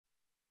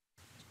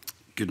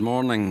Good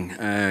morning.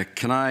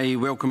 Can I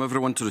welcome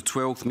everyone to the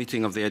 12th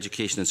meeting of the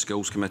Education and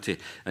Skills Committee,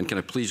 and can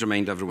I please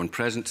remind everyone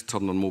present to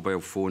turn their mobile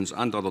phones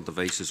and other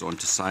devices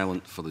onto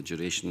silent for the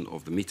duration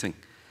of the meeting.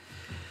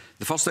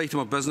 The first item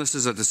of business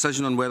is a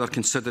decision on whether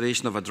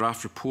consideration of a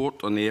draft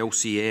report on the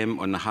LCM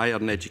on the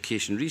Higher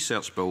Education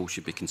Research Bill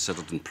should be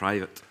considered in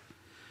private.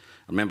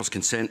 Are members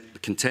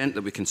content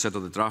that we consider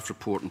the draft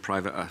report in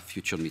private at a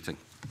future meeting?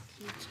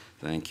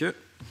 Thank you.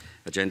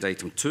 Agenda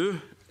item 2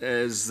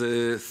 is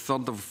the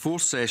third of 4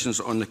 sessions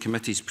on the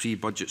committee's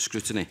pre-budget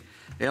scrutiny.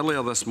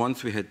 Earlier this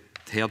month we had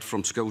heard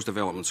from Skills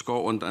Development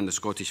Scotland and the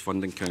Scottish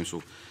Funding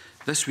Council.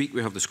 This week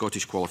we have the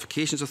Scottish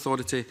Qualifications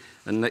Authority,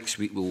 and next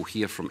week we will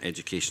hear from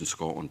Education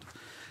Scotland.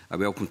 I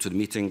welcome to the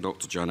meeting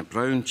Dr Janet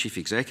Brown, Chief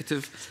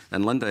Executive,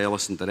 and Linda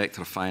Ellison,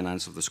 Director of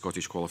Finance of the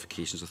Scottish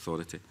Qualifications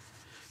Authority.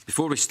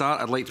 Before we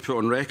start, I'd like to put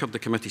on record the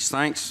committee's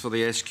thanks for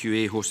the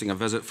SQA hosting a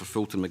visit for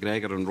Fulton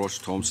McGregor and Ross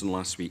Thompson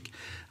last week.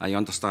 I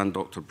understand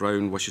Dr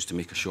Brown wishes to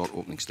make a short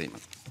opening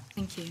statement.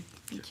 Thank you.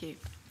 Thank you.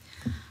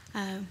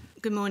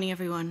 Good morning,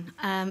 everyone.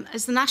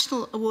 As the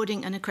national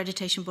awarding and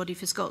accreditation body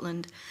for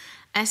Scotland,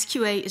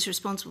 SQA is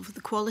responsible for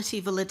the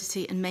quality,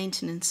 validity and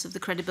maintenance of the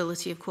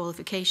credibility of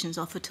qualifications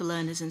offered to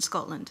learners in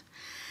Scotland.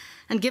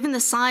 And given the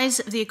size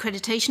of the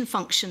accreditation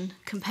function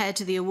compared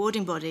to the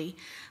awarding body,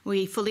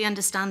 we fully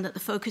understand that the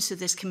focus of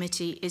this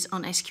committee is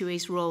on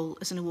SQA's role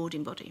as an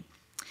awarding body.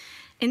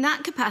 In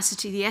that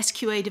capacity, the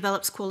SQA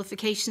develops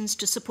qualifications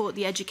to support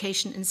the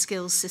education and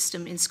skills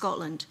system in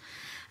Scotland.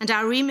 And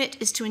our remit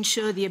is to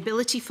ensure the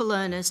ability for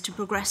learners to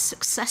progress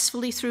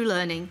successfully through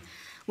learning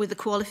with the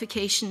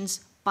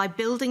qualifications by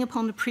building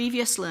upon the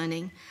previous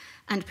learning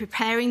and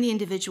preparing the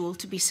individual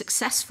to be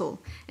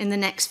successful in the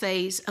next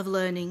phase of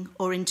learning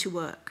or into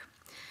work.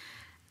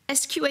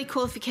 SQA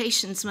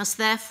qualifications must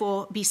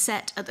therefore be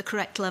set at the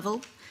correct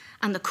level,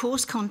 and the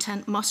course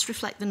content must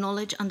reflect the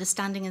knowledge,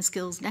 understanding and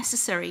skills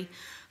necessary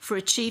for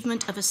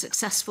achievement of a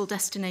successful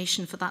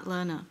destination for that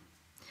learner.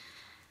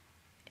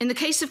 In the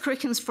case of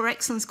Curriculums for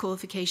Excellence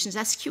qualifications,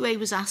 SQA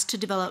was asked to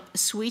develop a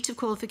suite of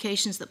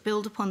qualifications that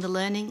build upon the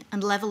learning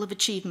and level of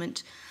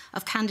achievement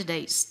of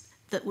candidates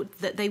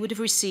that they would have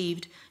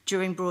received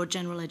during broad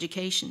general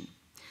education.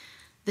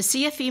 The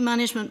CFE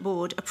Management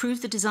Board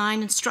approved the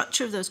design and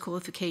structure of those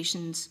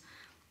qualifications.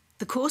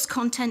 The course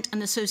content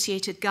and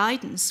associated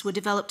guidance were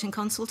developed in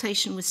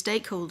consultation with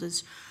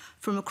stakeholders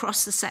from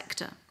across the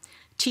sector,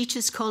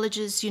 teachers,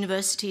 colleges,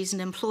 universities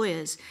and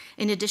employers,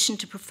 in addition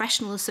to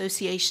professional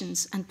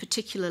associations and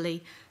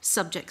particularly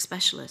subject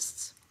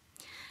specialists.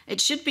 It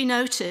should be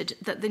noted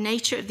that the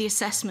nature of the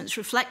assessments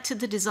reflected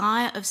the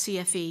desire of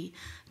CFE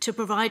to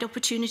provide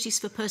opportunities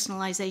for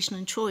personalisation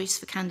and choice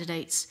for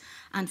candidates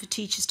and for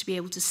teachers to be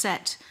able to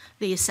set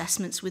the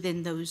assessments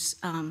within those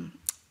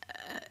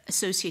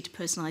associated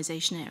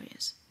personalisation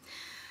areas.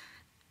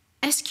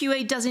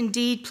 SQA does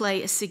indeed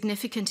play a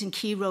significant and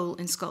key role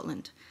in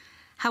Scotland.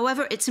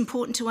 However, it's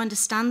important to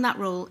understand that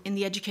role in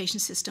the education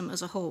system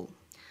as a whole.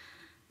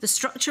 The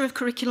structure of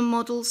curriculum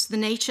models, the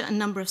nature and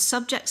number of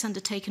subjects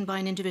undertaken by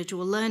an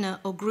individual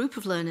learner or group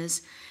of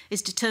learners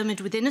is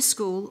determined within a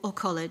school or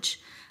college,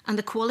 and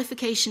the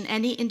qualification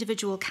any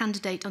individual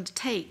candidate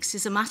undertakes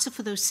is a matter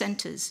for those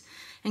centres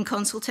in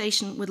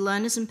consultation with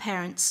learners and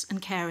parents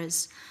and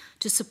carers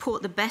to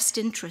support the best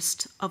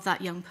interest of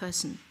that young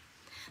person.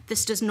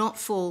 This does not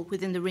fall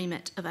within the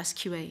remit of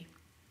SQA.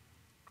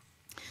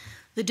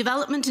 The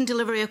development and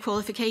delivery of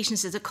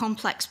qualifications is a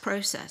complex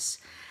process,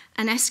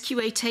 and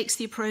SQA takes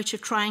the approach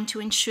of trying to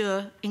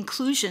ensure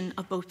inclusion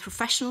of both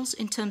professionals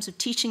in terms of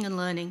teaching and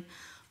learning,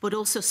 but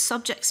also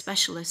subject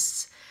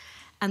specialists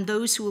and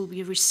those who will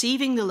be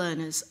receiving the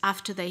learners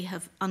after they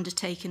have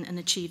undertaken and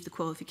achieved the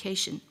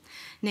qualification,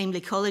 namely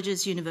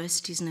colleges,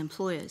 universities and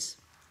employers.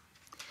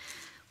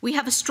 We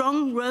have a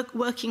strong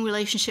working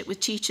relationship with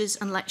teachers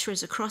and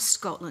lecturers across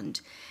Scotland.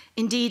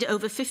 Indeed,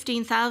 over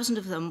 15,000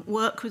 of them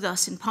work with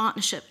us in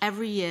partnership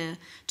every year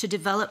to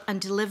develop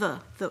and deliver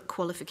the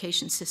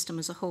qualification system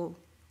as a whole.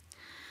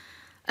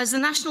 As the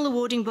national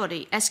awarding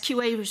body,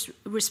 SQA is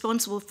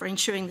responsible for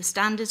ensuring the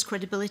standards,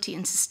 credibility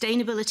and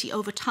sustainability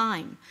over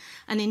time,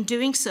 and in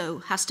doing so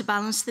has to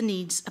balance the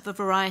needs of a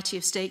variety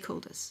of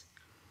stakeholders.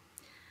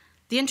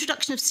 The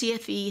introduction of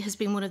CFE has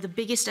been one of the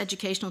biggest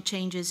educational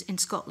changes in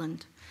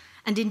Scotland,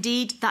 and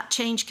indeed that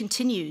change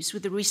continues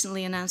with the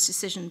recently announced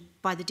decision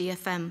by the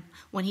DFM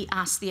when he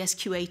asked the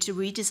SQA to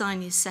redesign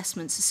the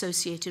assessments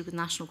associated with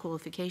national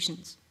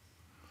qualifications.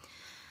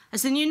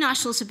 As the new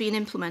nationals have been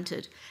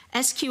implemented,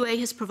 SQA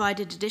has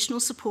provided additional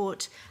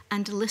support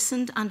and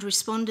listened and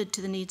responded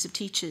to the needs of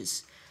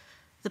teachers.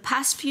 In the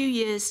past few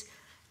years,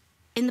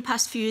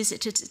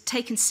 it has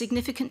taken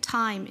significant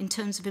time in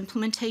terms of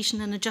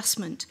implementation and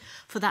adjustment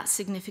for that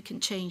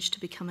significant change to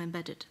become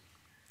embedded.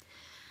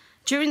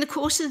 During the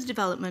course of the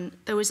development,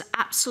 there was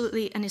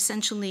absolutely an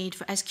essential need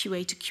for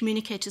SQA to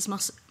communicate as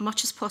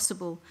much as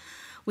possible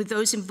with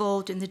those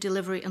involved in the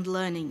delivery and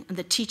learning and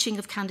the teaching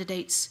of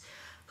candidates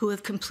who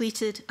have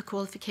completed a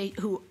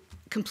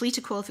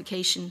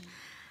qualification,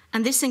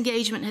 and this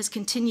engagement has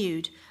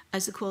continued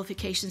as the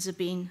qualifications have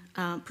been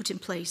put in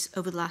place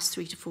over the last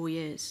 3 to 4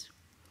 years.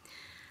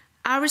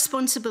 Our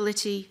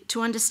responsibility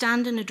to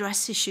understand and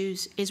address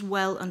issues is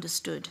well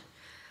understood.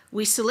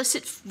 We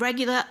solicit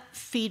regular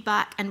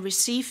feedback and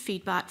receive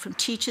feedback from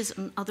teachers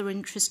and other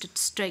interested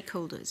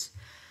stakeholders.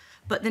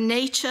 But the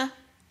nature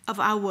of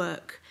our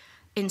work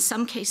in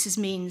some cases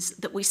means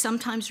that we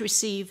sometimes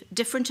receive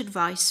different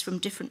advice from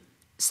different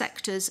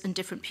sectors and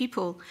different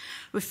people,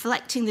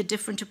 reflecting the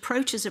different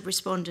approaches of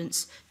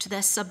respondents to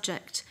their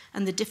subject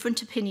and the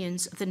different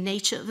opinions of the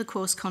nature of the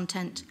course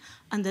content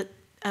and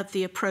of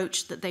the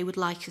approach that they would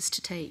like us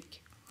to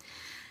take.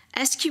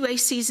 SQA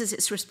sees as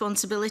its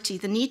responsibility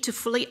the need to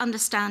fully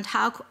understand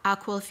how our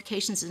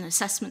qualifications and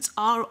assessments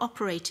are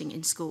operating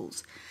in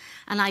schools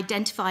and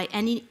identify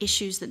any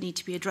issues that need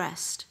to be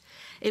addressed.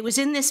 It was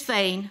in this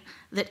vein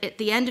that at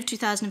the end of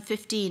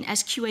 2015,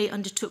 SQA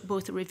undertook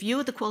both a review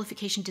of the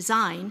qualification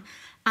design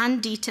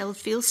and detailed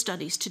field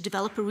studies to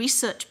develop a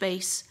research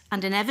base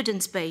and an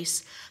evidence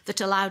base that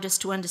allowed us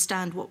to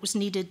understand what was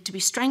needed to be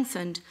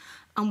strengthened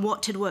and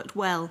what had worked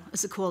well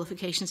as the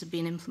qualifications had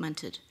been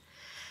implemented.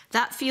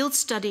 That field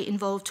study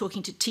involved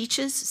talking to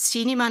teachers,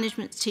 senior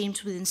management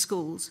teams within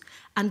schools,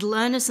 and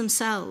learners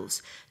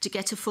themselves to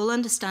get a full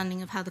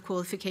understanding of how the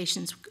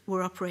qualifications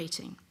were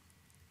operating.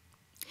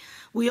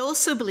 We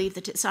also believe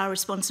that it's our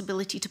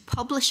responsibility to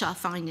publish our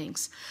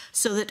findings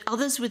so that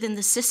others within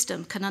the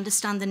system can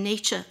understand the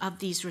nature of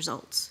these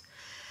results.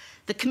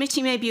 The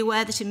committee may be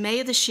aware that in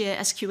May of this year,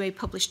 SQA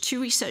published 2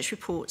 research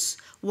reports,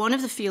 one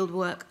of the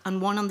fieldwork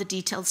and one on the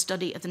detailed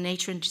study of the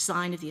nature and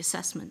design of the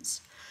assessments.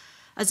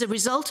 As a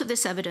result of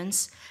this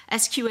evidence,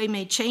 SQA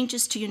made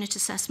changes to unit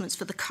assessments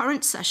for the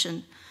current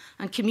session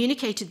and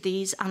communicated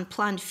these and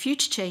planned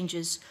future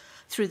changes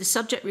through the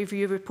subject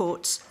review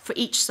reports for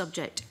each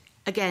subject,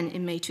 again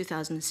in May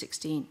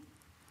 2016.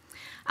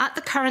 At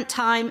the current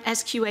time,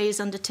 SQA is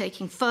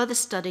undertaking further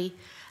study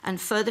and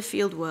further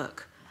field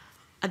work,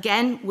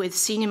 again with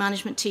senior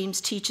management teams,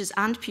 teachers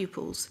and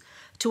pupils,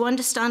 to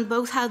understand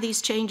both how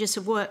these changes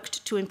have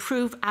worked to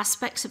improve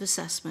aspects of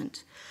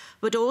assessment,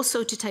 but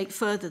also to take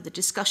further the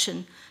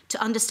discussion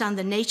to understand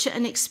the nature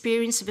and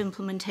experience of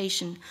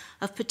implementation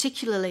of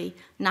particularly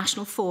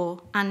National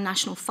 4 and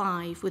National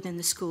 5 within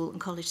the school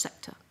and college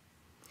sector.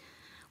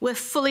 We're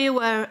fully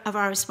aware of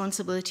our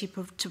responsibility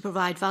to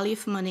provide value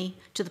for money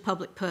to the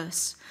public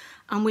purse,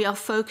 and we are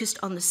focused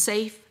on the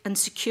safe and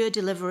secure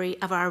delivery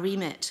of our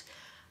remit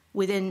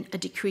within a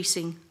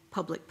decreasing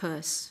public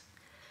purse.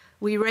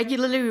 We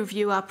regularly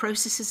review our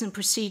processes and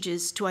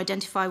procedures to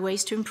identify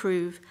ways to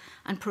improve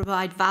and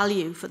provide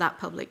value for that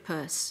public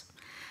purse.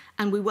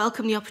 And we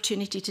welcome the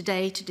opportunity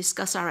today to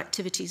discuss our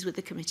activities with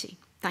the committee.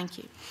 Thank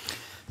you.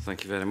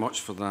 Thank you very much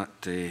for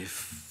that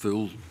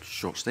full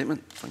short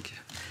statement. Thank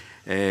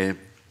you.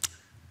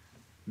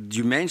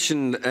 You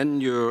mentioned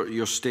in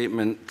your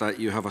statement that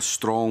you have a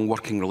strong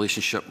working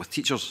relationship with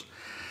teachers.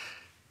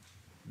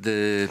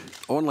 The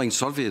online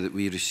survey that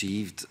we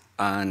received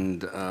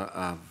and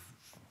a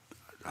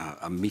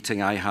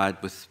meeting I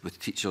had with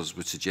teachers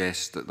would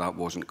suggest that that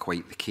wasn't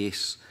quite the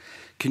case.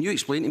 Can you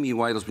explain to me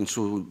why there's been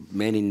so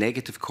many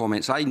negative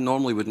comments? I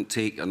normally wouldn't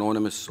take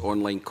anonymous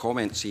online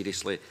comments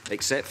seriously,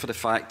 except for the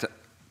fact that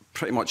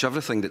pretty much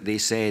everything that they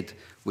said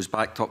was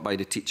backed up by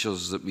the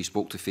teachers that we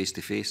spoke to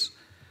face,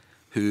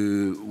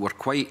 who were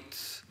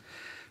quite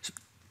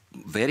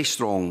very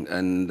strong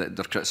in their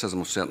criticism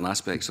of certain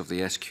aspects of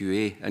the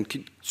SQA. And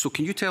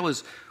can you tell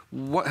us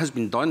what has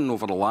been done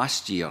over the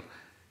last year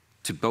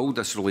to build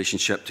this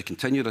relationship, to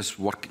continue this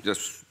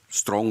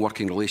strong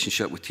working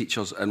relationship with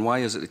teachers, and why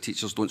is it that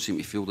teachers don't seem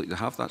to feel that they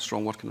have that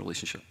strong working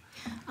relationship?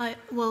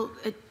 Well,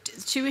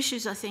 2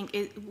 issues, I think.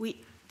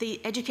 The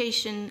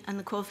education and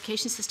the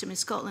qualification system in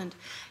Scotland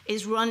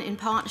is run in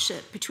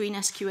partnership between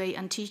SQA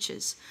and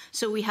teachers.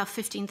 So we have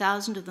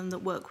 15,000 of them that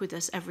work with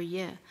us every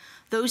year.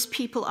 Those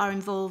people are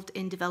involved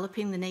in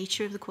developing the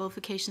nature of the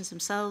qualifications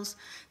themselves,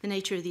 the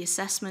nature of the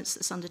assessments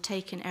that's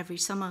undertaken every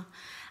summer.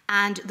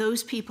 And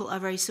those people are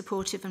very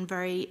supportive and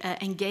very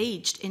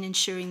engaged in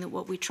ensuring that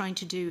what we're trying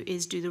to do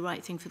is do the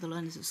right thing for the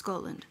learners of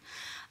Scotland.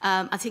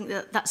 I think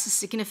that that's a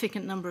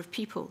significant number of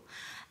people.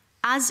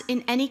 As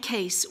in any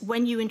case,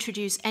 when you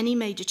introduce any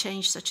major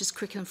change, such as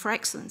Curriculum for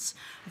Excellence,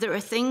 there are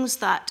things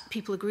that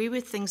people agree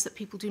with, things that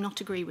people do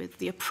not agree with.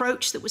 The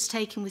approach that was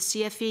taken with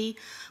CFE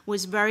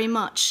was very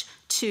much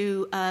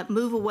to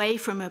move away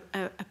from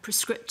a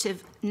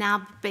prescriptive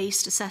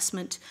NAB-based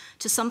assessment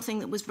to something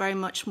that was very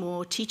much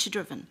more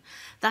teacher-driven.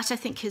 That, I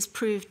think, has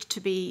proved to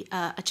be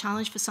a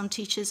challenge for some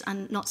teachers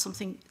and not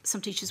something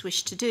some teachers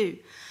wish to do.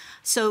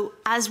 So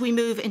as we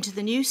move into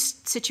the new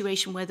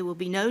situation where there will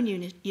be no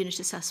unit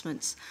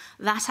assessments,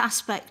 that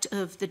aspect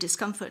of the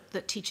discomfort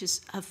that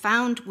teachers have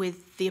found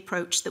with the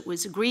approach that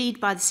was agreed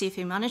by the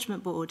CFA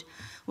Management Board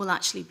will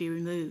actually be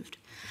removed.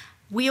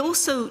 We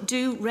also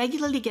do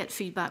regularly get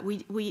feedback.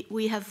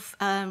 We have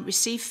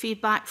received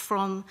feedback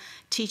from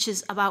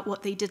teachers about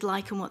what they did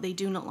like and what they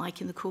do not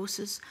like in the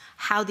courses,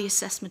 how the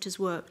assessment has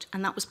worked.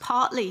 And that was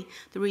partly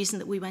the reason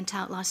that we went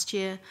out last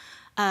year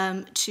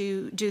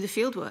to do the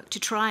fieldwork, to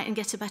try and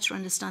get a better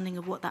understanding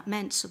of what that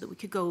meant so that we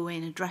could go away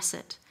and address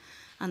it.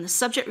 And the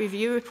subject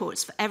review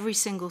reports for every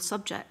single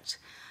subject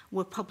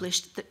were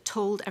published that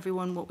told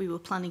everyone what we were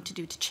planning to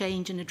do to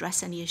change and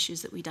address any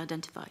issues that we'd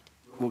identified.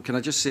 Well, can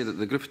I just say that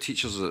the group of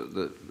teachers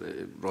that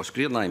Ross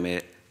Greer and I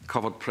met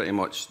covered pretty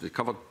much, they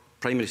covered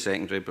primary,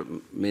 secondary, but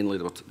mainly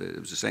it was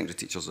the secondary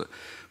teachers that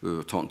we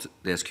were talking to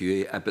the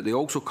SQA, but they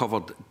also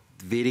covered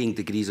varying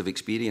degrees of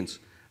experience,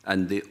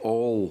 and they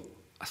all,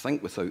 I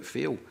think without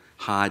fail,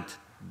 had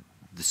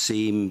the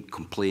same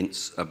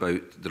complaints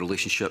about the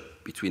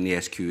relationship between the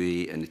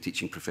SQA and the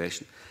teaching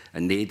profession,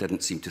 and they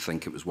didn't seem to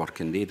think it was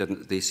working.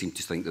 They seemed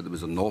to think that there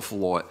was an awful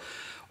lot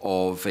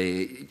of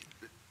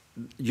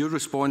your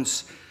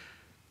response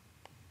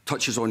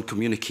touches on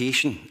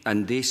communication,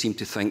 and they seem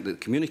to think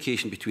that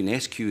communication between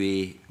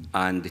SQA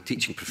and the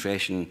teaching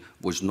profession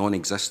was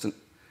non-existent,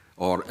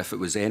 or if it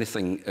was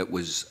anything, it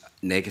was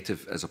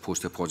negative as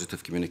opposed to a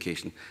positive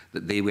communication,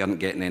 that they weren't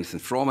getting anything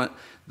from it,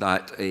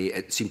 that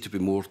it seemed to be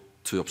more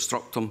to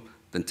obstruct them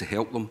than to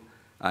help them,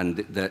 and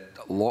that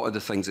a lot of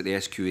the things that the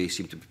SQA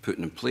seemed to be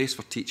putting in place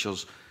for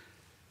teachers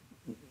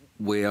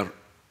were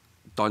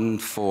done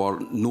for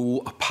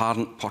no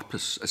apparent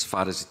purpose as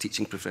far as the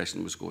teaching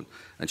profession was going.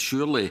 And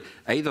surely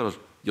either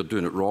you're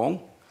doing it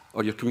wrong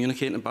or you're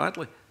communicating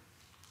badly,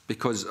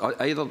 because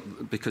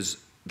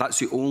that's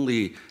the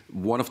only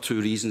one of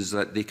two reasons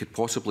that they could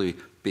possibly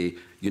be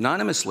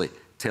unanimously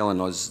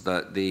telling us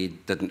that they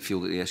didn't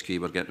feel that the SQA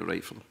were getting it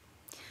right for them.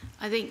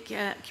 I think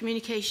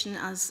communication,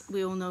 as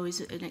we all know,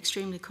 is an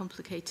extremely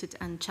complicated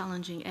and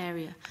challenging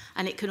area,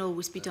 and it can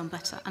always be done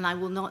better. And I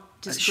will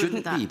not disagree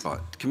with that. It shouldn't be,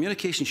 but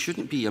communication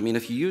shouldn't be. I mean,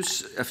 if you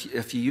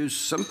use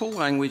simple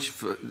language,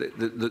 for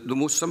the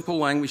most simple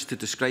language to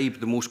describe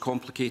the most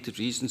complicated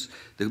reasons,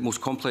 the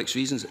most complex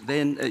reasons,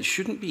 then it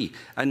shouldn't be.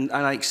 And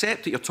I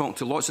accept that you're talking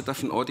to lots of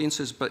different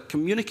audiences, but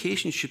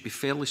communication should be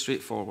fairly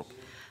straightforward.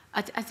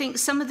 I think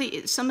some of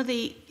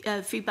the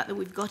feedback that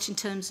we've got in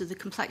terms of the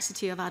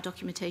complexity of our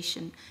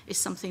documentation is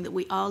something that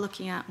we are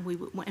looking at,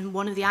 and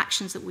one of the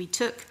actions that we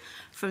took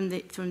from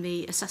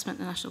the assessment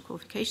of the National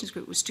Qualifications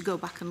Group was to go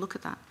back and look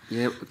at that.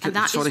 Yeah, and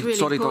that is really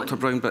sorry, important. Dr.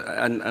 Brown, but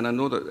and I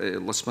know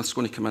that Liz Smith's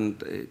going to come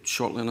in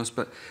shortly on this,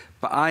 but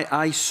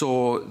I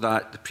saw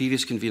that the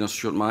previous convener,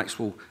 Stuart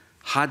Maxwell,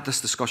 had this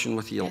discussion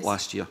with you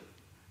last year.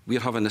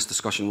 We're having this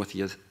discussion with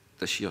you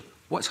this year.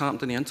 What's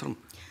happened in the interim?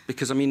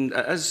 Because I mean,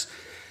 it is.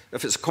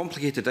 If it's a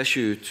complicated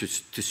issue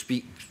to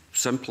speak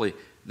simply,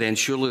 then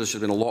surely there's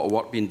been a lot of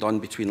work being done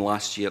between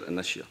last year and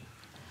this year.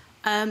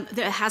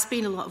 There has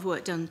been a lot of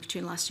work done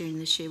between last year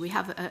and this year. We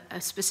have a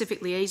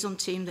specific liaison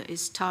team that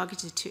is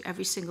targeted to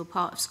every single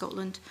part of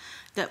Scotland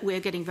that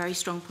we're getting very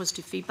strong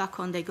positive feedback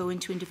on. They go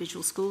into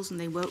individual schools and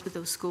they work with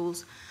those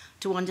schools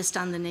to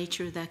understand the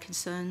nature of their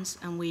concerns,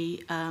 and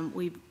we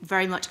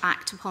very much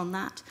act upon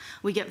that.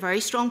 We get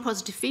very strong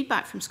positive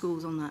feedback from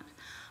schools on that.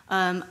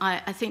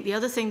 I think the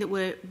other thing that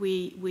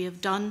we have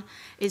done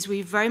is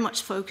we've very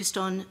much focused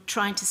on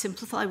trying to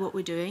simplify what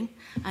we're doing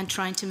and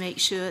trying to make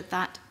sure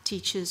that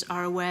teachers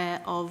are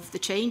aware of the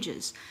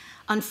changes.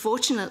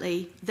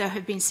 Unfortunately, there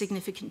have been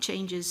significant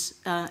changes.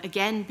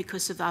 Again,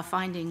 because of our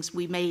findings,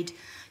 we made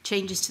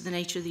changes to the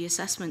nature of the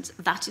assessments.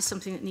 That is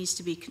something that needs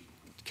to be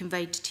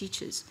conveyed to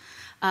teachers.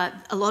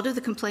 A lot of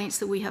the complaints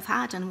that we have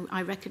had, and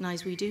I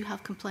recognise we do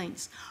have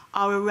complaints,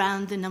 are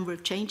around the number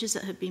of changes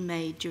that have been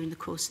made during the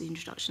course of the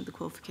introduction of the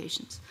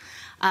qualifications.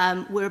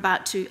 We're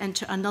about to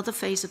enter another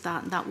phase of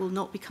that, and that will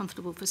not be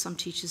comfortable for some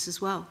teachers as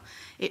well.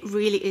 It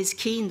really is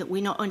keen that we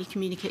not only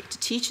communicate to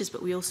teachers,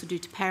 but we also do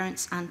to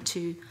parents and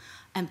to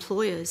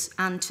employers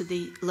and to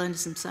the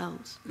learners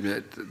themselves. Yeah,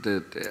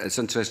 it's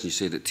interesting you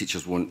say that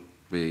teachers won't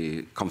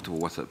be comfortable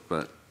with it,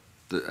 but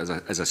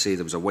as I say,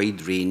 there was a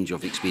wide range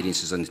of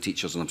experiences in the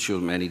teachers, and I'm sure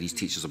many of these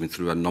teachers have been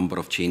through a number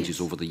of changes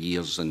over the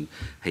years and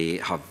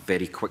have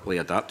very quickly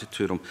adapted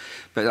to them.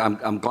 But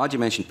I'm glad you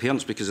mentioned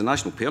parents, because the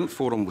National Parent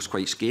Forum was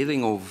quite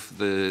scathing of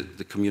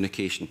the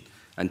communication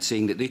and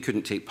saying that they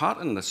couldn't take part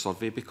in this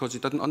survey because they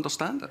didn't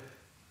understand it.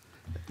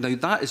 Now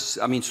that is,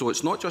 I mean, so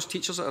it's not just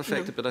teachers that are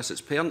affected by this,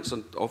 it's parents,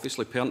 and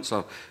obviously parents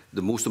are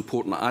the most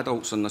important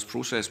adults in this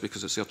process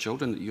because it's their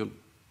children that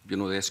the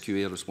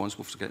SQA are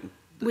responsible for getting.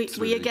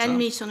 We again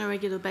meet on a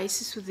regular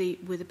basis with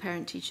the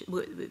parent teacher,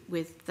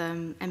 with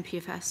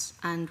MPFS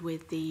and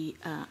with the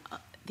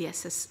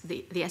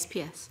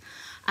SPS.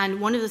 And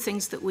one of the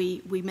things that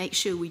we make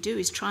sure we do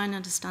is try and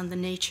understand the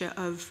nature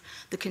of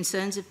the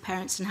concerns of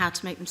parents and how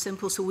to make them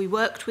simple. So we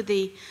worked with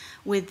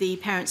the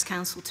Parents'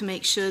 Council to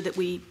make sure that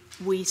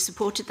we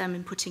supported them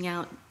in putting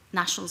out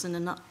nationals in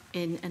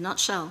a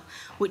nutshell,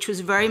 which was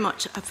very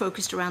much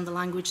focused around the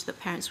language that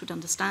parents would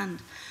understand.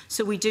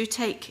 So we do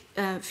take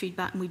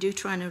feedback, and we do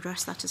try and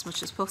address that as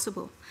much as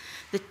possible.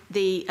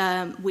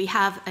 We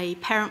have a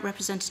parent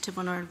representative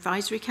on our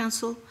advisory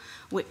council,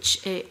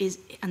 which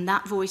and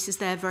that voice is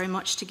there very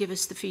much to give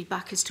us the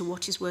feedback as to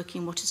what is working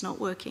and what is not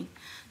working.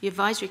 The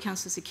advisory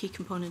council is a key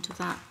component of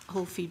that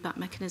whole feedback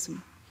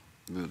mechanism.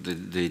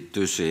 They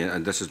do say,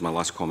 and this is my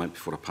last comment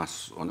before I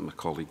pass on to my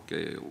colleague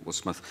Liz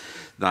Smith,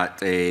 that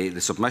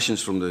the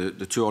submissions from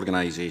the two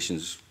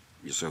organisations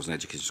yourselves in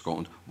Education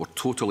Scotland, were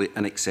totally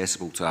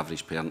inaccessible to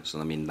average parents.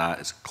 And I mean, that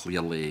is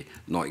clearly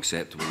not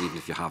acceptable, even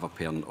if you have a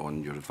parent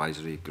on your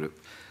advisory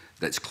group.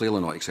 That's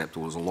clearly not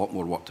acceptable. There's a lot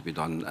more work to be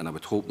done, and I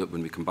would hope that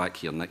when we come back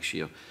here next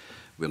year,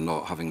 we're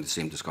not having the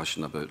same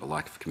discussion about the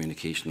lack of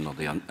communication or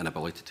the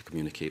inability to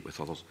communicate with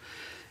others.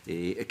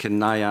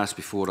 Can I ask,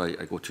 before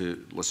I go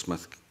to Liz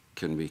Smith,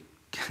 can we,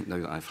 now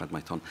that I've had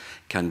my turn,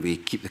 can we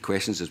keep the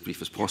questions as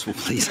brief as possible,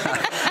 please?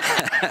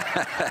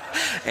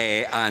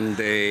 and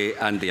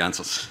the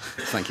answers.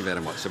 Thank you very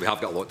much. So we have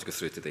got a lot to go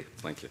through today.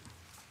 Thank you.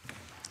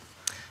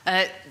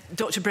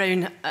 Dr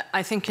Brown,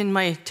 I think in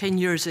my 10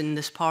 years in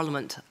this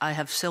Parliament, I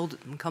have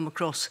seldom come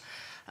across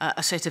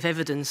a set of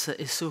evidence that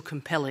is so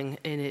compelling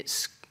in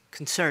its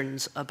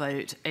concerns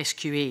about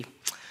SQA.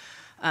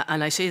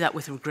 And I say that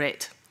with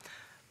regret.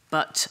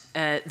 But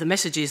the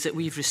messages that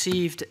we've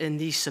received in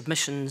these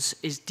submissions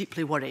is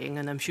deeply worrying,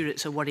 and I'm sure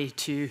it's a worry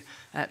to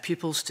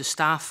pupils, to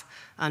staff,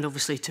 and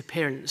obviously to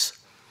parents.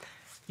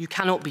 You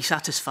cannot be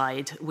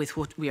satisfied with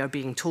what we are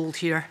being told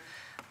here.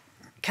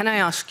 Can I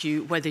ask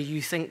you whether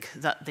you think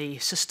that the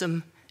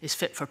system is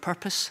fit for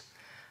purpose,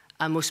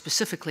 and more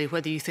specifically,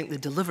 whether you think the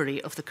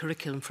delivery of the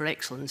Curriculum for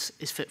Excellence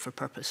is fit for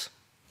purpose?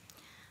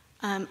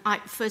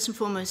 First and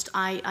foremost,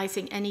 I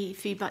think any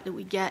feedback that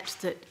we get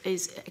that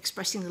is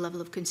expressing the level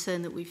of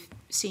concern that we've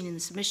seen in the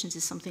submissions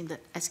is something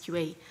that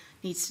SQA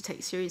needs to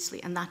take seriously,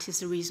 and that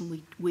is the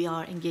reason we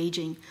are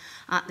engaging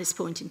at this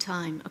point in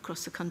time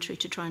across the country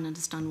to try and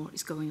understand what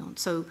is going on.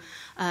 So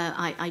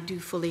I do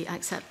fully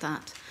accept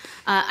that.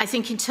 I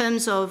think in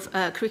terms of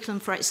Curriculum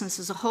for Excellence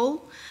as a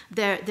whole,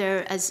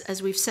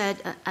 as we've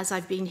said, as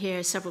I've been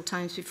here several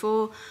times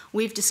before,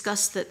 we've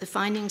discussed that the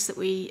findings that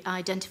we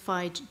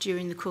identified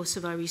during the course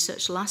of our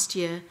research last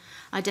year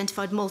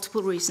identified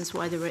multiple reasons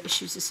why there were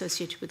issues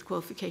associated with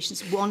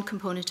qualifications, one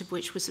component of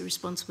which was the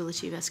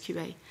responsibility of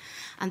SQA.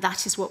 And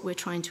that is what we're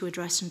trying to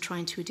address and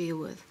trying to deal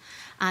with.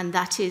 And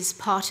that is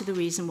part of the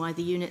reason why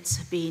the units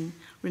have been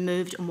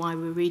removed and why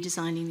we're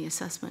redesigning the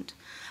assessment.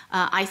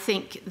 I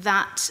think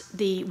that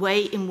the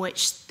way in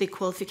which the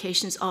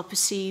qualifications are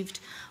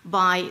perceived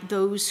by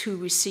those who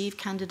receive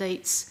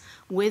candidates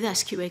with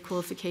SQA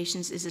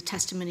qualifications is a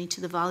testimony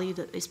to the value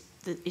that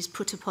is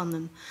put upon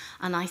them.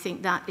 And I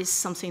think that is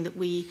something that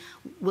we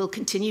will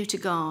continue to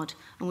guard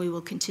and we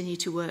will continue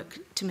to work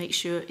to make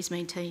sure is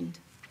maintained.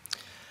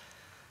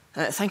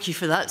 Thank you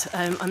for that.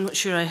 I'm not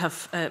sure I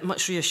have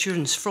much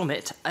reassurance from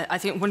it. I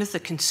think one of the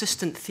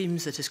consistent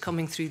themes that is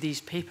coming through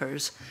these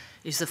papers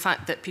is the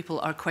fact that people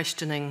are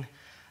questioning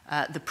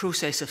the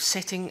process of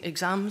setting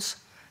exams.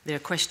 They're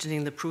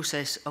questioning the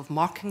process of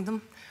marking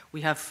them.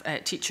 We have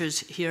teachers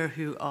here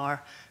who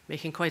are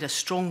making quite a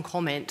strong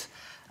comment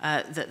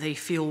that they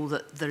feel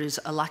that there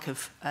is a lack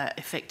of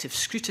effective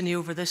scrutiny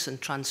over this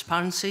and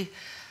transparency.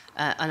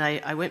 And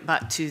I went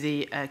back to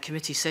the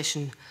committee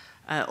session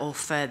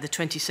of the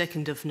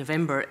 22nd of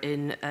November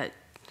in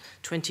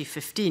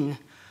 2015,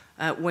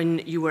 when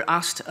you were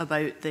asked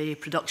about the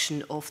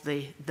production of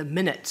the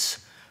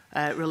minutes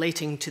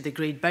relating to the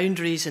grade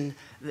boundaries and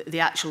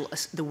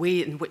the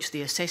way in which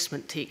the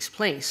assessment takes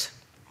place.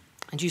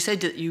 And you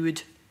said that you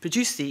would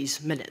produce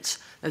these minutes.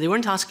 Now, they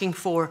weren't asking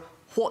for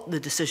what the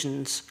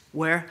decisions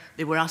were,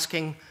 they were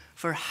asking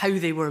for how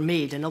they were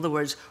made. In other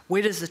words,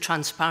 where is the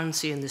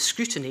transparency and the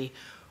scrutiny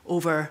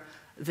over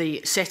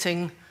the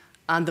setting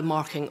and the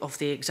marking of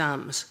the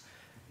exams?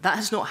 That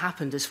has not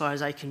happened as far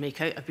as I can make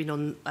out. I've been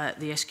on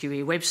the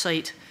SQA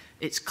website.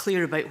 It's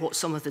clear about what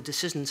some of the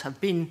decisions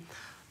have been,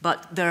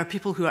 but there are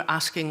people who are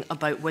asking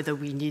about whether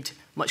we need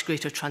much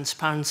greater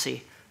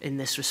transparency in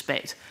this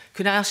respect.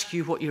 Could I ask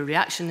you what your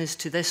reaction is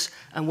to this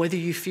and whether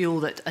you feel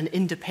that an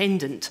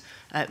independent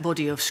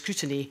body of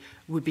scrutiny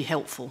would be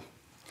helpful?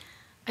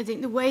 I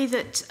think the way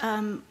that,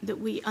 that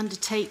we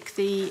undertake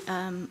the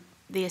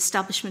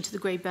establishment of the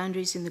grade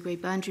boundaries in the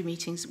grade boundary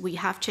meetings, we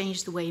have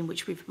changed the way in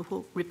which we've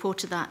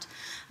reported that,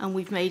 and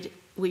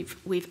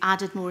we've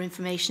added more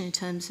information in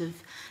terms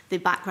of the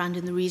background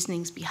and the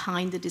reasonings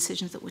behind the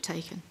decisions that were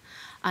taken.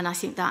 And I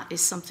think that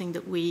is something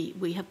that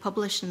we have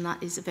published, and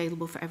that is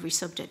available for every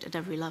subject at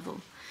every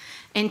level.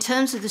 In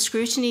terms of the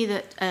scrutiny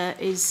that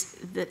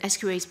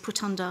SQA is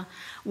put under,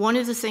 one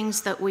of the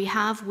things that we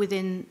have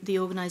within the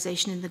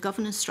organisation in the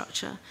governance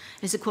structure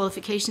is a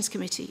qualifications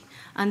committee.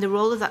 And the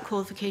role of that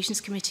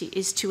qualifications committee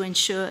is to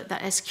ensure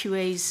that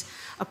SQA's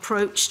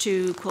approach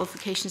to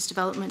qualifications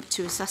development,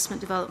 to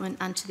assessment development,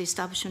 and to the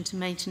establishment and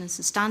maintenance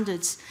of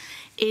standards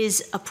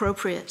is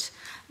appropriate.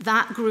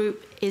 That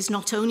group is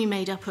not only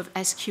made up of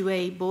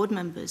SQA board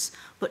members,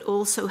 but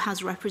also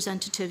has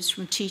representatives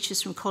from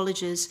teachers, from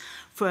colleges,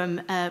 from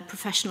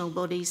professional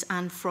bodies,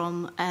 and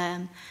from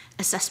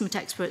assessment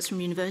experts from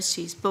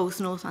universities,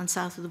 both north and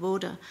south of the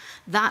border.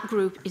 That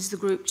group is the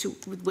group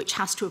which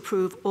has to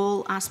approve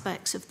all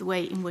aspects of the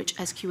way in which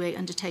SQA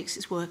undertakes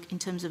its work in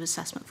terms of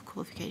assessment for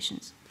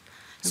qualifications.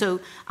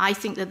 So I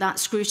think that that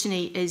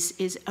scrutiny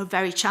is a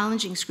very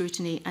challenging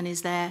scrutiny and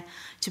is there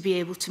to be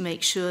able to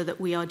make sure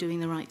that we are doing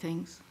the right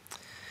things.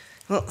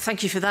 Well,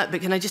 thank you for that, but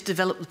can I just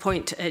develop the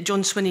point?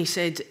 John Swinney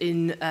said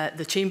in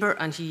the Chamber,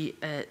 and he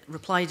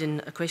replied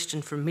in a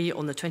question from me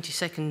on the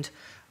 22nd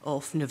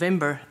of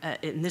November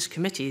in this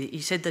committee,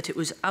 he said that it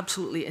was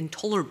absolutely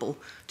intolerable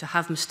to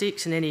have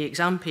mistakes in any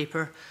exam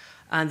paper,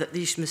 and that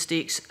these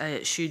mistakes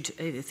should,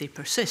 if they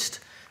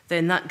persist,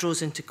 then that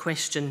draws into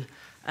question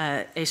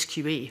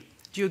SQA.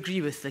 Do you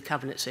agree with the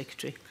Cabinet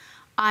Secretary?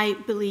 I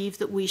believe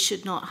that we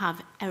should not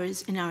have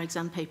errors in our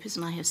exam papers,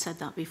 and I have said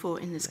that before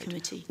in this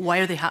committee. Why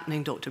are they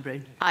happening, Dr.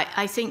 Brown?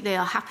 I think they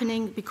are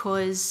happening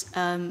because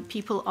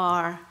people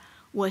are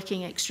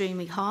working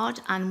extremely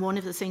hard, and one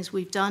of the things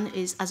we've done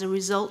is, as a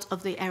result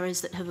of the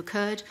errors that have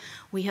occurred,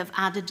 we have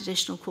added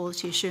additional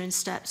quality assurance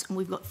steps, and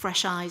we've got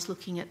fresh eyes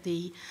looking at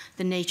the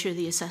nature of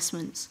the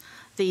assessments.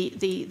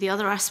 The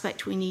other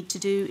aspect we need to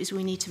do is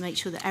we need to make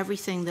sure that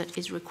everything that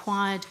is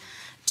required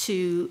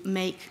to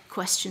make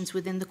questions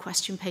within the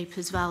question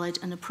papers valid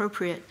and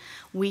appropriate,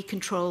 we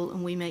control,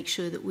 and we make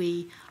sure that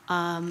we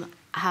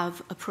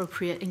have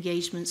appropriate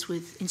engagements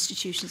with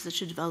institutions that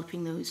are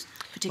developing those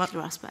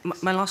particular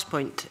aspects. My last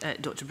point,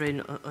 Dr. Brown,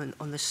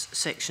 on this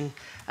section,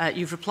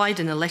 you've replied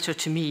in a letter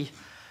to me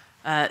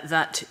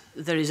that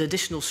there is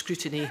additional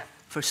scrutiny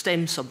for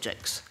STEM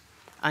subjects,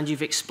 and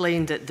you've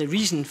explained that the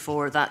reason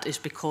for that is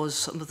because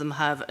some of them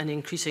have an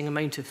increasing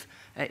amount of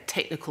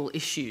technical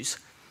issues.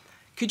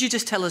 Could you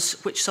just tell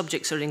us which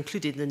subjects are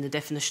included in the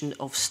definition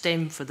of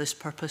STEM for this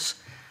purpose,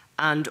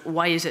 and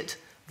why is it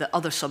that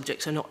other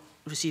subjects are not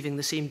receiving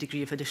the same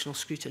degree of additional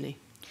scrutiny?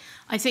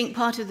 I think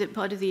part of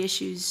the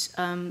issues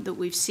that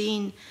we've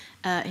seen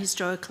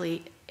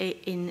historically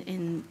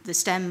in the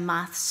STEM,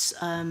 maths,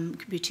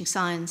 computing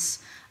science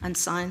and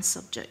science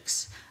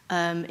subjects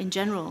in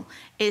general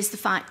is the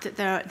fact that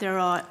there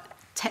are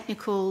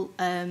technical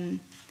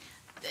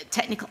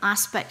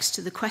aspects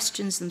to the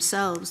questions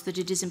themselves that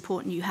it is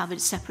important you have a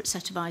separate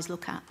set of eyes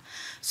look at.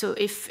 So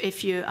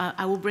if you,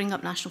 I will bring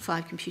up National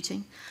 5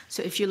 computing.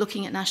 So if you're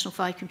looking at National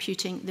 5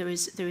 computing, there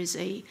is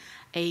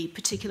a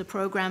particular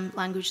program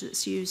language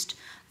that's used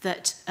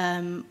that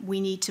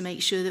we need to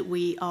make sure that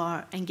we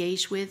are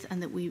engaged with,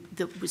 and that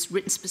was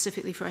written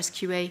specifically for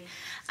SQA.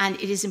 And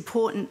it is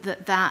important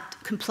that that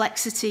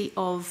complexity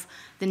of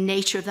the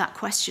nature of that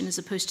question, as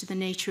opposed to the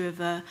nature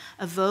of a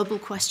verbal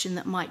question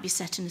that might be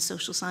set in a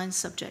social science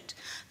subject,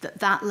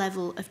 that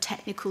level of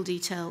technical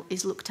detail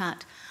is looked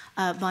at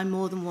by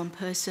more than one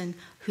person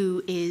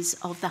who is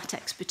of that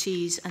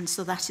expertise, and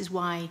so that is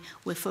why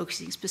we're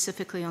focusing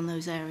specifically on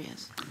those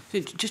areas.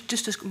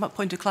 Just as a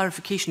point of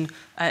clarification,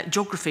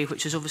 geography,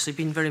 which has obviously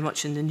been very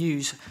much in the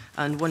news,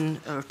 and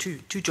one or two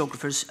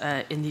geographers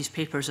in these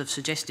papers have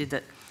suggested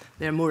that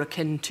they're more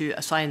akin to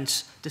a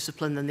science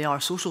discipline than they are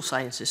social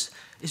sciences.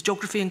 Is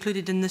geography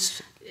included in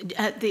this?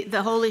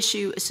 The whole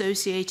issue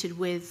associated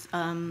with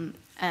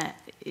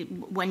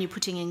when you're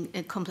putting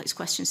in complex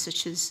questions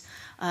such as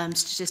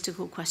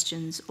statistical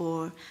questions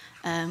or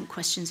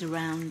questions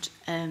around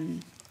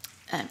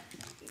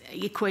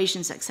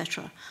equations,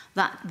 etc.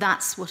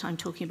 That's what I'm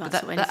talking about.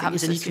 But that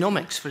happens in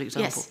economics, for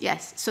example.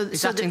 Yes. So,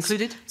 is that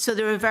included? So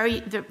there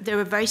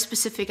are very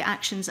specific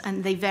actions,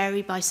 and they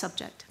vary by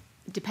subject,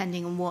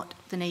 depending on what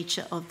the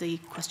nature of the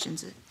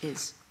questions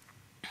is.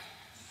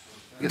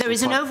 There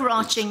is an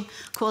overarching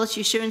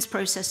quality assurance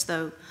process,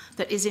 though,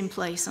 that is in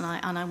place, and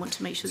I want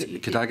to make sure that you...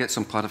 Could I get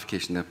some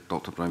clarification there,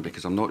 Dr. Brown,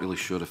 because I'm not really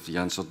sure if you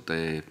answered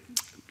Liz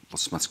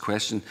Smith's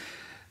question.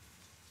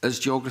 Is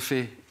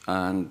geography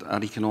and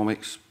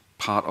economics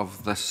part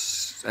of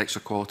this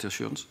extra quality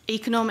assurance?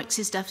 Economics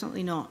is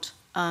definitely not.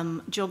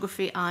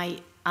 Geography,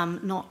 I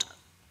am not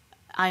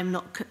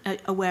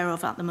aware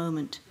of at the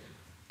moment.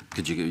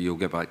 You'll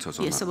get back to us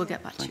on that? Yes, I will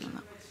get back to you on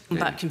that.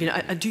 Back,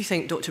 convener. I do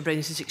think, Dr. Brown,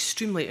 this is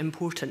extremely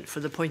important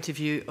for the point of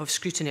view of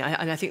scrutiny,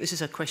 and I think this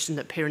is a question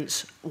that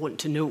parents want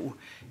to know,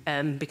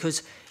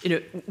 because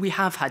we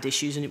have had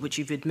issues, in which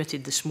you've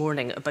admitted this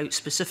morning, about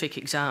specific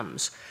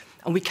exams,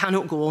 and we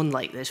cannot go on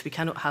like this. We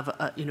cannot have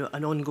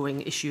an ongoing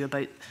issue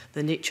about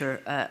the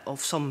nature of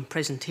some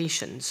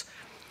presentations.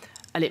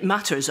 And it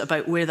matters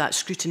about where that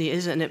scrutiny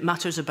is, and it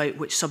matters about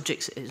which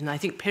subjects it is. And I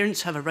think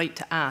parents have a right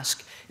to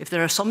ask if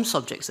there are some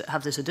subjects that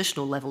have this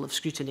additional level of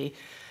scrutiny.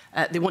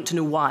 They want to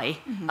know why,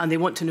 and they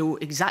want to know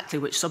exactly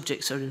which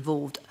subjects are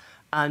involved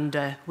and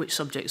which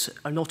subjects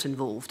are not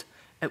involved.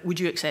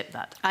 Would you accept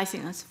that? I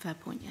think that's a fair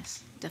point,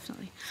 yes,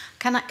 definitely.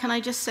 Can I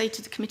just say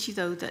to the committee,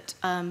 though, that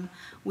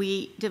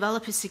we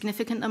develop a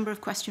significant number of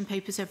question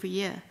papers every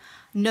year.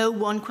 No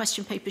one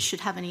question paper should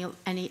have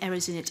any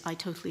errors in it, I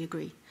totally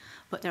agree.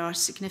 But there are a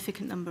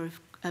significant number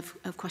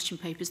of question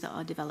papers that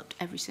are developed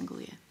every single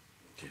year.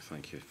 Okay,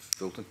 thank you.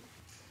 Fulton?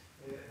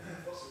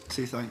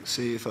 Say thanks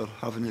for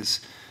having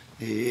us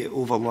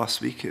over last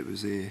week. It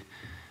was a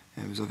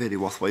very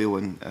worthwhile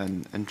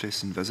and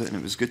interesting visit, and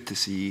it was good to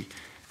see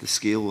the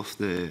scale of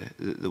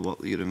the work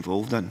that you're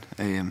involved in.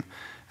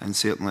 And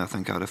certainly I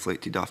think I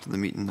reflected after the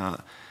meeting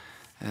that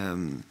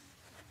I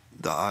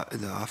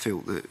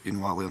felt that I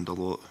learned a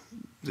lot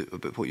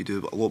about what you do,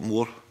 but a lot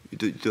more. You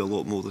do a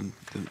lot more than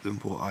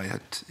what I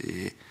had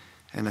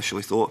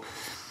initially thought.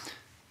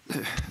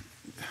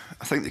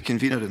 I think the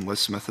convener and Liz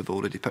Smith have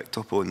already picked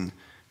up on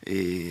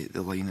the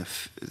line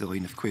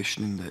of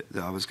questioning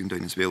that I was going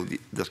down as well.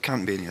 There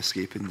can't be any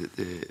escaping that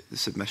the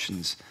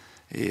submissions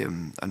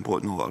and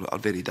whatnot are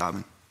very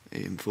damning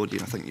for you,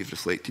 and I think you've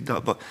reflected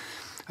that. But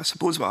I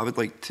suppose what I would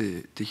like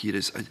to hear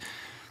is,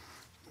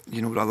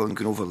 you know, rather than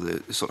going over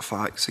the sort of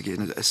facts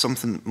again, is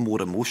something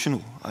more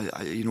emotional.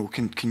 You know,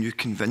 can you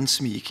convince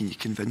me? Can you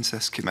convince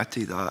this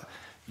committee that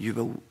you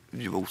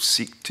will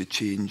seek to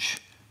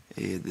change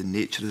the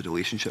nature of the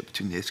relationship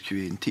between the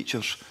SQA and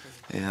teachers?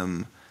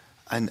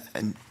 And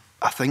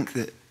I think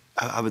that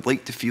I would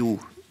like to feel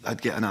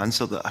I'd get an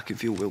answer that I can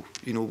feel, well,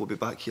 you know, we'll be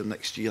back here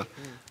next year,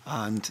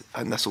 and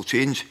this will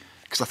change.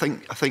 Because I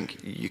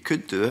think you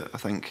could do it. I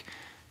think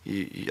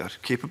you are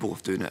capable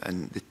of doing it,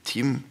 and the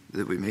team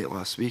that we met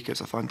last week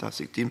is a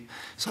fantastic team.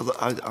 So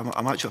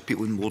I'm actually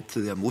appealing more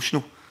to the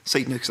emotional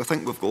side now, because I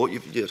think we've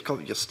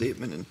got your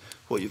statement and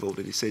what you've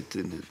already said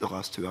in the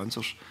last two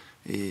answers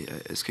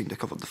has kind of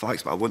covered the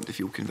facts, but I want to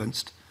feel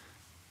convinced.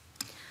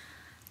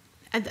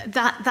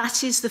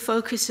 That is the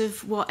focus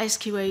of what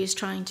SQA is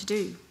trying to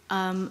do.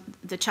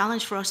 The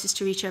challenge for us is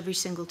to reach every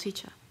single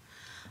teacher.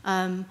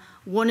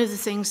 One of the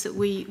things that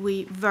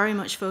we very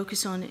much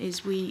focus on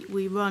is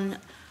we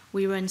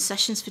run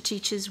sessions for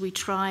teachers. We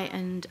try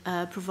and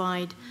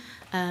provide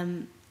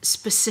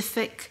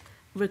specific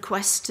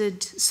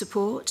requested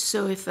support.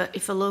 So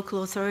if a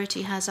local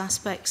authority has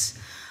aspects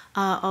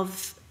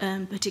of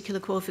particular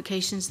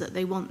qualifications that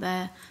they want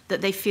that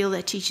they feel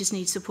their teachers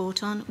need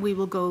support on, we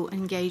will go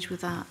engage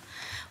with that.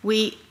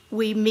 We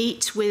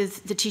meet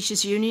with the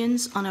teachers'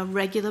 unions on a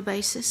regular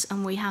basis,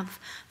 and we have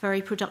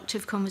very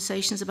productive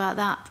conversations about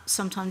that,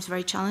 sometimes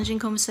very challenging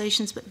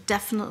conversations, but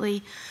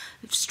definitely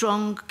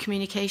strong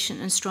communication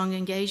and strong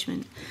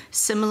engagement.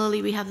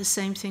 Similarly, we have the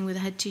same thing with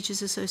the Head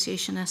Teachers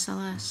Association,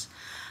 SLS.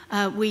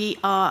 We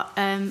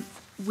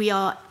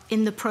are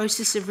in the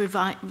process of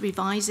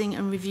revising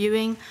and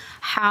reviewing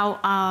how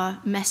our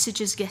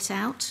messages get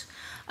out.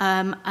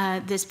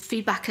 There's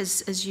feedback,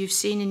 as you've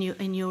seen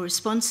in your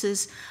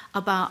responses,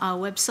 about our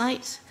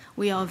website.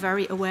 We are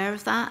very aware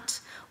of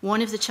that.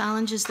 One of the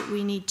challenges that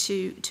we need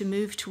to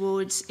move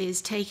towards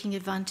is taking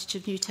advantage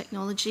of new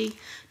technology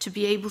to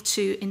be able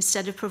to,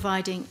 instead of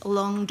providing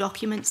long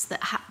documents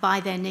that by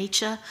their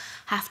nature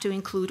have to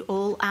include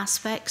all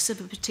aspects of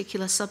a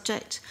particular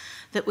subject,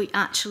 that we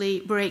actually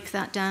break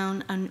that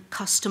down and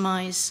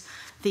customize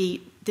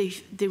the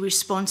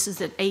responses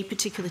that a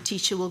particular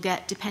teacher will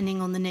get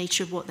depending on the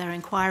nature of what their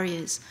inquiry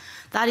is.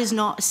 That is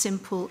not a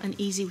simple and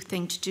easy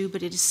thing to do,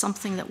 but it is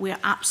something that we're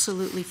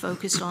absolutely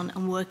focused on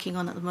and working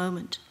on at the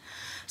moment.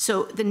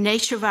 So the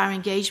nature of our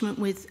engagement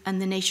with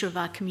and the nature of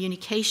our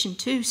communication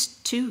to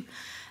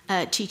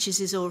teachers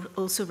is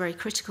also very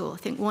critical. I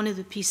think one of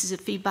the pieces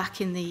of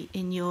feedback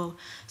in your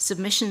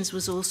submissions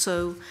was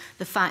also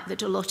the fact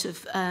that a lot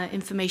of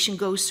information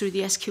goes through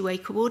the SQA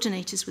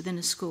coordinators within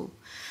a school.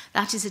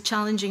 That is a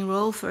challenging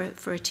role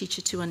for a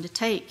teacher to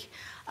undertake.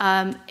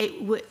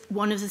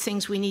 One of the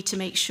things we need to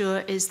make sure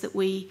is that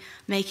we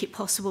make it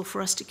possible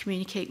for us to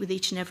communicate with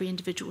each and every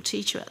individual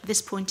teacher. At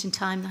this point in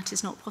time, that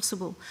is not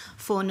possible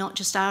for not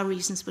just our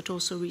reasons, but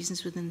also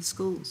reasons within the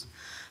schools.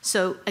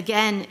 So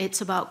again,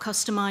 it's about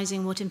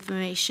customizing what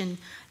information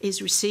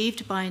is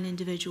received by an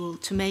individual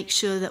to make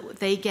sure that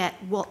they get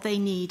what they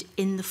need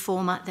in the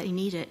format they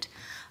need it,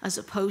 as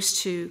opposed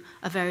to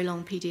a very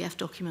long PDF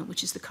document,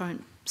 which is the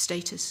current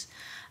status.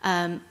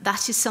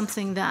 That is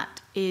something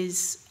that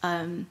is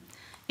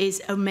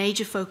a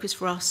major focus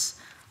for us,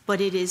 but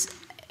it is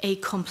a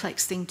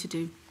complex thing to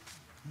do.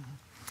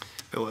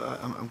 Well,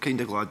 I'm kind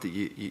of glad that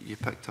you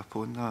picked up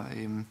on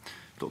that,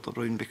 Dr.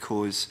 Brown,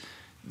 because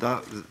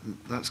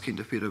that's kind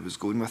of where I was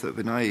going with it.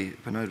 When I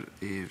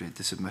read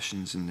the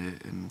submissions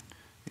and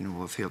you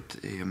know, I've heard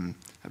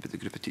about the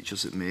group of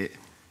teachers that met,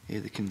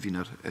 the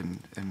convener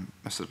and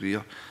Mr.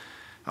 Greer.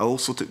 I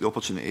also took the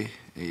opportunity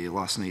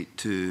last night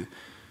to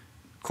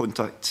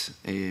contact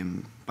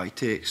by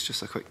text,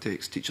 just a quick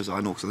text, teachers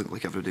I know, because I think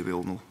like everybody we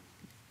all know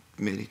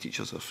many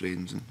teachers are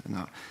friends and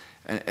that.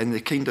 And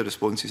the kind of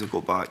responses I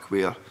got back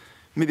were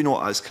maybe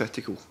not as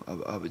critical,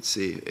 I would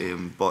say,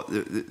 but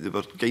they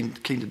were kind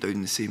of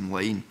down the same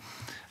line.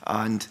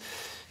 And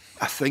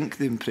I think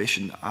the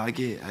impression I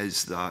get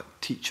is that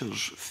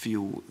teachers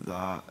feel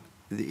that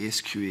the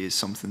SQA is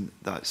something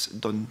that's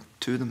done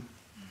to them.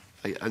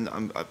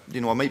 And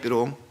you know, I might be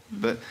wrong,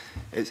 but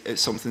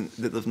it's something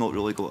that they've not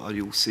really got a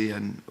real say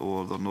in,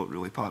 or they're not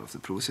really part of the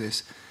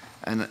process.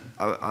 And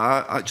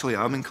I actually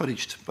am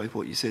encouraged by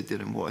what you said there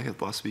and what I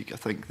heard last week. I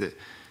think that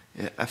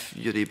if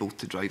you're able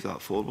to drive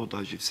that forward,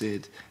 as you've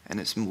said, and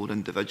it's more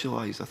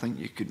individualised, I think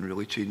you can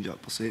really change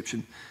that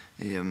perception.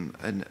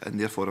 And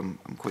therefore, I'm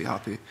quite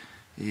happy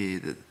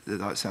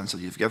that's the answer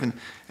you've given.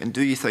 And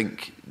do you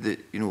think that,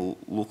 you know,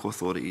 local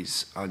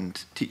authorities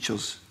and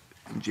teachers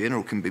in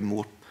general can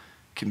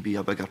be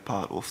a bigger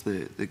part of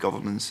the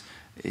governance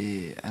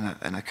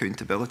and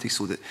accountability,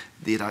 so that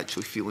they're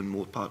actually feeling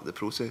more part of the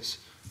process,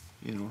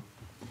 you know?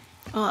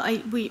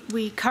 Well,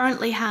 we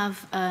currently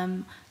have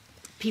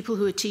people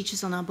who are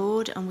teachers on our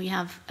board, and we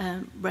have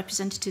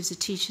representatives of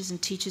teachers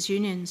and teachers'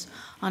 unions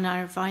on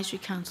our advisory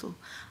council.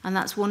 And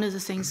that's one of the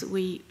things that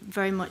we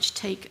very much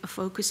take a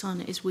focus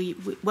on, is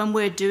when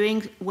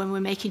we're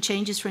making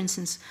changes, for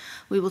instance,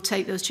 we will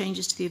take those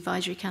changes to the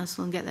advisory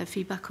council and get their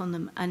feedback on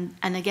them. And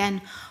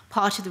again,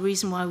 part of the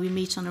reason why we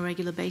meet on a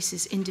regular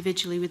basis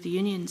individually with the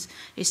unions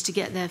is to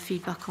get their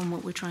feedback on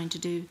what we're trying to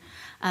do.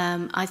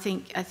 I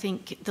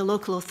think the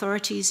local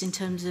authorities, in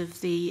terms of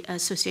the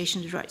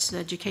Association of Directors of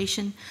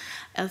Education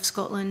of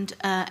Scotland,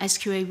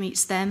 SQA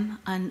meets them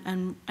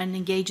and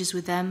engages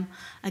with them,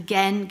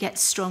 again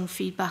gets strong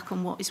feedback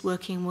on what is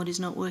working and what is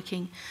not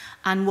working,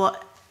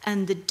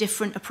 and the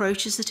different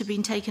approaches that have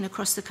been taken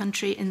across the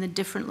country in the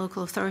different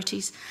local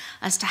authorities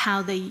as to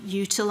how they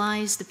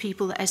utilise the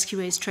people that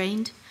SQA has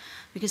trained.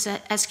 Because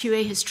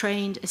SQA has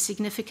trained a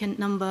significant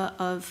number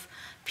of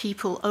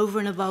people over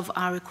and above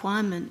our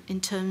requirement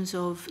in terms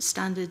of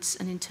standards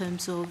and in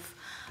terms of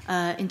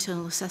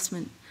internal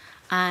assessment.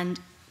 And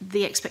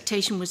the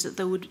expectation was that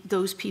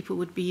those people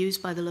would be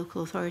used by the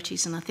local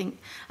authorities, and I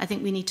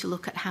think we need to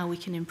look at how we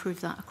can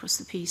improve that across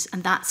the piece,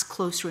 and that's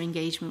closer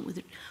engagement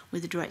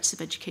with the Directors of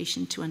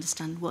Education to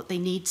understand what they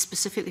need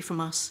specifically from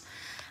us,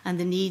 and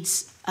the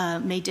needs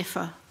may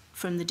differ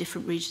from the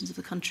different regions of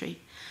the country.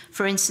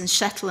 For instance,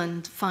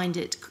 Shetland find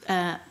it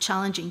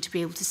challenging to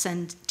be able to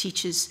send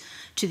teachers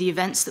to the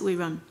events that we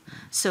run.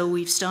 So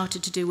we've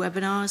started to do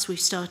webinars, we've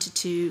started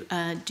to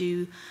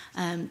do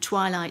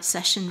twilight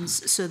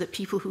sessions so that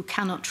people who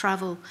cannot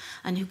travel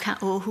and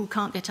who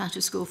can't get out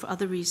of school for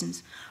other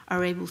reasons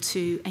are able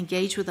to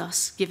engage with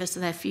us, give us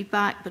their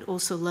feedback, but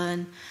also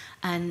learn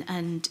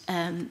and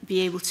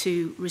be able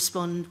to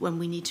respond when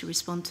we need to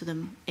respond to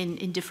them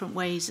in different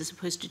ways, as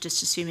opposed to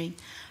just assuming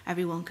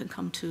everyone can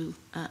come to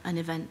an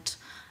event,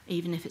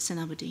 even if it's in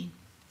Aberdeen.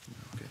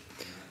 Okay.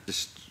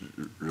 Just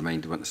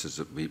remind the witnesses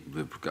that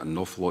we've got an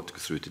awful lot to go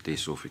through today,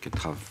 so if we could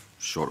have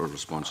shorter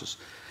responses.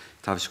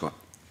 Tavish Scott.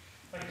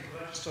 Thank you.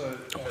 Just,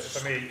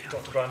 if I may,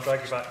 Dr. Brand,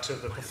 drag you back to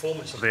the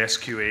performance of the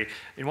SQA.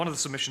 In one of the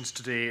submissions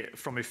today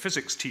from a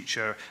physics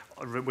teacher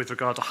with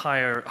regard to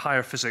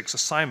higher physics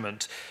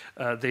assignment,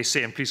 they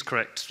say, and please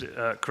correct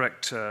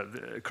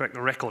the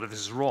record if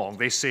this is wrong,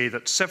 they say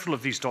that several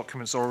of these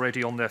documents are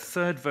already on their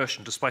third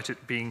version, despite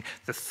it being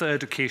the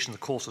third occasion the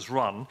course has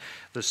run.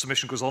 The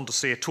submission goes on to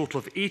say a total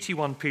of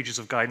 81 pages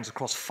of guidance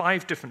across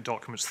 5 different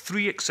documents,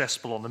 3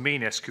 accessible on the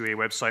main SQA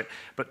website,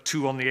 but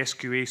 2 on the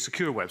SQA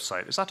secure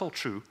website. Is that all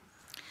true?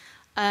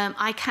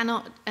 I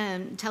cannot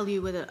tell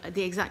you whether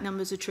the exact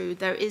numbers are true.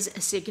 There is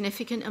a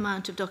significant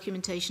amount of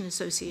documentation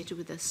associated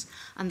with this,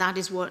 and that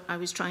is what I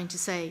was trying to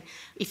say.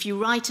 If you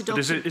write a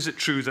document... Is it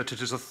true that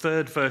it is a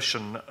third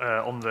version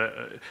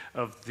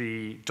of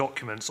the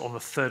documents on the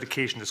third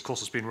occasion this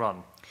course has been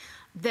run?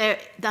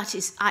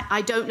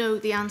 I don't know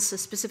the answer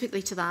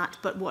specifically to that,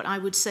 but what I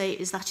would say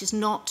is that is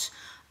not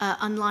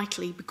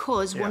unlikely,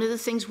 because one of the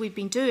things we've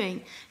been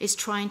doing is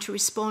trying to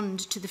respond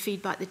to the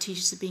feedback the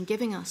teachers have been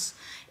giving us.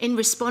 In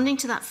responding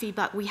to that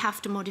feedback, we have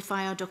to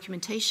modify our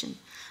documentation,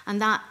 and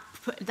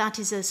that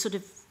is a sort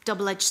of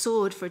double-edged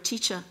sword for a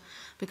teacher,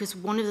 because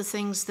one of the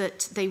things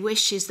that they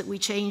wish is that we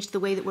change the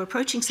way that we're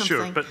approaching something.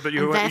 Sure, but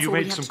you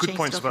made some good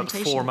points about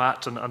the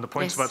format and the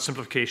points about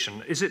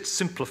simplification. Is it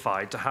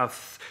simplified to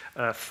have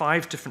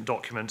 5 different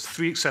documents,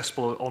 3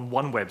 accessible on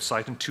one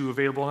website and 2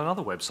 available on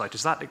another website?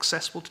 Is that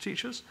accessible to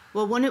teachers?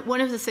 Well,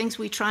 one of the things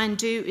we try and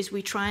do is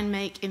we try and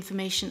make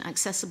information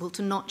accessible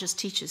to not just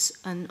teachers,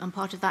 and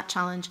part of that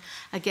challenge,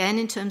 again,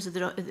 in terms of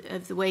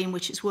the way in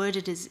which it's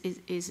worded,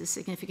 is a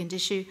significant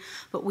issue,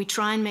 but we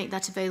try and make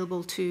that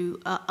available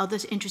to other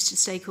interested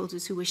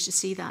stakeholders who wish to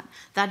see that.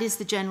 That is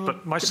the general...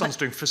 But my son's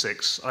doing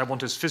physics. I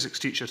want his physics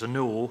teacher to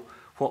know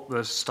what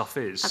the stuff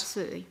is.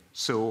 Absolutely.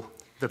 So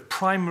the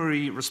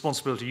primary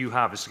responsibility you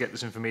have is to get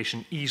this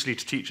information easily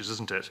to teachers,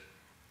 isn't it?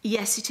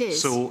 Yes, it is.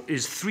 So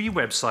is 3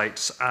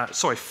 websites,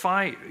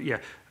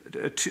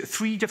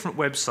 3 different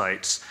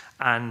websites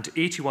and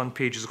 81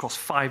 pages across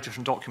 5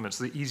 different documents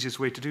the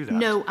easiest way to do that?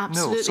 No,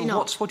 absolutely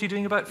not. So what are you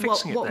doing about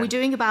fixing it What then? we're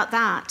doing about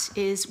that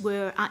is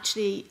we're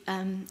actually,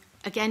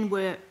 again,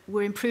 we're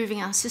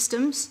improving our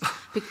systems.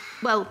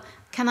 Well,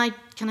 can I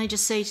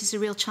just say it is a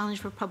real challenge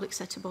for a public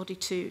sector body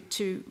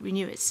to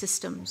renew its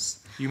systems.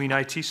 You mean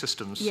IT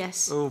systems?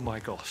 Yes. Oh my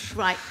gosh.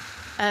 Right.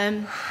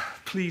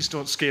 Please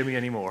don't scare me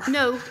anymore.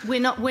 No, we're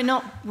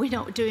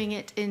not doing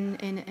it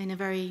in a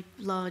very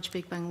large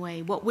Big Bang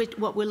way. What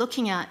we're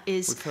looking at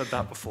is... We've heard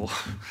that before.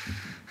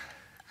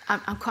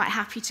 I'm quite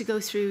happy to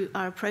go through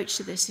our approach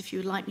to this if you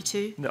would like me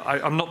to. No,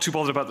 I'm not too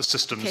bothered about the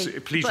systems.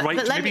 Okay. Please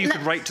But maybe you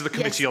could write to the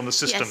committee on the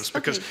systems, yes,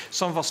 because okay.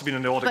 some of us have been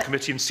in the audit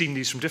committee and seen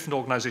these from different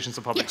organisations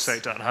in the public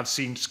sector and have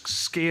seen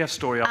scare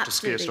story after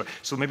scare story.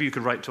 So maybe you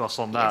could write to us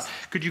on that. Yes.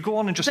 Could you go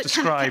on and just But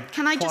describe...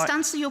 Can I just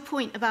answer your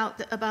point about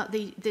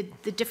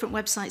the different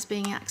websites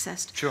being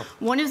accessed? Sure.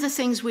 One of the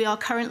things we are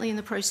currently in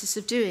the process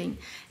of doing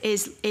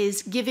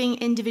is giving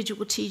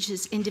individual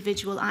teachers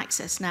individual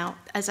access. Now,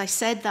 as I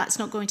said, that's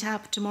not going to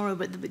happen tomorrow,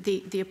 but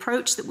the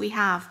approach that we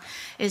have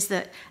is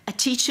that a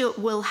teacher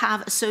will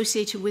have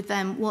associated with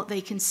them what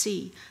they can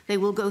see. They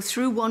will go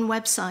through one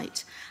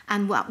website,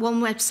 and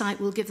one website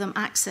will give them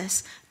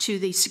access to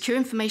the secure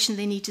information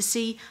they need to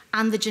see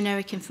and the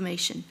generic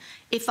information.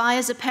 If I,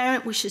 as a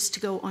parent, wishes to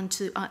go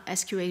onto our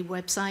SQA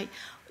website,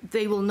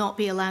 they will not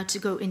be allowed to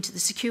go into the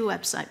secure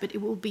website, but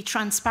it will be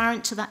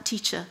transparent to that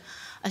teacher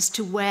as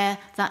to where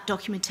that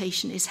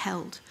documentation is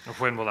held. And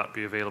when will that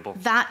be available?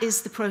 That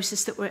is the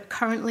process that we're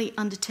currently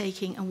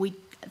undertaking, and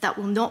that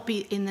will not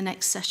be in the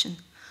next session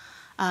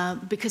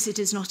because it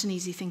is not an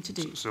easy thing to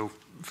do. So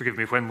forgive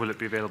me, when will it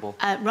be available?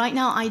 Right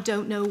now, I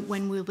don't know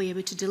when we'll be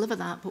able to deliver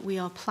that, but we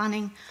are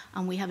planning,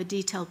 and we have a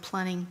detailed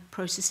planning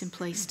process in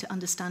place to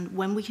understand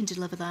when we can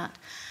deliver that,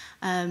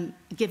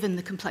 given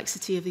the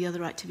complexity of the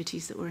other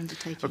activities that we're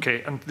undertaking.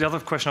 Okay, and the other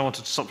question I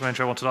wanted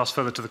to ask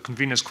further to the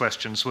convener's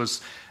questions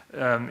was,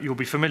 you'll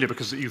be familiar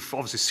because you've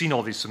obviously seen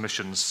all these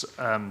submissions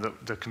that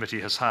the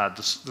committee has had.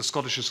 The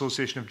Scottish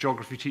Association of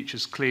Geography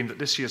Teachers claimed that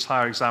this year's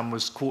higher exam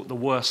was, quote, the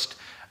worst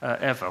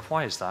ever.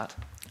 Why is that?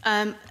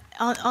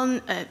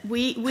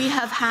 We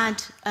have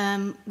had,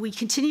 we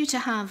continue to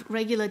have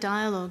regular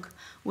dialogue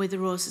with the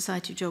Royal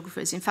Society of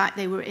Geographers. In fact,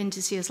 they were in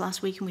to see us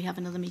last week, and we have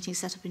another meeting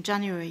set up in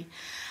January.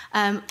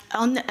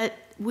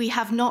 We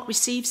have not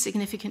received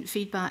significant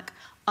feedback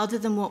other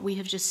than what we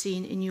have just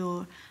seen in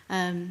your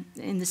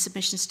in the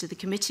submissions to the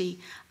committee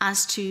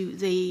as to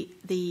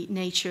the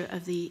nature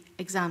of the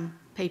exam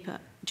paper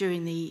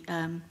during the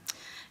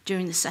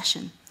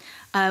session.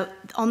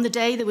 On the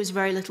day, there was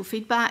very little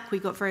feedback. We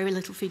got very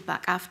little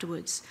feedback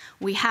afterwards.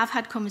 We have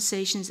had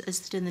conversations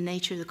as to the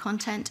nature of the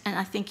content, and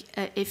I think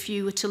if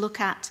you were to look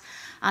at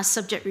our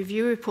subject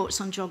review reports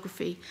on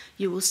geography,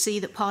 you will see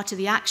that part of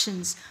the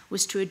actions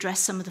was to address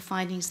some of the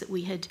findings that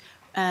we had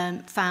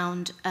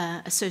found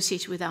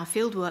associated with our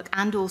fieldwork,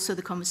 and also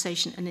the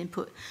conversation and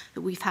input that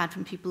we've had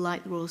from people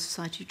like the Royal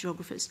Society of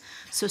Geographers.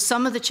 So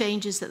some of the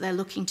changes that they're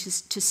looking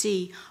to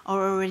see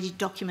are already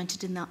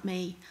documented in that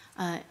May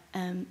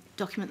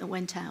document that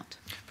went out.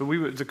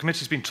 But the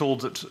committee's been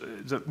told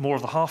that more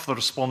than half of the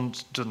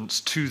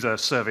respondents to the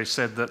survey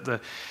said that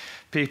the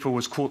paper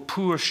was, quote,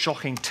 poor,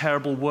 shocking,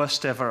 terrible,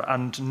 worst ever,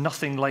 and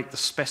nothing like the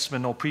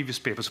specimen or previous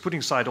papers.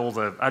 Putting aside all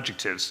the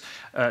adjectives,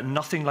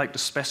 nothing like the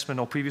specimen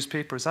or previous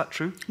paper. Is that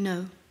true?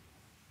 No.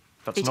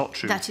 That's not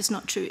true? That is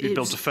not true. You'd be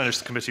able to furnish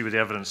the committee with the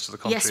evidence to the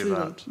contrary of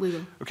that? Yes, we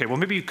will. Okay, well,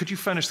 maybe could you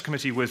furnish the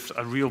committee with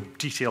a real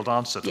detailed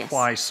answer to yes.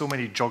 why so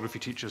many geography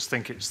teachers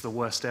think it's the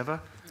worst ever?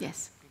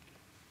 Yes.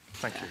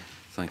 Thank you.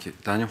 Thank you.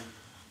 Daniel?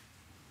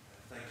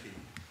 Thank you.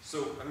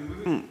 So, I mean,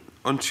 moving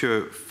on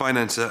to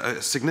finance,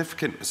 a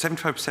significant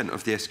 75%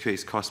 of the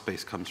SQA's cost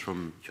base comes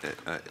from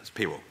its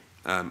payroll,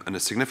 and a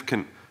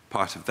significant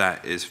part of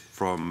that is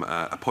from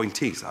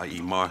appointees,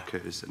 i.e.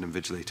 markers and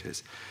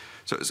invigilators.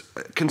 So it's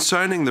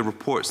concerning the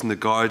reports in The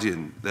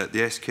Guardian that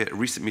the SQA at a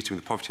recent meeting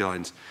with the Poverty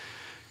Alliance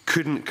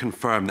couldn't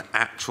confirm the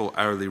actual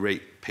hourly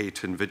rate paid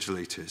to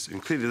invigilators.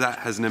 And clearly that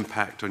has an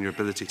impact on your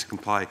ability to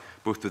comply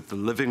both with the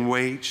living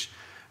wage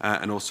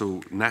and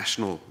also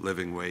national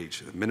living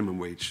wage, minimum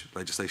wage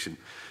legislation.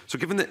 So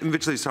given that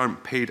invigilators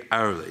aren't paid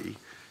hourly,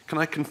 can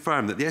I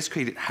confirm that the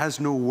SQA has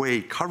no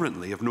way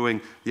currently of knowing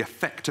the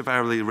effective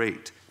hourly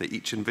rate that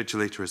each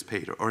invigilator is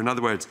paid? Or in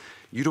other words,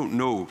 you don't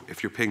know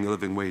if you're paying the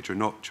living wage or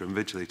not to your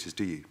invigilators,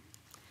 do you?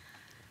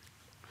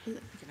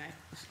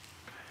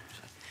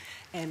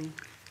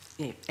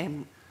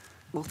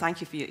 Well,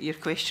 thank you for your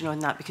question on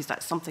that, because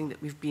that's something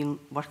that we've been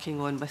working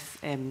on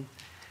with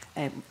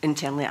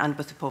internally and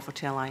with the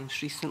Poverty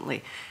Alliance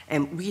recently.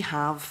 We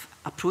have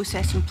a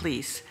process in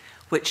place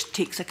which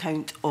takes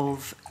account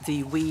of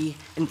the way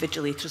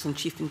invigilators and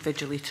chief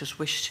invigilators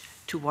wish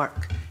to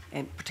work,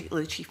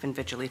 particularly chief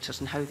invigilators,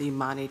 and how they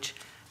manage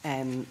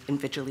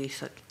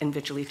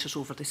invigilators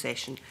over the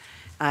session,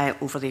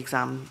 over the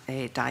exam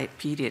diet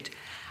period.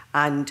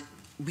 And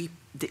we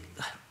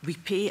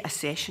pay a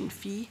session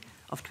fee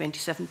of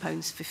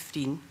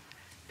 £27.15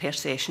 per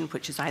session,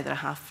 which is either a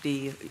half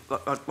day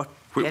or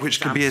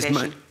which could be as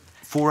much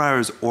 4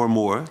 hours or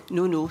more.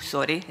 No,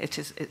 sorry,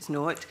 it's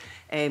not.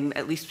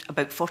 At least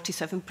about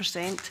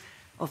 47%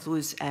 of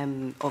those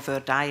of our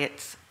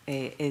diets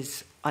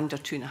is under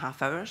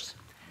 2.5 hours.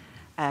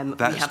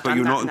 But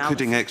you're not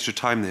including extra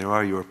time there,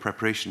 are you, or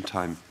preparation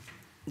time?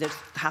 There's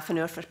half an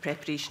hour for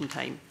preparation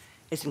time.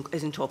 Is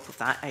on top of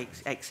that. I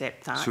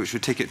accept that. So it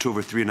should take it to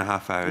over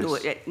 3.5 hours?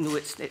 No,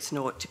 it's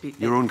not.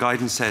 Your own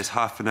guidance says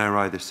half an hour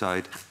either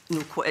side.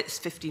 No, it's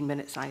 15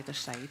 minutes either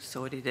side.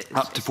 Sorry.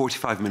 Up to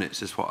 45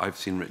 minutes is what I've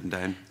seen written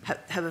down.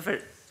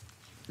 However,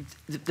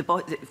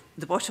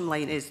 the bottom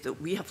line is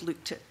that we have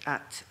looked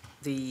at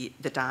the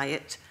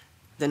diet,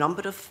 the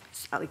number of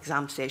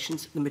exam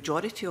sessions, the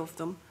majority of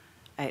them,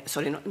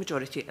 sorry, not the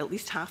majority, at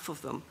least half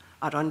of them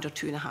are under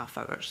 2.5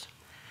 hours.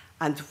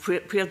 And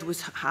where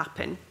those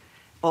happen,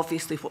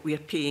 obviously what we are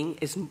paying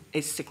is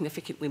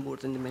significantly more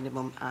than the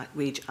minimum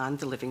wage and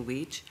the living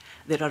wage.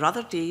 There are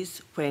other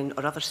days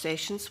or other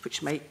sessions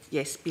which might,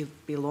 yes,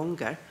 be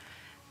longer,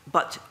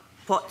 but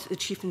what the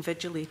chief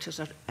invigilators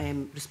are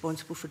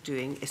responsible for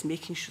doing is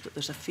making sure that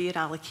there's a fair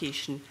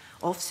allocation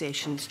of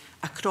sessions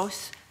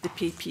across the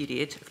pay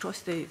period, across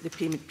the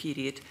payment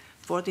period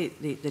for the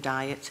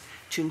diet,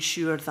 to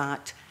ensure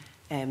that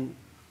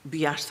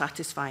we are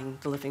satisfying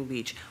the living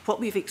wage. What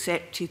we've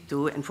accepted,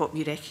 though, and what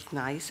we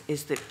recognise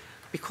is that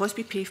because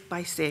we pay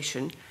by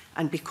session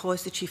and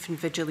because the chief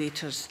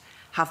invigilators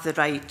have the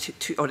right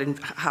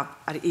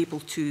are able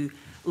to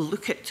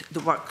look at the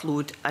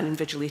workload an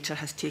invigilator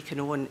has taken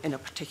on in a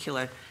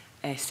particular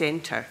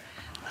centre,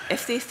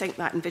 if they think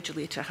that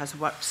invigilator has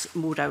worked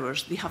more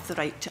hours, they have the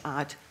right to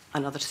add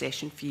another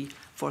session fee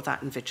for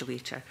that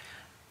invigilator.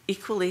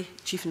 Equally,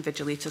 chief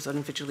invigilators or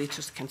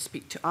invigilators can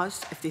speak to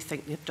us if they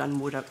think they've done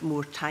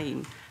more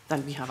time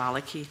than we have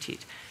allocated.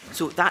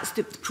 So that's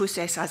the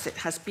process as it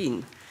has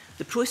been.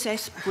 The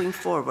process going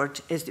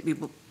forward is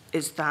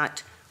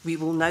that we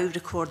will now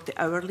record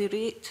the hourly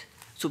rate.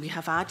 So we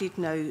have added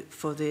now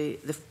for the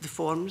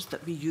forms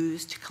that we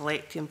use to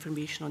collect the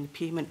information on the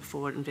payment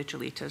for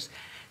invigilators,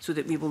 so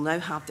that we will now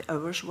have the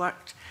hours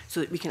worked, so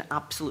that we can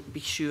absolutely be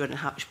sure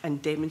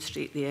and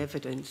demonstrate the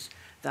evidence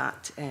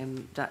that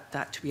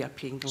that we are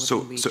paying the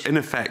living wage. So in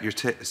effect, you're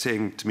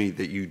saying to me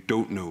that you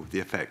don't know the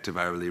effective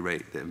hourly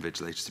rate that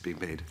invigilators are being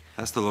paid.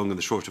 That's the long and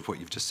the short of what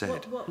you've just said.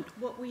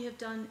 What we have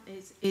done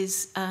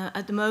is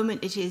at the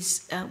moment, it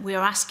is we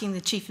are asking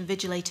the chief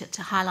invigilator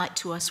to highlight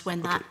to us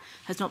when that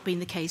has not been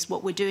the case.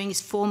 What we're doing is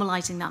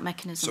formalising that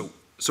mechanism.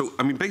 So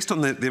I mean, based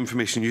on the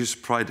information you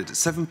just provided,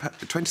 it's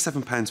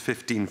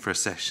 £27.15 for a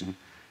session.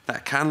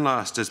 That can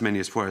last as many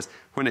as 4 hours.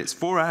 When it's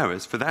 4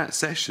 hours for that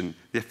session,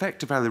 the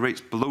effective hourly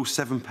rate's below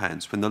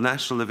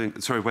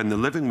 £7. When the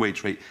living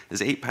wage rate is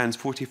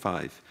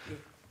 £8.45.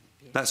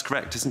 That's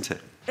correct, isn't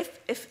it?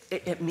 If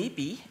it may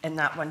be in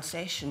that one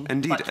session,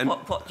 indeed,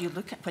 but what you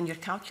look at when you're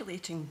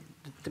calculating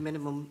the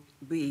minimum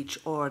wage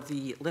or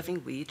the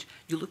living wage,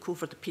 you look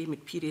over the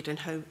payment period and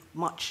how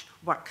much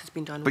work has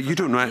been done. But you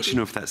don't actually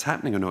know if that's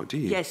happening or not, do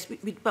you? Yes,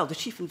 well, the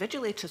chief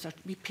invigilators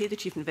we pay the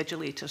chief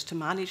invigilators to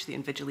manage the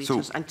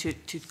invigilators and to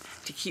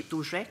keep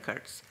those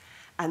records.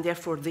 And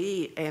therefore,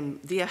 they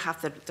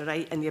have the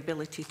right and the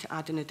ability to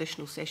add an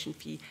additional session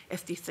fee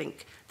if they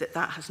think that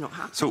that has not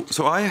happened.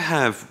 So I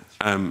have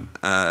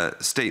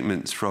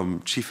statements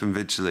from chief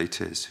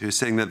invigilators who are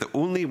saying that the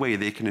only way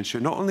they can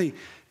ensure not only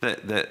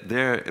that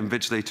their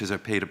invigilators are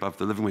paid above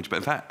the living wage, but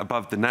in fact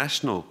above the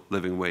national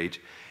living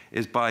wage,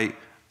 is by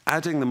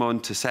adding them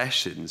on to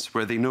sessions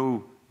where they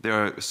know they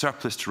are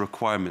surplus to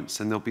requirements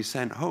and they'll be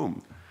sent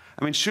home.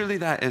 I mean, surely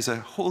that is a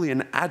wholly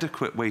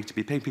inadequate way to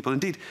be paying people.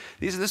 Indeed,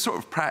 these are the sort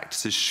of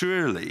practices,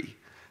 surely,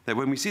 that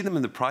when we see them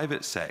in the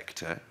private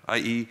sector,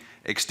 i.e.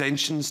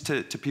 extensions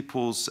to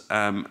people's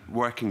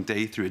working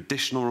day through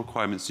additional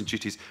requirements and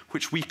duties,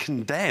 which we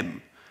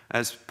condemn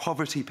as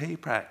poverty pay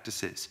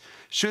practices.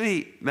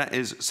 Surely that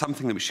is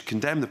something that we should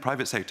condemn the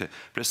private sector,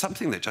 but it's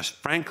something that just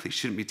frankly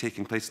shouldn't be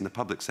taking place in the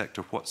public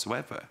sector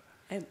whatsoever.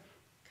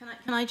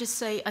 Can I just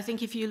say, I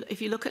think if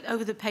you look at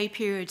over the pay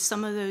period,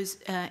 some of those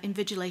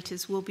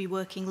invigilators will be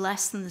working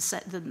less than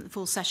the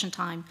full session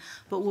time,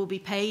 but will be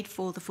paid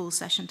for the full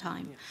session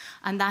time. Yeah.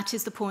 And that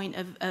is the point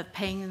of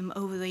paying them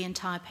over the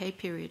entire pay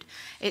period.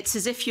 It's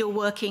as if you're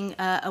working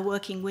a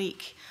working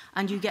week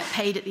and you get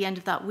paid at the end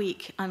of that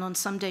week, and on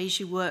some days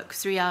you work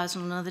 3 hours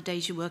and on other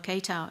days you work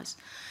 8 hours.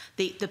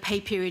 The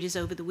pay period is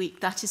over the week.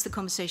 That is the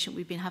conversation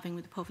we've been having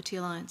with the Poverty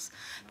Alliance.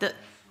 That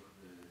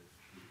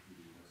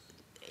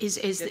is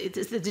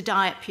the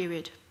diet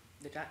period.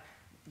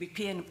 We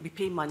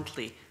pay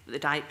monthly, but the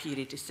diet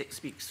period is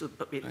 6 weeks.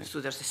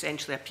 So there's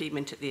essentially a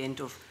payment at the end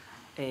of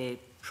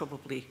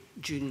probably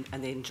June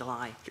and then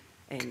July,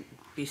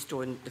 based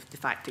on the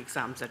fact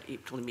exams are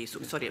April and May.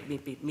 So sorry, it may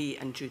be May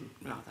and June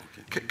rather.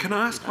 Can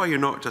I ask why you're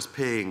not just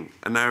paying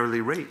an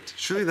hourly rate?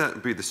 Surely that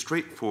would be the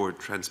straightforward,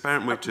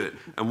 transparent way to it,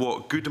 and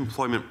what good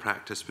employment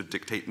practice would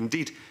dictate.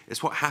 Indeed,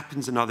 it's what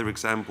happens in other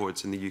exam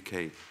boards in the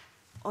UK.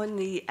 On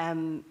the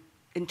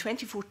in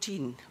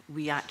 2014,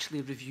 we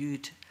actually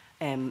reviewed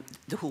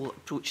the whole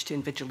approach to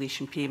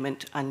invigilation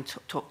payment and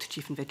talked to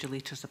chief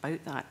invigilators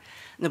about that.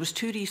 And there was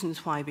 2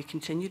 reasons why we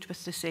continued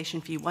with the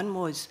session fee. One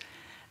was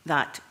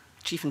that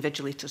chief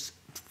invigilators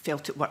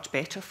felt it worked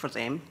better for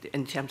them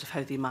in terms of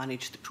how they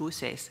managed the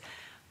process.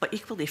 But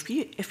equally,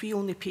 if we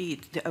only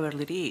paid the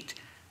hourly rate,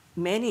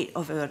 many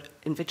of our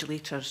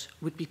invigilators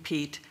would be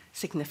paid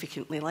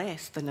significantly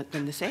less than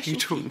the session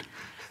fee. You don't.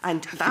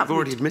 And you've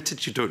already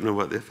admitted you don't know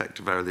what the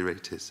effective hourly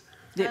rate is.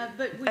 But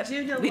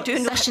we do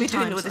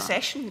know the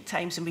session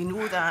times, and we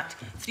know that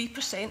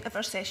 3% of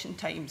our session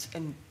times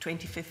in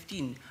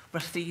 2015 were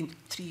 3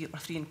 or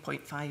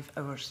 3.5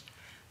 hours.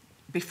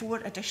 Before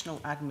additional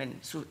admin,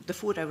 so the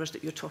 4 hours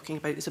that you're talking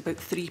about is about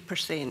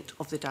 3%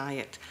 of the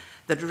diet.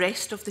 The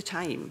rest of the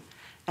time,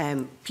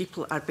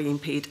 people are being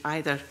paid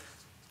either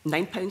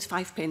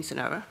 £9.05 an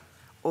hour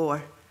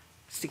or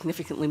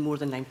significantly more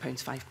than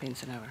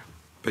 £9.05 an hour.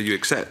 But you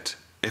accept,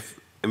 if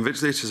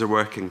invigilators are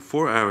working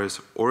 4 hours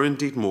or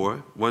indeed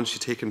more, once you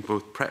take in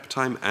both prep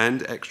time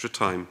and extra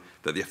time,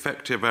 that the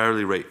effective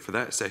hourly rate for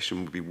that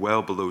session would be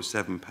well below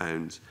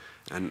 £7,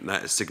 And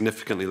that is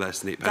significantly less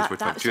than £8 per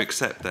time. Do you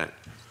accept that?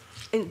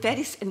 In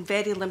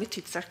very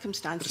limited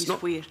circumstances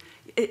where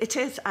it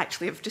is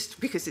actually just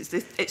because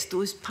it's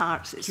those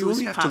parts. It's you those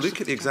only have to parts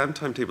look at the exam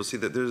timetable, see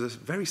that there's a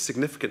very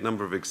significant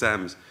number of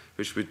exams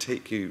which would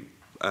take you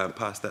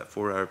past that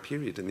 4-hour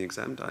period in the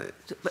exam diet.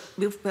 But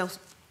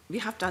we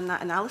have done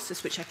that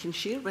analysis, which I can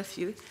share with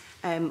you,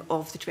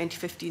 of the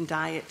 2015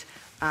 diet,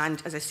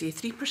 and as I say,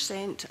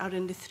 3% are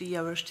in the 3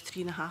 hours to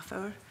 3.5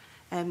 hour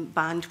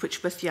band,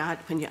 which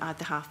when you add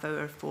the half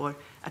hour for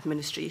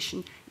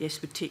administration,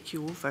 yes, would take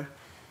you over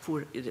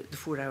the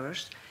 4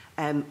 hours.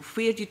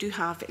 Where you do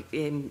have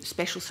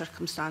special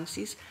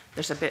circumstances,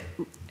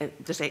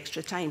 there's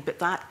extra time, but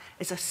that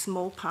is a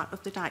small part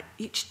of the diet.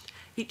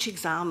 Each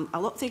exam,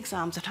 a lot of the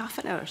exams are half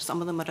an hour.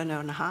 Some of them are an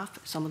hour and a half,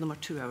 some of them are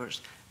 2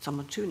 hours, some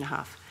are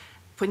 2.5.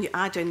 When you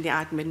add in the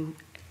admin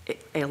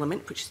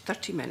element, which is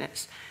 30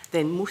 minutes,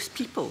 then most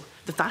people,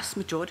 the vast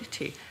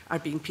majority, are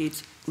being paid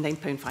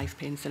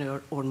 £9.5 an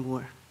hour or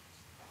more.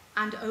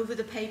 And over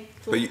the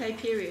full pay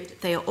period,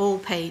 they are all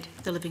paid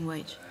the living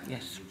wage.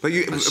 Yes. But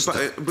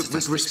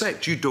with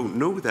respect, you don't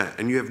know that,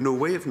 and you have no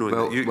way of knowing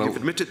that. You've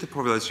admitted to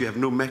Providence, you have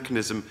no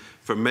mechanism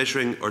for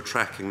measuring or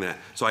tracking that.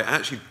 So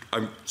I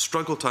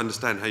struggle to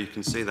understand how you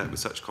can say that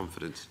with such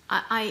confidence.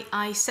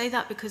 I say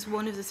that because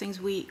one of the things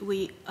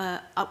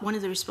one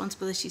of the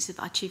responsibilities of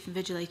our chief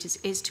invigilators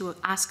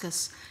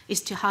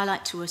is to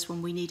highlight to us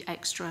when we need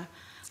extra,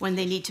 when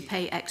they need to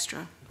pay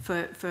extra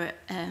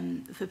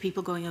for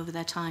people going over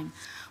their time.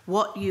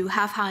 What you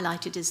have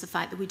highlighted is the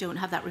fact that we don't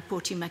have that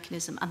reporting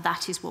mechanism, and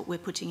that is what we're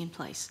putting in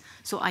place.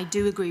 So I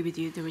do agree with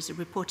you, there is a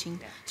reporting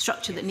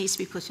structure that needs to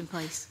be put in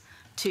place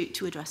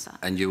to address that.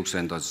 And you'll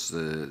send us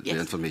the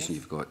information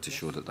you've got to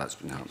show that that's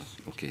been happening.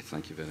 Okay,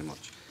 thank you very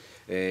much.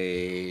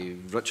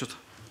 Richard,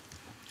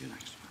 you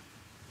next.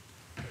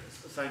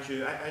 Thank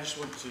you. I just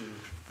want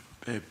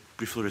to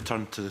briefly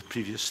return to the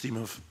previous theme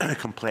of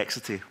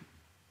complexity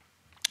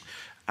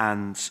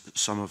and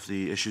some of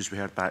the issues we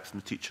heard back from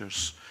the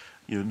teachers.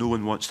 You know, no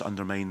one wants to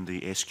undermine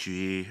the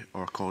SQA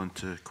or call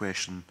into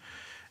question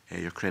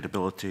your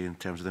credibility in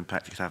terms of the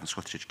impact it could have on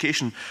Scottish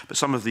education, but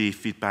some of the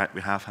feedback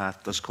we have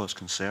had does cause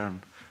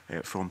concern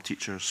from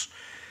teachers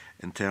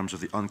in terms of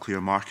the unclear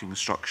marking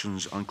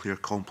instructions, unclear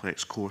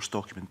complex course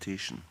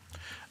documentation.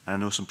 And I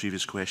know some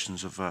previous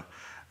questions have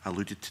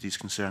alluded to these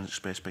concerns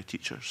expressed by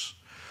teachers.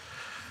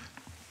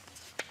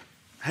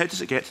 How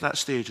does it get to that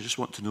stage? I just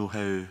want to know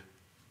how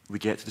we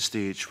get to the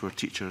stage where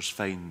teachers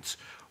find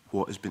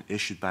what has been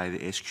issued by the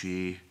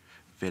SQA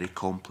very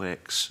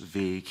complex,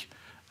 vague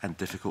and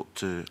difficult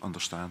to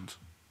understand.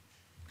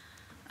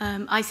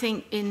 I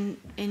think in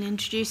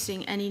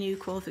introducing any new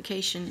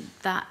qualification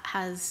that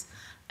has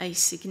a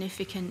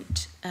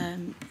significant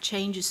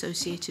change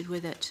associated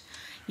with it,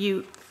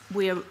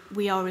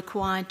 we are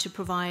required to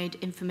provide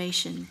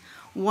information.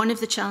 One of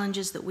the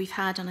challenges that we've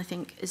had, and I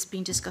think has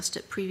been discussed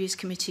at previous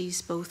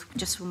committees, both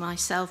just for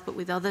myself but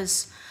with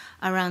others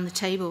around the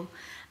table,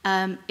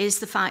 is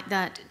the fact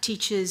that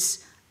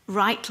teachers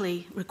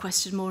rightly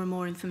requested more and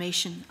more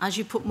information. As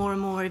you put more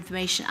and more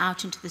information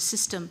out into the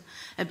system,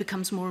 it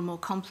becomes more and more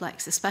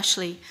complex,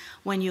 especially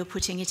when you're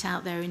putting it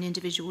out there in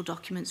individual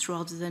documents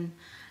rather than,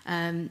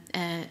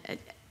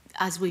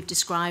 as we've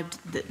described,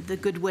 the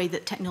good way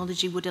that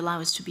technology would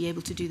allow us to be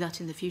able to do that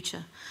in the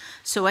future.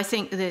 So I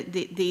think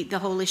the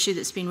whole issue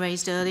that's been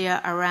raised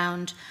earlier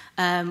around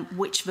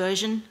which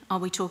version are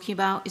we talking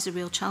about is a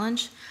real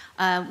challenge.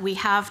 We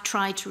have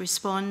tried to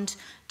respond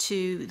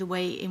to the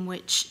way in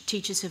which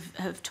teachers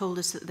have told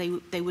us that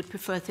they would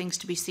prefer things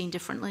to be seen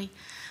differently.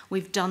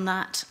 We've done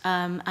that,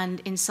 and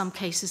in some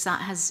cases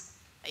that has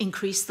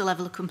increased the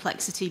level of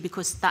complexity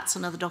because that's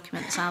another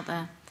document that's out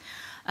there.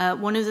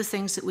 One of the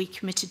things that we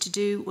committed to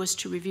do was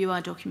to review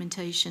our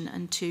documentation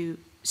and to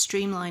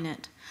streamline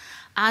it.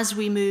 As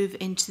we move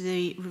into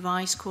the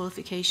revised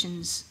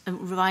qualifications,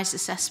 revised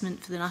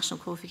assessment for the national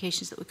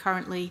qualifications that we're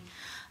currently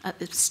at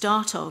the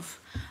start of,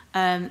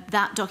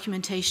 that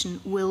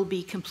documentation will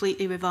be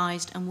completely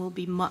revised and will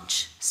be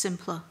much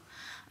simpler.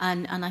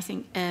 And I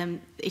think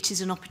it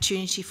is an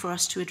opportunity for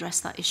us to address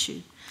that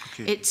issue.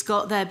 Okay. It's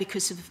got there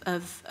because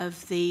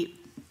of the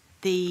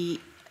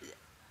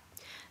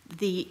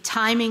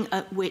timing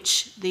at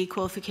which the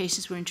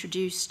qualifications were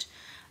introduced.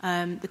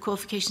 The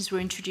qualifications were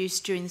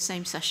introduced during the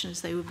same session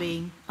as they were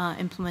being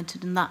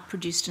implemented, and that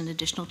produced an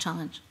additional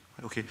challenge.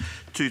 Okay,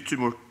 two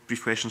more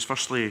brief questions.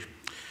 Firstly,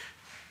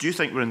 do you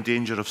think we're in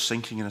danger of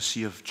sinking in a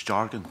sea of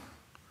jargon?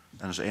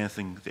 And is there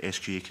anything the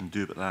SQA can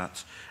do about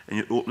that? In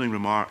your opening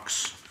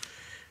remarks,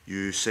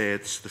 you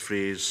said the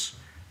phrase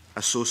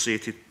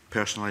associated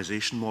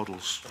personalisation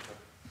models,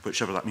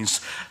 whichever that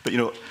means. But, you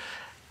know,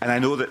 and I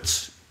know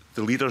that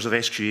the leaders of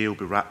SQA will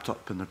be wrapped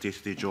up in their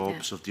day-to-day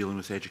jobs of dealing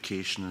with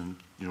education and,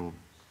 you know,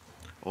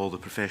 all the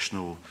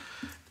professional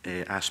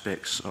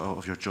aspects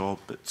of your job.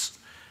 But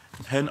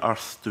how on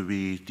earth do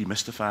we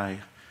demystify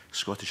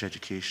Scottish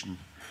education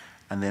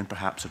and then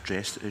perhaps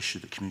address the issue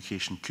that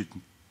communication could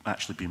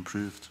actually be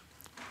improved?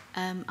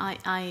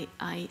 I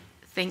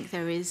think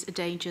there is a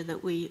danger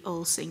that we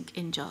all sink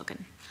in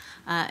jargon.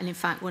 And in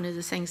fact, one of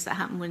the things that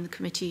happened when the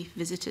committee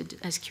visited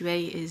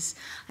SQA is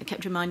I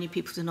kept reminding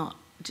people to not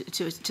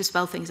to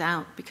spell things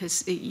out,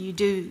 because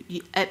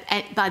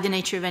by the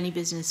nature of any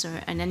business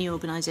or in any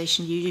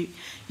organisation, you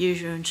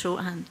use your own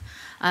shorthand.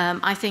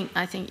 I think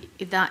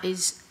that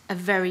is a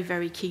very,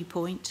 very key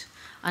point.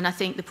 And I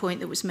think the point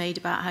that was made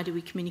about how do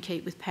we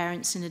communicate with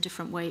parents in a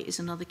different way is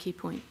another key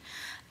point.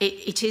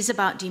 It is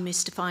about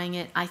demystifying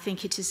it. I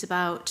think it is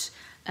about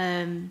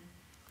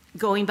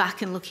going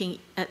back and looking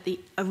at the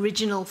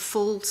original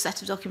full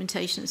set of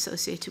documentation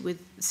associated with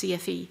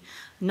CFE,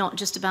 not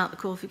just about the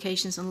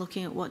qualifications, and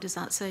looking at what does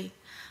that say,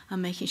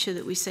 and making sure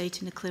that we say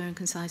it in a clear and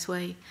concise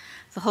way.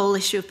 The whole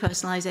issue of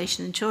personalisation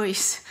and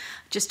choice,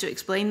 just to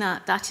explain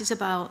that is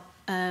about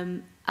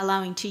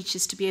allowing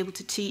teachers to be able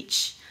to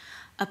teach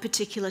a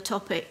particular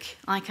topic,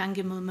 like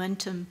Anger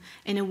Momentum,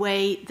 in a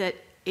way that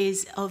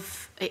is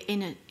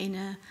in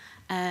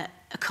a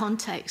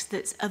context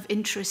that's of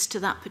interest to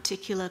that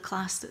particular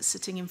class that's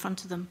sitting in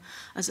front of them,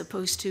 as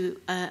opposed to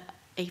a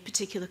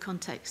particular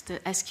context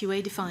that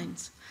SQA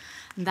defines.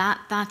 And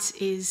that's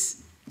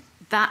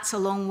a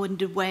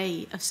long-winded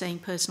way of saying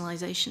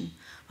personalisation.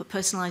 But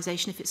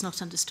personalisation, if it's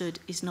not understood,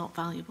 is not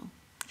valuable.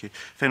 Okay.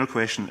 Final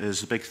question is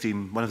the big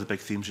theme. One of the big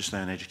themes just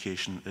now in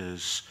education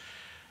is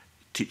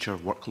teacher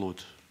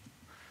workload.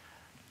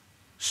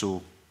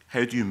 So,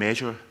 how do you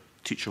measure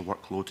teacher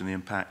workload and the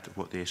impact of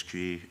what the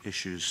SQA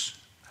issues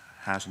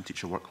has on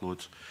teacher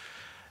workload?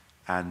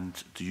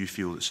 And do you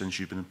feel that since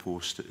you've been in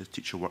post that the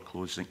teacher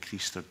workload has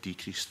increased or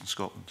decreased in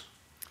Scotland?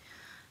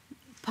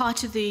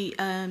 Part of the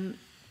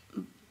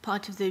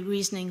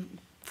reasoning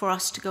for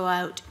us to go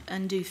out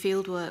and do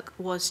field work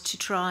was to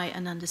try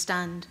and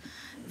understand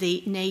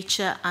the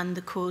nature and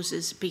the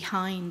causes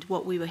behind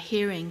what we were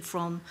hearing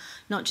from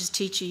not just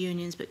teacher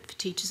unions but for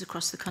teachers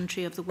across the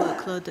country of the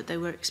workload that they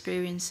were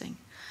experiencing.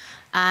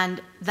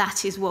 And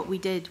that is what we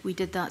did. We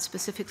did that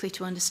specifically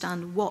to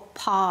understand what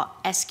part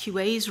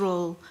SQA's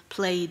role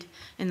played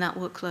in that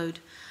workload.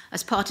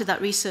 As part of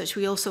that research,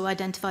 we also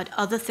identified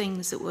other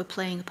things that were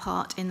playing a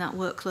part in that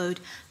workload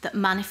that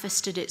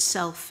manifested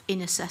itself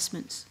in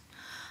assessments.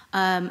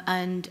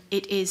 And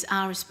it is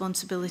our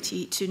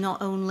responsibility to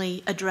not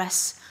only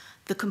address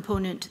the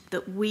component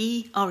that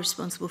we are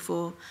responsible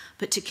for,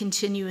 but to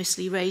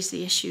continuously raise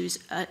the issues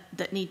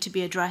that need to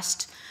be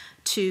addressed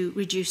to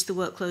reduce the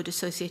workload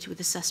associated with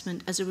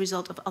assessment as a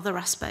result of other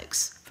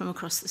aspects from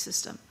across the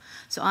system.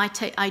 So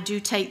I do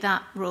take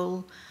that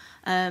role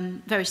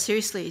very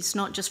seriously. It's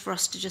not just for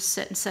us to just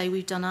sit and say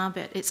we've done our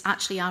bit. It's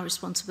actually our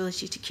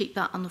responsibility to keep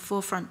that on the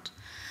forefront.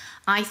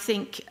 I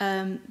think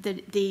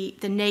the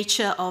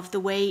nature of the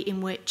way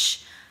in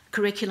which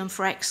Curriculum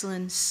for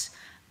Excellence,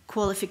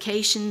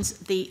 qualifications,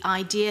 the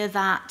idea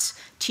that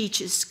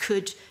teachers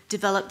could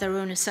develop their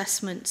own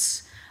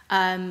assessments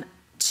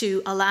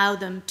to allow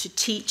them to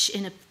teach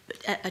in a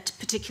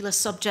particular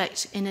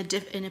subject in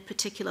a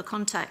particular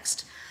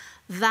context,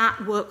 that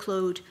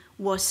workload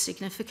was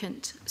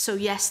significant. So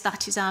yes,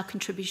 that is our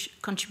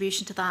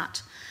contribution to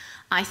that.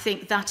 I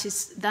think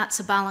that's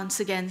a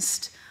balance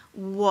against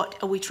what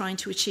are we trying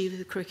to achieve with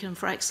the Curriculum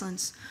for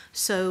Excellence.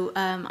 So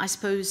I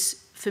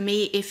suppose for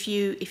me, if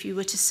you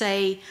were to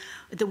say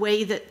the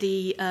way that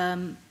the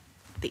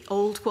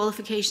old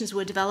qualifications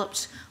were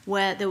developed,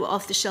 where there were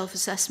off-the-shelf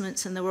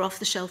assessments and there were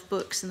off-the-shelf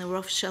books and there were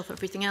off-the-shelf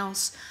everything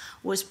else,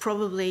 was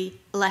probably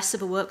less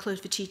of a workload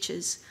for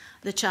teachers.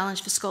 The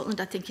challenge for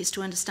Scotland, I think, is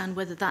to understand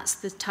whether that's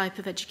the type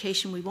of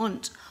education we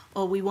want,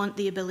 or we want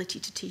the ability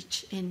to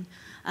teach in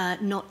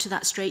not to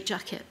that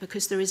straitjacket,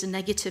 because there is a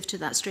negative to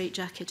that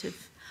straitjacket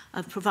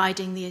of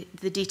providing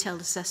the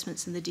detailed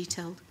assessments and the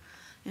detailed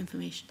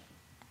information.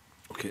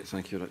 Okay,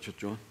 thank you, Richard.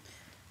 John?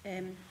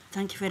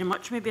 Thank you very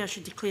much. Maybe I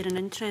should declare an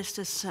interest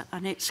as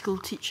an ex-school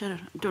teacher.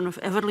 I don't know if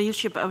it ever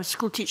leaves you, but I was a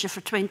school teacher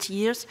for 20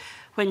 years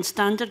when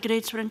standard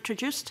grades were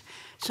introduced.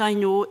 So I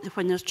know that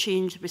when there's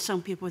change, with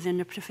some people within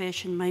the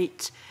profession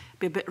might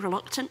be a bit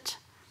reluctant.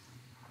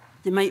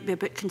 They might be a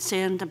bit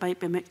concerned, they might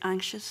be a bit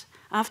anxious.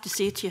 I have to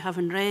say to you,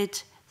 having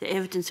read the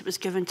evidence that was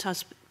given to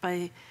us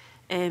by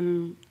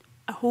a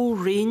whole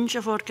range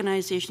of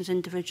organisations,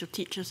 individual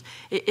teachers,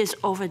 it is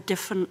of a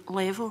different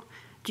level.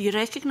 Do you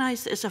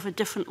recognise that it's of a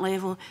different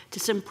level to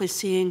simply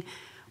saying,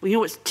 well, you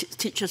know what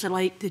teachers are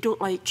like, they don't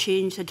like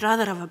change, they'd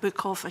rather have a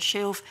book off a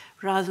shelf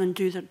rather than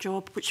do their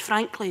job, which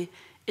frankly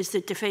is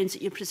the defence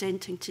that you're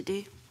presenting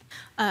today?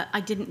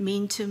 I didn't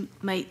mean to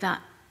make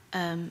that,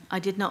 I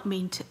did not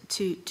mean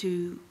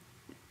to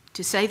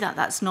say that.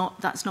 That's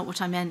not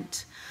what I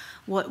meant.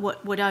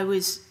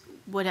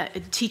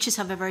 Teachers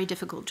have a very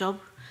difficult job.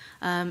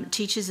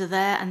 Teachers are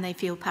there and they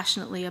feel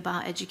passionately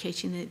about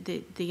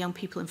educating the young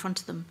people in front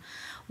of them.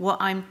 What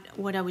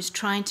I was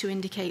trying to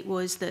indicate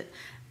was that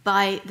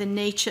by the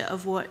nature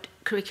of what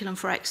Curriculum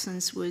for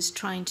Excellence was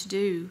trying to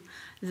do,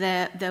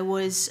 there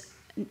was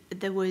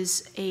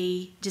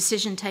a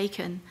decision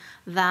taken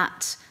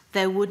that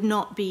there would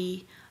not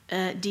be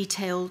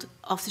detailed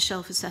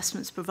off-the-shelf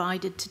assessments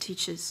provided to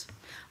teachers.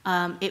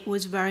 It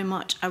was very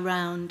much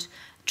around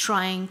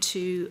trying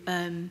to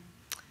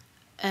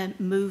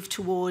move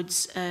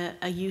towards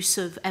a use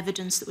of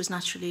evidence that was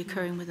naturally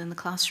occurring within the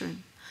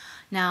classroom.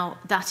 Now,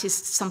 that is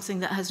something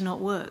that has not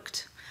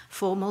worked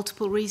for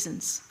multiple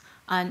reasons,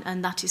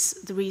 and that is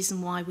the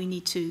reason why we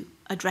need to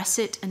address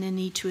it and the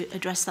need to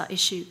address that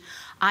issue.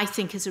 I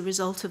think as a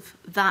result of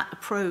that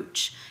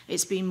approach,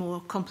 it's been more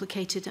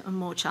complicated and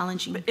more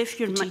challenging for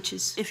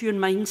teachers. If your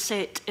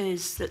mindset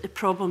is that the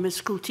problem is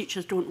school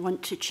teachers don't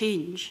want to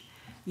change,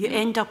 you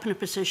end up in a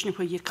position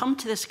where you come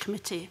to this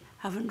committee,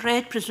 having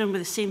read presumably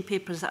the same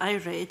papers that I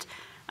read,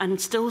 and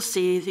still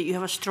say that you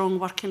have a strong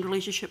working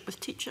relationship with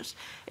teachers.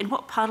 In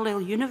what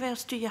parallel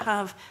universe do you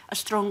have a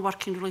strong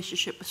working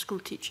relationship with school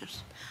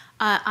teachers?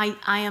 I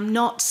am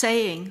not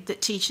saying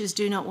that teachers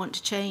do not want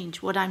to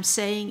change. What I'm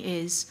saying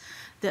is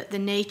that the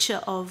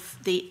nature of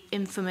the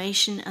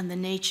information and the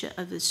nature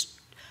of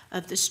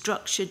the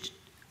structured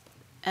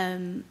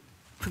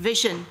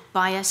provision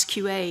by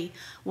SQA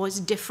was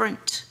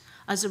different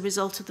as a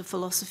result of the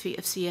philosophy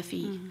of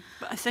CFE.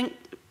 But I think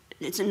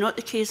it's not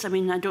the case. I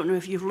mean, I don't know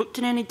if you've looked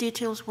in any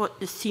details what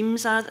the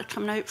themes are that are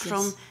coming out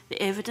from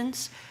the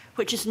evidence,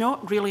 which is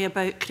not really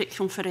about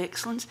curriculum for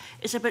excellence.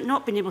 It's about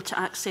not being able to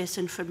access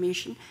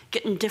information,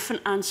 getting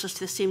different answers to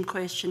the same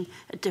question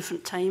at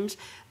different times,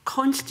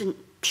 constant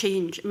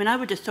change. I mean, I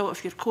would have thought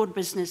if your core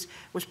business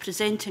was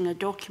presenting a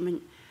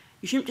document,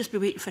 you shouldn't just be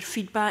waiting for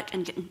feedback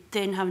and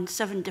then having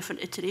 7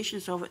 different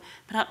iterations of it.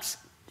 Perhaps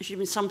there should have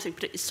been something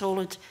pretty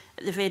solid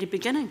at the very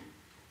beginning.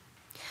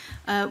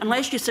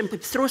 Unless you simply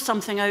throw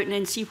something out and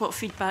then see what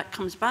feedback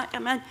comes back. I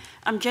mean,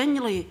 I'm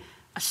genuinely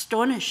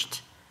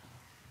astonished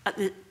at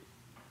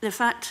the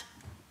fact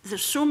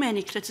there's so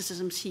many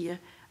criticisms here,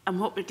 and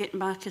what we're getting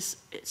back is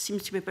it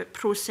seems to be about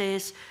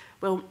process.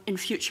 Well, in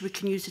future we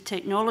can use the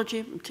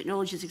technology.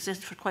 Technology has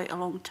existed for quite a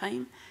long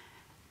time.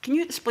 Can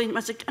you explain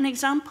as an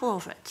example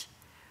of it?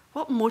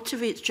 What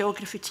motivates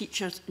geography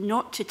teachers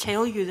not to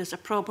tell you there's a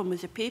problem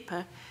with the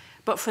paper,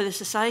 but for the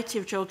Society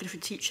of Geography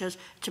Teachers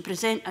to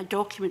present a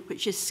document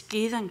which is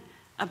scathing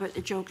about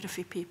the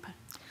geography paper?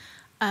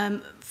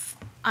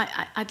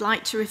 I'd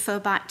like to refer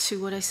back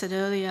to what I said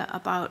earlier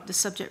about the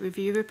subject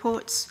review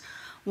reports.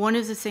 One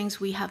of the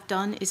things we have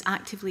done is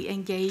actively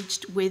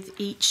engaged with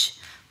each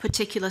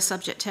particular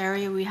subject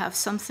area. We have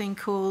something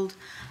called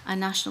a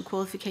National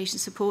Qualification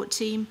Support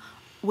Team,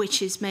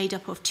 which is made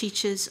up of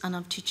teachers and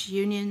of teacher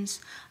unions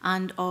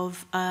and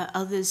of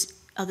other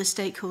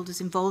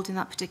stakeholders involved in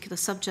that particular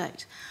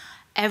subject.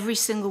 Every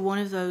single one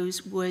of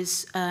those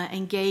was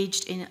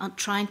engaged in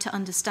trying to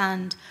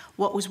understand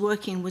what was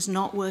working and was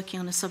not working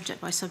on a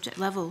subject-by-subject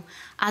level.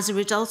 As a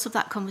result of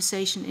that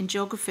conversation in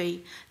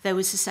geography, there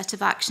was a set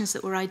of actions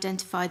that were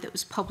identified that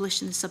was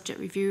published in the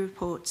subject review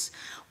reports.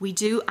 We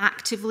do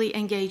actively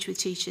engage with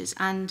teachers,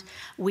 and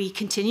we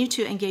continue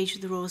to engage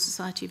with the Royal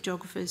Society of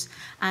Geographers,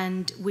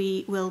 and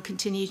we will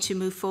continue to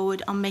move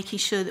forward on making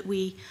sure that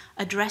we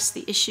address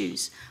the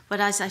issues. But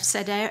as I've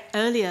said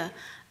earlier,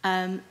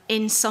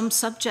 in some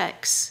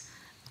subjects,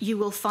 you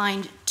will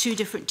find 2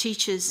 different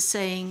teachers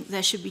saying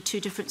there should be 2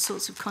 different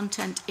sorts of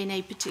content in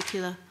a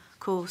particular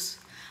course,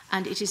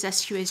 and it is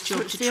SQA's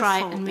job to try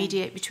and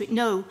mediate between.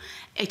 No,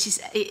 it's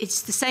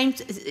the same.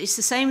 It's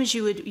the same as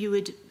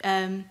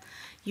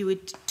you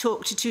would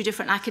talk to 2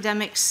 different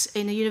academics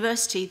in a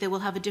university. They will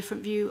have a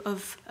different view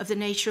of the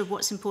nature of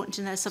what's important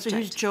in their subject. So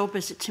whose job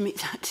is it to make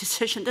that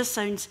decision? This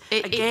sounds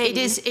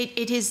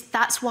it is.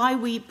 That's why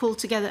we pull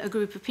together a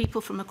group of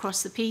people from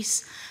across the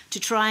piece to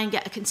try and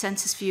get a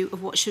consensus view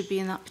of what should be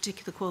in that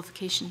particular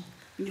qualification.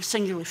 You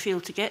singularly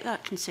failed to get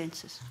that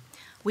consensus.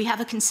 We have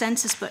a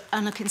consensus, but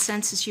on a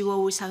consensus you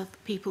always have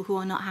people who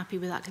are not happy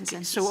with that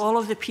consensus. So all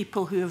of the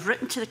people who have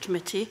written to the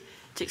committee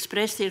to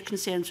express their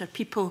concerns are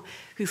people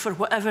who, for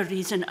whatever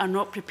reason, are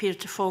not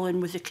prepared to fall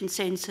in with the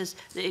consensus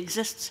that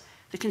exists.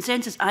 The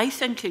consensus I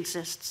think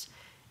exists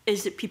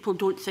is that people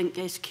don't think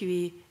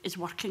SQA is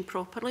working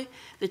properly,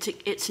 that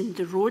it's in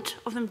the road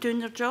of them doing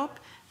their job,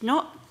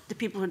 not the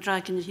people who are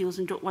dragging their heels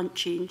and don't want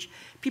change,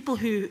 people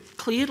who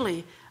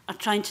clearly are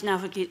trying to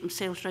navigate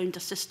themselves around a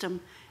system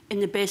in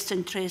the best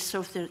interests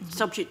of the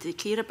subject they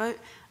care about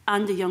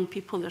and the young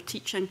people they're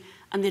teaching,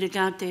 and they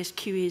regard the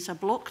SQA as a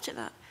block to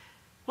that.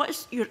 What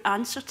is your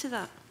answer to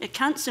that? It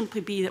can't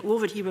simply be that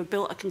over here we've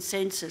built a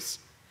consensus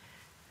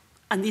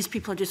and these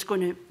people are just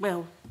going to,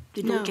 well,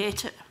 they don't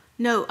get it.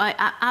 No,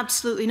 I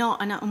absolutely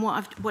not. And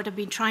what I've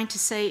been trying to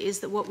say is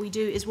that what we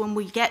do is when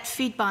we get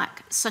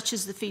feedback, such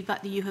as the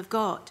feedback that you have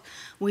got,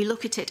 we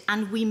look at it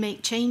and we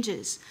make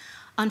changes.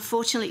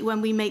 Unfortunately,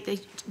 when we make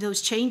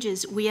those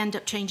changes, we end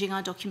up changing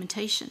our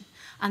documentation.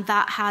 And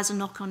that has a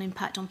knock-on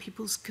impact on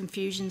people's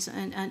confusions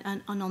and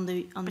on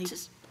the...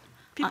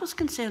 People's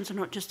concerns are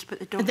not just about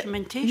the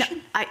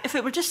documentation. If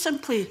it were just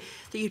simply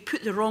that you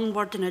put the wrong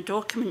word in a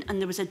document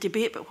and there was a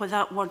debate about what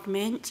that word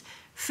meant,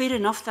 fair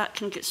enough, that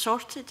can get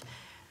sorted.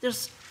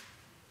 There's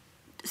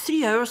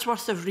 3 hours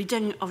worth of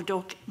reading of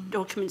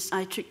documents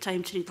I took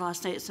time to read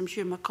last night, as I'm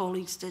sure my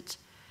colleagues did.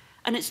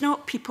 And it's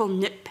not people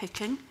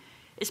nitpicking,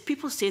 it's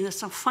people saying there's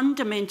some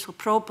fundamental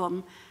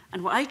problem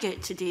And what I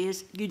get today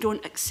is you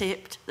don't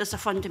accept there's a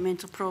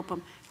fundamental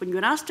problem. When you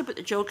were asked about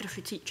the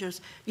geography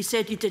teachers, you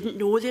said you didn't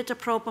know they had a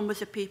problem with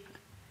the paper.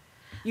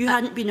 You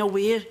hadn't been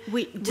aware,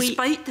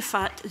 despite the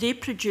fact they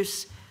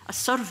produce a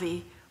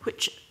survey,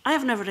 which I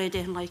have never read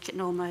anything like it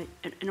in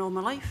all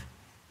my life.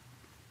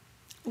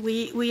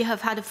 We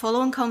have had a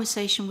follow-on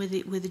conversation with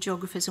the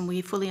geographers, and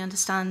we fully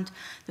understand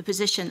the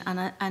position.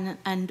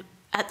 And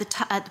at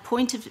the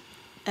point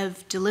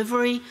of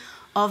delivery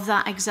of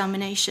that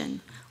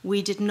examination,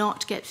 we did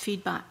not get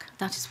feedback.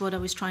 That is what I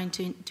was trying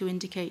to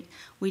indicate.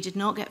 We did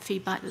not get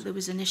feedback that there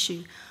was an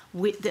issue.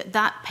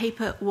 That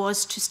paper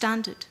was to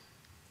standard,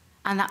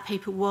 and that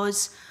paper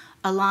was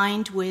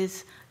aligned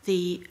with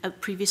the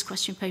previous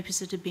question papers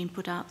that had been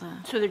put out there.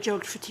 So the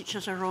geography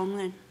teachers are wrong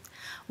then?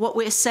 What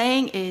we're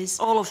saying is...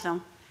 All of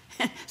them.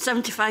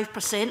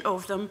 75%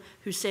 of them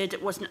who said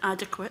it wasn't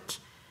adequate.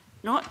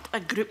 Not a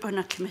group and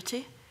a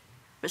committee,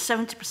 but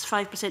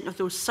 75% of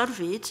those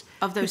surveyed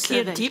who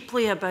care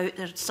deeply about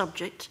their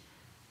subject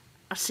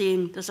are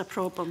saying there's a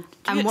problem.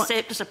 Do you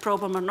accept there's a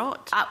problem or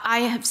not?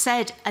 I have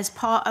said, as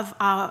part of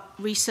our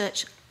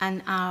research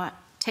and our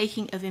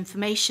taking of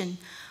information,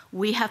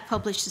 we have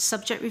published a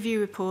subject review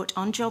report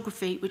on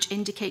geography which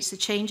indicates the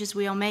changes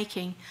we are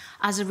making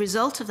as a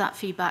result of that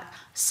feedback,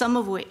 some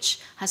of which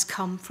has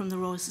come from the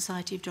Royal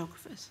Society of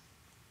Geographers.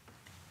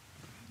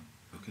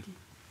 Okay.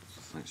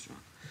 Thanks, Joanne.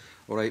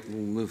 All right, we'll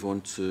move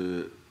on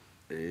to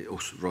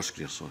Ross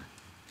Greer, sorry.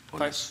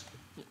 Thanks.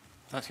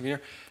 Thanks,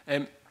 Convener.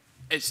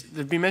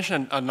 They've been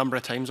mentioned a number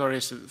of times already,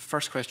 so the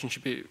first question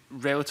should be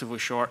relatively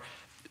short.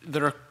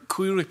 There are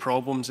clearly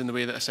problems in the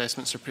way that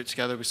assessments are put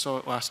together. We saw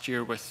it last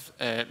year with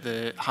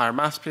the higher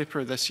maths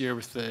paper, this year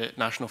with the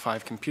National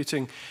 5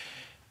 computing.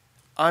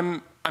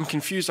 I'm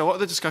confused. A lot of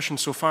the discussion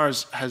so far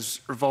has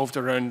revolved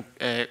around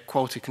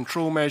quality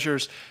control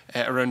measures,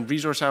 around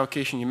resource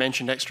allocation. You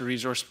mentioned extra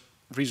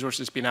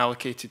resources being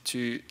allocated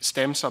to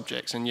STEM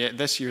subjects, and yet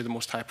this year the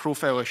most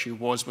high-profile issue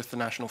was with the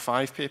National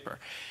 5 paper.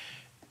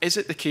 Is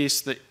it the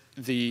case that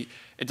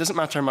it doesn't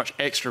matter how much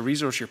extra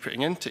resource you're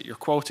putting into it, your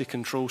quality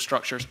control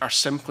structures are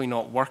simply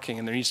not working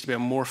and there needs to be a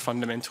more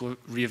fundamental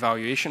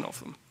re-evaluation of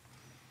them?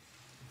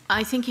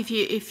 I think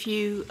first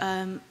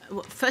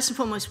and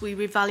foremost, we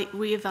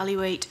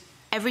re-evaluate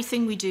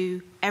everything we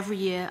do every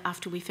year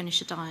after we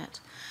finish a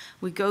diet.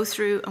 We go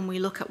through and we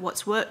look at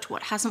what's worked,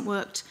 what hasn't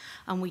worked,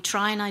 and we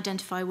try and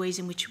identify ways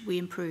in which we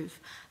improve.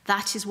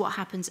 That is what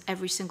happens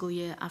every single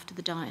year after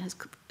the diet has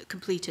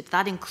completed.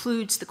 That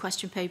includes the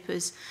question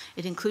papers,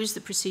 it includes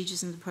the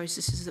procedures and the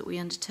processes that we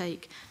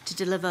undertake to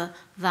deliver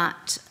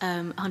that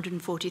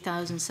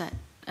 140,000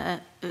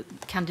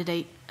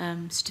 candidate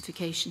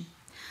certification.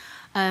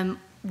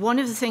 One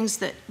of the things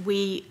that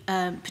we,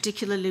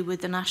 particularly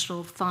with the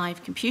National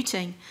 5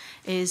 computing,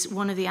 is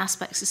one of the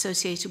aspects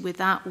associated with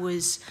that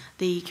was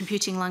the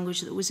computing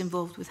language that was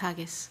involved with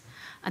Haggis.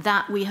 And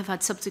that we have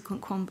had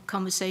subsequent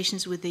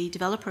conversations with the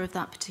developer of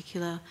that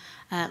particular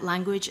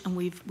language, and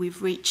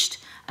we've reached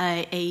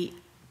a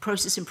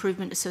process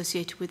improvement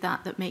associated with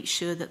that makes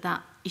sure that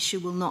that issue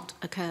will not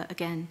occur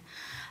again.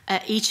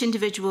 Each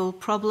individual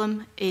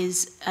problem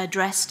is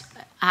addressed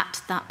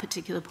at that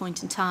particular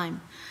point in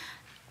time.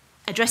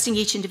 Addressing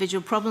each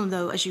individual problem,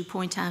 though, as you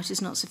point out,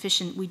 is not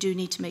sufficient. We do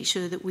need to make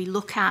sure that we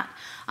look at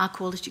our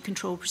quality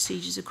control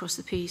procedures across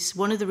the piece.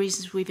 One of the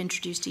reasons we've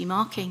introduced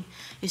e-marking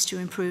is to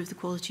improve the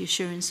quality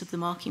assurance of the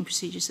marking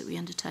procedures that we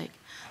undertake.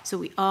 So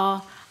we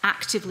are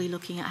actively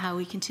looking at how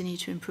we continue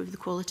to improve the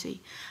quality.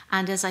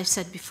 And as I've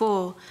said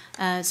before,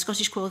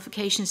 Scottish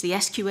qualifications, the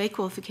SQA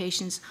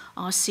qualifications,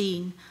 are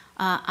seen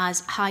as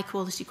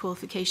high-quality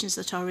qualifications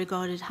that are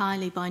regarded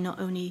highly by not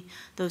only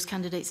those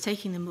candidates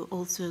taking them, but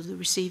also the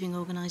receiving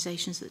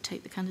organisations that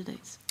take the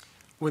candidates.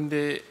 When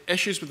the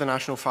issues with the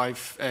National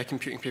 5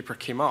 computing paper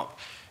came up,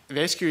 the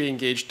SQA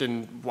engaged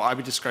in what I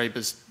would describe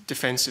as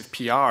defensive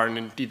PR, and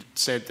indeed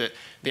said that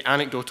the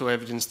anecdotal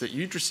evidence that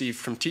you'd received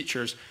from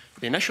teachers,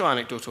 the initial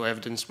anecdotal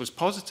evidence, was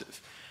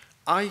positive.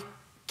 I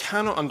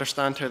cannot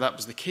understand how that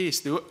was the case.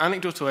 The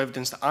anecdotal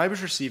evidence that I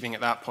was receiving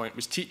at that point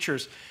was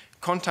teachers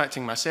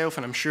contacting myself,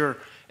 and I'm sure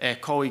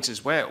colleagues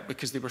as well,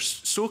 because they were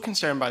so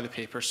concerned by the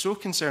paper, so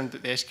concerned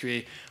that the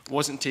SQA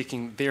wasn't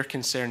taking their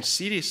concerns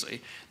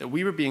seriously, that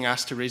we were being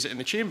asked to raise it in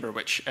the chamber,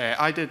 which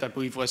I did, I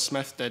believe Liz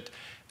Smith did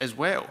as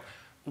well.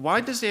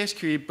 Why does the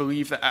SQA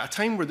believe that at a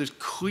time where there's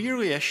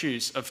clearly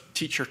issues of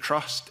teacher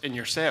trust in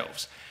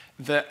yourselves,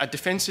 that a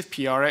defensive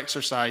PR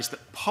exercise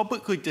that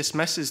publicly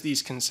dismisses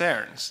these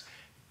concerns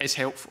is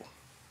helpful?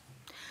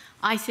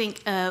 I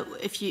think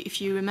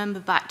if you remember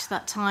back to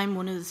that time,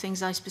 one of the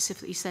things I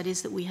specifically said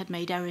is that we had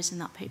made errors in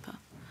that paper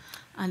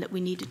and that we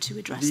needed to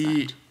address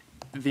that.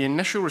 The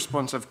initial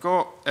response, I've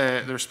got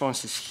the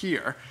responses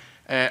here.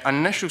 An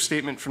initial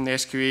statement from the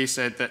SQA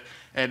said that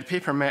the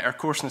paper met our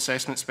course and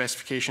assessment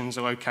specifications,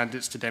 allowed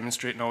candidates to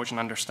demonstrate knowledge and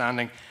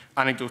understanding.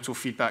 Anecdotal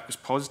feedback was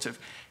positive.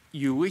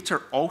 You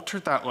later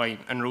altered that line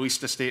and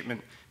released a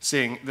statement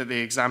saying that the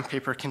exam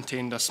paper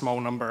contained a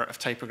small number of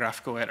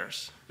typographical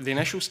errors. The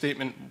initial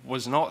statement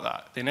was not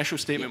that. The initial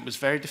statement was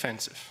very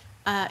defensive.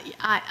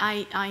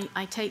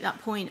 I take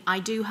that point. I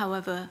do,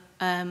 however,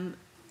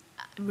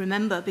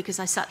 remember, because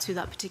I sat through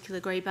that particular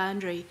grey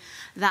boundary,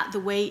 that the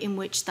way in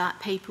which that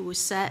paper was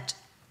set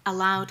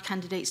allowed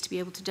candidates to be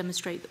able to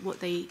demonstrate what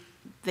they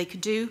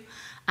could do.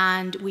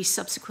 And we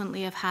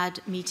subsequently have had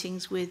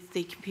meetings with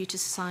the Computer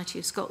Society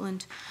of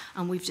Scotland,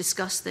 and we've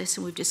discussed this,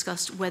 and we've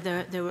discussed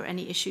whether there were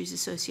any issues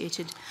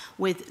associated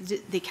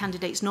with the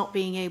candidates not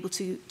being able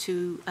to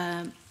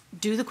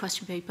do the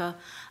question paper,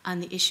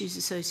 and the issues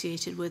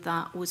associated with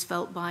that was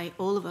felt by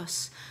all of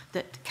us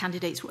that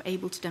candidates were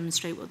able to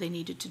demonstrate what they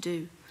needed to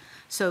do.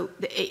 So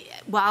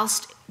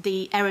whilst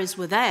the errors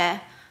were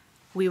there,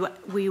 we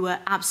were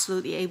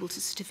absolutely able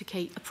to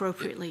certificate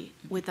appropriately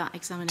with that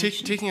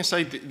examination. Taking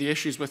aside the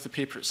issues with the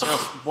paper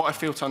itself, what I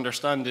fail to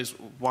understand is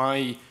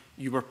why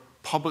you were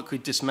publicly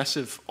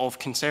dismissive of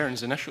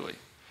concerns initially.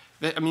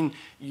 I mean,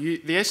 the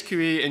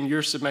SQA in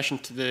your submission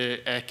to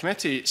the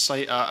committee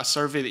cite a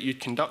survey that you'd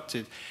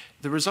conducted,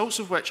 the results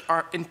of which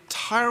are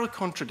entirely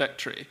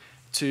contradictory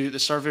to the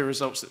survey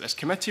results that this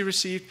committee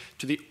received,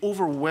 to the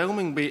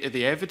overwhelming weight of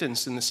the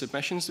evidence in the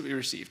submissions that we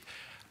received.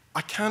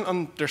 I can't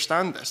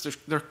understand this.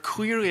 There are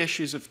clearly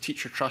issues of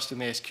teacher trust in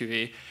the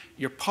SQA.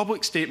 Your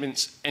public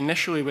statements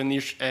initially when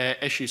these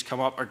issues come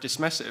up are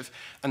dismissive,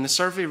 and the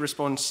survey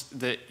response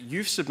that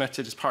you've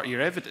submitted as part of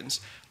your evidence,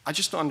 I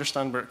just don't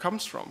understand where it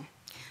comes from.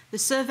 The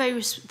survey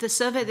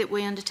that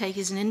we undertake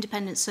is an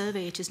independent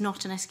survey. It is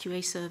not an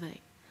SQA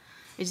survey.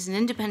 It is an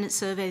independent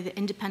survey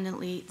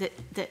that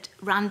that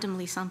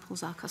randomly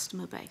samples our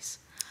customer base,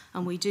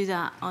 and we do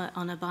that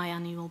on a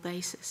biannual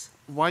basis.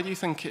 Why do you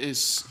think it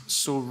is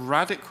so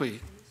radically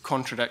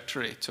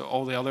contradictory to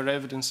all the other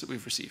evidence that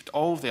we've received,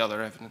 all of the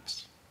other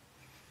evidence?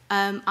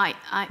 I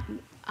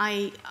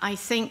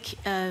think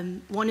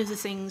one of the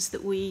things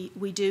that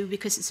we do,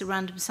 because it's a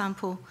random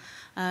sample,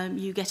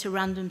 you get a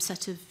random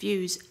set of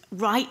views.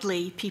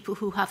 Rightly, people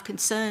who have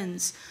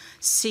concerns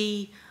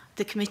see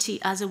the committee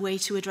as a way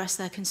to address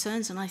their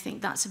concerns, and I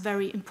think that's a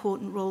very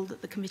important role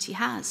that the committee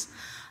has.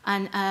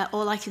 And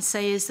all I can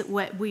say is that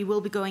we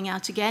will be going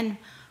out again.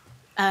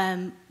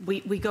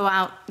 We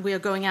are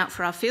going out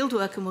for our field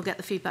work, and we'll get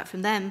the feedback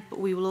from them, but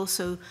we will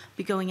also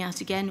be going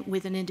out again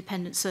with an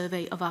independent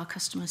survey of our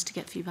customers to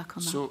get feedback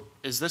on that. So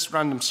is this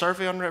random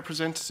survey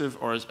unrepresentative,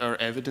 or is our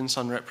evidence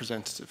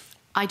unrepresentative?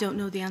 I don't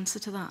know the answer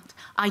to that.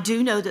 I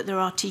do know that there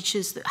are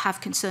teachers that have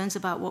concerns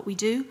about what we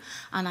do,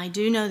 and I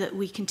do know that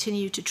we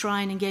continue to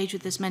try and engage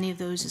with as many of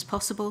those as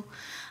possible,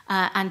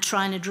 and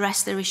try and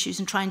address their issues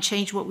and try and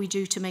change what we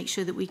do to make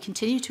sure that we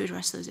continue to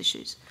address those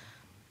issues.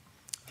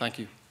 Thank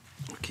you.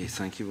 Okay,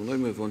 thank you. We'll now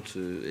move on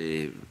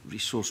to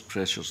resource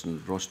pressures.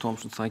 And Ross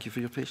Thompson, thank you for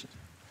your patience.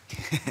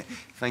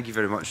 Thank you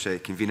very much,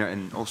 Convener,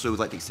 and also would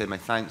like to extend my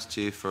thanks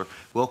to you for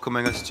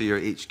welcoming us to your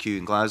HQ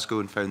in Glasgow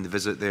and found the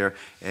visit there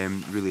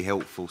really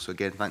helpful. So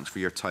again, thanks for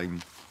your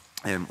time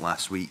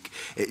last week.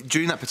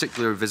 During that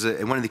particular visit,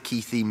 and one of the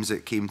key themes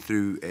that came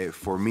through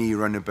for me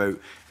around about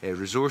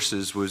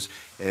resources was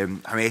how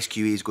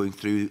SQA is going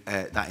through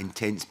that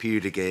intense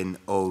period again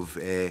of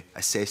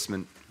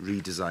assessment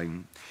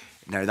redesign.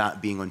 Now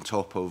that being on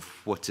top of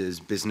what is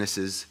business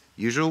as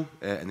usual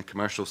and the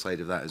commercial side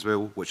of that as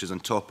well, which is on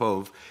top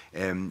of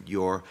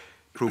your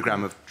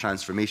programme of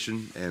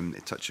transformation,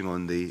 touching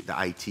on the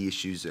IT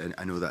issues, and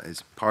I know that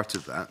is part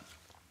of that.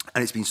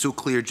 And it's been so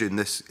clear during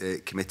this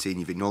committee, and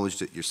you've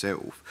acknowledged it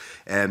yourself,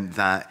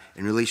 that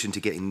in relation to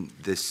getting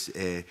this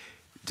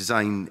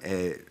design,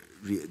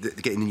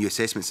 getting the new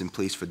assessments in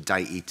place for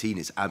DIE 18,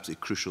 it's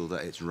absolutely crucial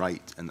that it's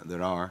right and that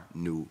there are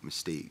no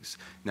mistakes.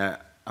 Now,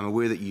 I'm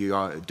aware that you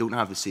don't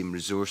have the same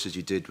resources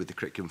you did with the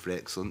Curriculum for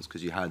Excellence,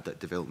 because you had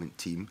that development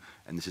team,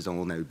 and this has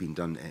all now been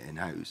done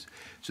in-house.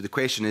 So the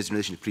question is, in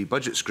relation to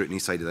pre-budget scrutiny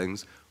side of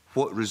things,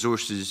 what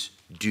resources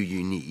do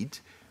you need?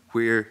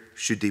 Where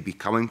should they be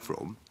coming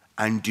from?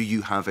 And do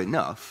you have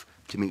enough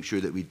to make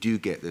sure that we do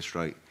get this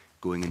right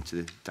going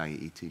into DIE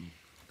 18?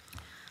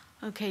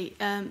 Okay,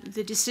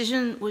 the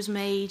decision was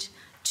made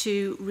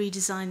to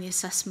redesign the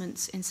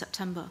assessments in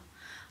September.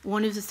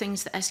 One of the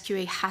things that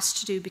SQA has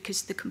to do,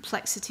 because of the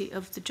complexity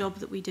of the job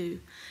that we do,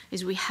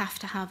 is we have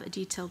to have a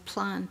detailed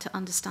plan to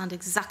understand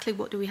exactly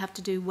what do we have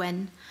to do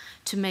when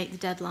to make the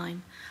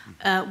deadline.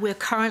 We're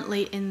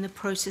currently in the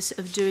process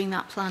of doing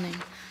that planning.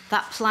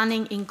 That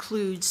planning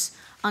includes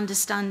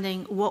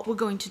understanding what we're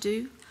going to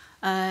do,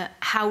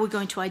 how we're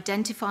going to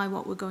identify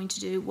what we're going to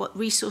do, what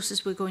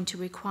resources we're going to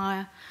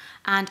require,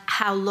 and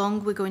how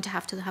long we're going to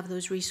have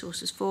those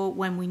resources for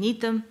when we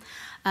need them.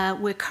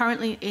 We're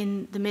currently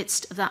in the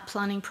midst of that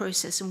planning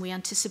process, and we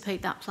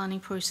anticipate that planning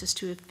process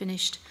to have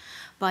finished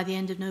by the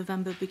end of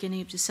November,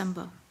 beginning of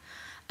December.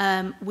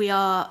 We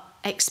are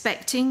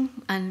expecting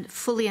and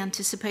fully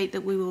anticipate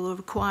that we will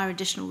require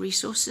additional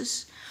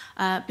resources,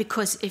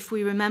 because if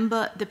we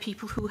remember, the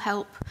people who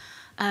help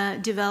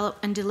develop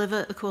and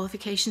deliver the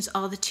qualifications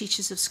are the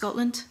teachers of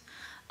Scotland.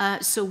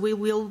 So we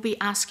will be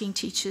asking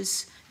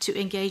teachers to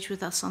engage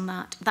with us on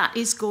that. That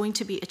is going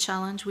to be a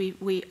challenge.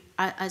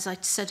 As I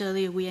said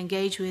earlier, we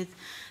engage with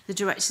the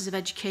directors of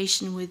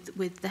education,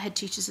 with the Head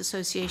Teachers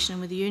Association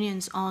and with the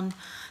unions on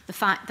the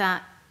fact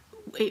that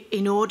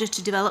in order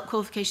to develop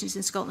qualifications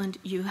in Scotland,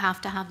 you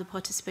have to have the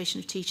participation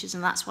of teachers,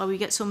 and that's why we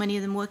get so many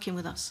of them working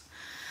with us.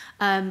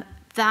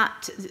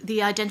 That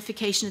the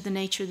identification of the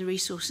nature of the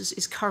resources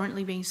is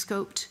currently being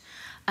scoped.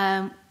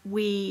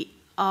 We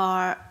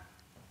are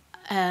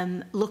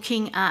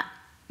looking at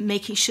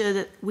making sure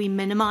that we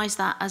minimise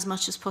that as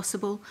much as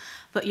possible,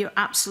 but you're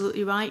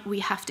absolutely right,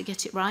 we have to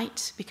get it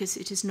right because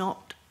it is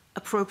not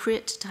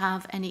appropriate to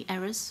have any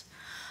errors.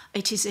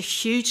 It is a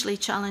hugely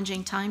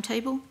challenging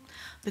timetable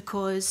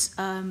because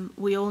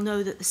we all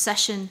know that the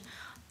session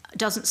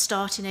doesn't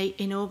start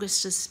in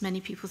August as many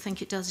people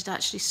think it does. It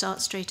actually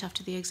starts straight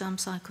after the exam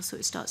cycle, so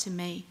it starts in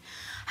May.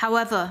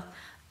 However,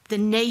 the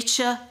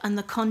nature and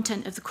the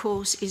content of the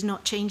course is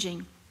not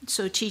changing.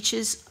 So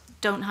teachers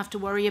don't have to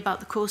worry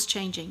about the course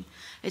changing.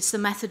 It's the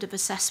method of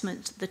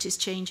assessment that is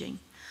changing.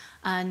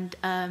 And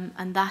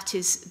that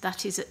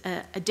is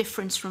a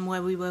difference from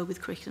where we were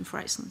with Curriculum for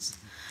Excellence.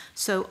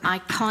 So I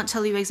can't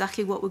tell you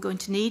exactly what we're going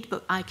to need,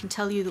 but I can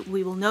tell you that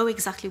we will know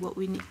exactly what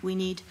we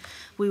need.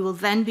 We will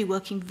then be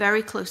working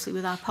very closely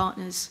with our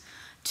partners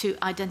to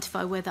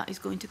identify where that is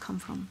going to come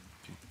from.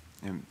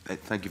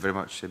 Thank you very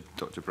much,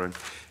 Dr. Brown.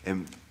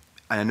 And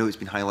I know it's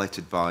been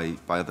highlighted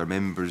by other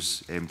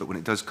members, but when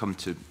it does come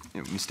to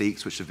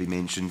mistakes which have been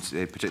mentioned,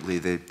 particularly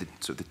the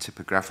sort of the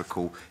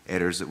typographical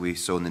errors that we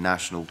saw in the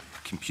national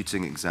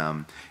computing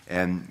exam,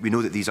 we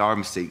know that these are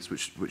mistakes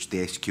which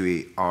the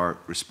SQA are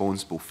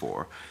responsible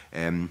for.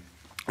 In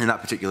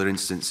that particular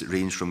instance, it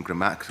ranged from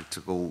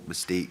grammatical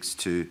mistakes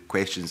to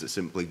questions that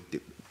simply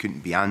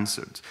couldn't be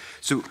answered.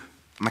 So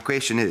my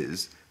question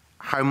is,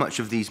 how much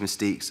of these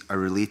mistakes are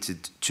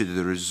related to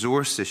the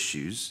resource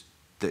issues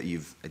that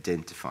you've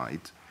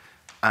identified?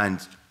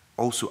 And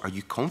also, are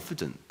you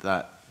confident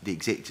that the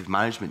executive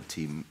management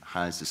team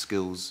has the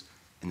skills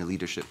and the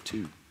leadership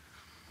too?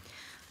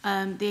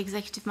 The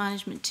executive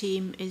management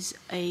team is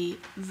a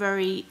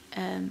very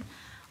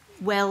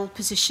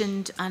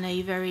well-positioned and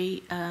a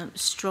very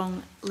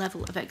strong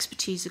level of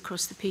expertise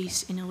across the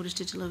piece in order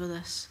to deliver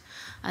this.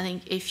 I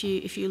think if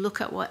you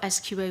look at what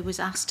SQA was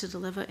asked to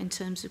deliver in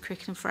terms of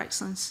Curriculum for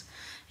Excellence,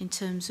 in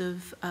terms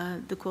of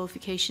the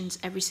qualifications,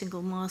 every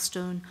single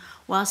milestone,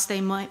 whilst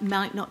they might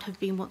not have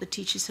been what the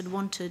teachers had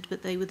wanted,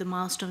 but they were the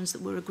milestones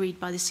that were agreed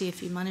by the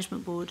CFE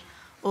Management Board,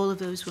 all of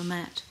those were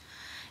met.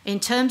 In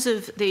terms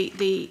of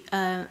the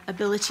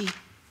ability,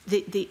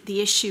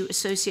 the issue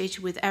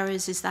associated with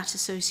errors, is that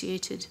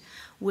associated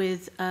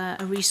with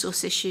a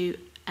resource issue?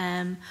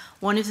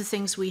 One of the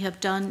things we have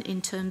done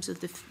in terms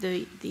of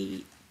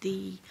the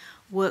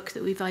work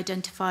that we've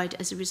identified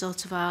as a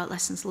result of our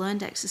lessons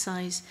learned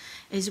exercise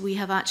is we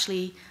have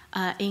actually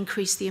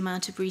increased the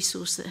amount of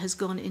resource that has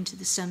gone into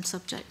the STEM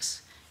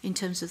subjects in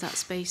terms of that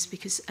space,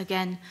 because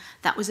again,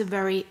 that is a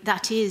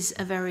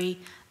very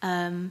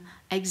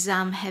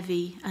exam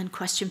heavy and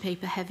question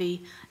paper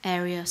heavy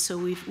area. So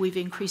we've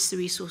increased the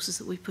resources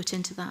that we've put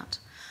into that.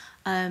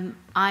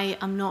 I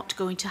am not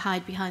going to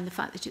hide behind the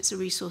fact that it's a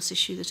resource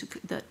issue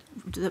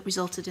that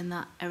resulted in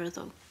that error,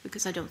 though,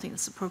 because I don't think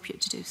it's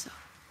appropriate to do so.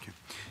 Okay.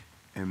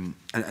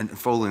 And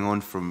following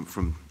on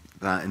from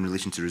that in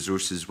relation to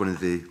resources, one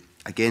of the,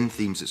 again,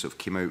 themes that sort of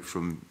came out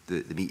from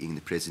the meeting,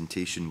 the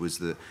presentation, was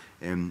that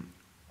an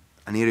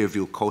area of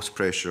real cost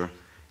pressure,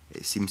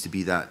 it seems to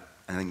be that,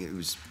 I think it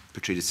was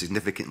portrayed a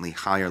significantly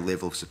higher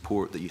level of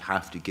support that you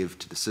have to give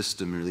to the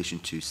system in relation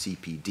to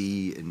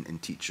CPD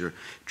and teacher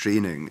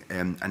training.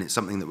 And it's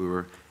something that we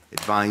were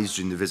advised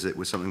during the visit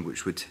was something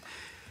which would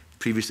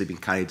previously been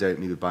carried out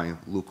maybe by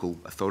local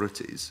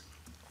authorities.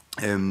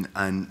 And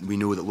we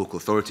know that local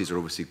authorities are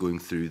obviously going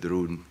through their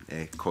own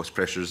cost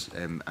pressures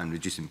and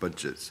reducing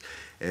budgets.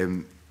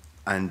 And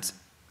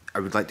I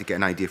would like to get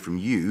an idea from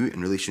you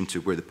in relation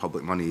to where the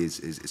public money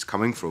is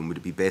coming from. Would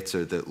it be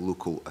better that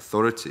local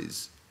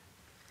authorities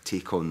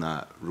take on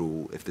that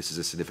role if this is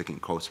a significant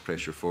cost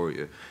pressure for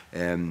you?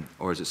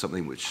 Or is it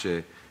something which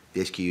the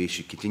SQA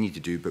should continue to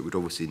do but would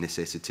obviously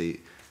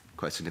necessitate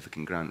quite a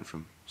significant grant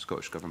from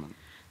Scottish Government?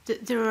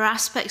 There are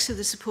aspects of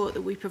the support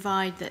that we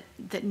provide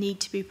that need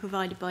to be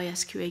provided by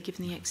SQA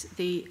given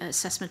the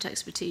assessment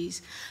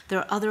expertise. There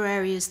are other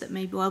areas that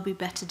may well be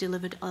better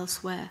delivered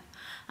elsewhere.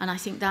 And I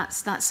think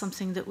that's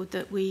something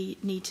that we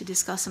need to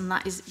discuss, and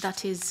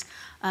that is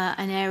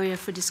an area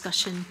for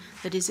discussion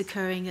that is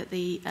occurring at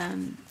the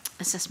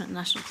Assessment and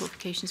National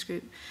Qualifications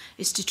Group,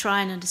 is to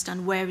try and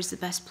understand where is the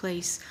best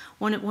place.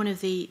 One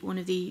of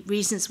the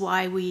reasons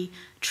why we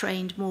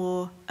trained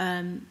more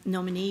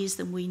nominees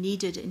than we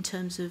needed in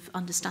terms of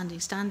understanding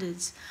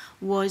standards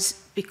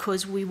was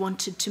because we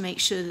wanted to make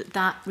sure that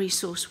that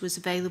resource was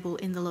available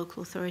in the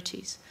local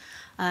authorities.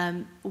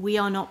 We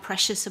are not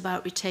precious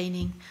about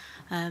retaining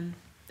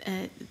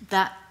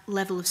that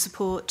level of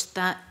support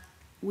that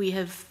we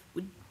have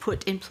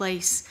put in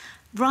place,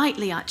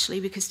 rightly actually,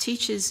 because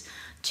teachers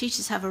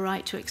have a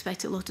right to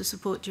expect a lot of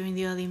support during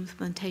the early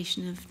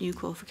implementation of new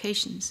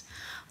qualifications.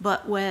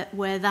 But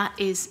where that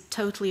is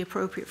totally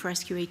appropriate for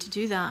SQA to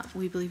do that,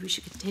 we believe we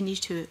should continue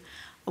to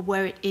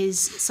where it is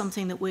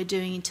something that we're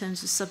doing in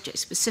terms of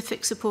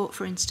subject-specific support,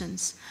 for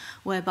instance,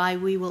 whereby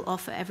we will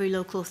offer every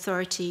local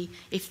authority,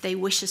 if they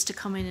wish us to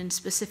come in and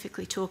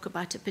specifically talk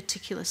about a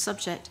particular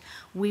subject,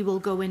 we will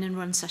go in and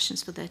run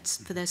sessions for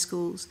their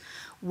schools.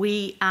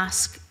 We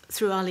ask,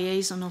 through our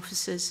liaison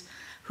officers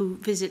who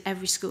visit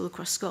every school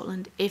across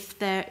Scotland, if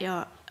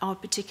there are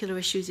particular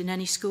issues in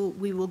any school,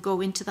 we will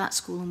go into that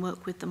school and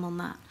work with them on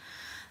that.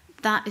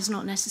 That is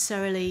not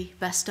necessarily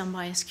best done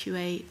by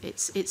SQA.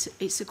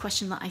 It's a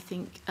question that I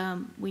think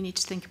we need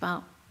to think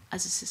about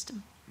as a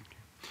system.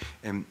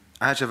 I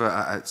actually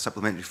have a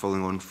supplementary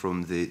following on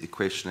from the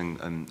questioning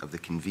of the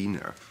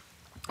convener.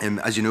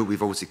 As you know,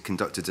 we've obviously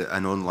conducted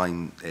an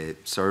online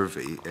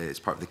survey as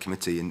part of the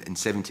committee, and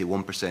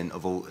 71%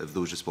 of all of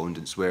those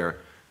respondents were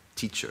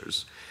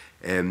teachers.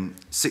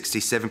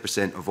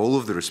 67% of all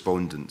of the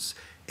respondents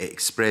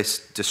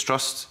expressed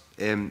distrust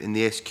in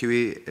the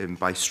SQA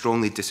by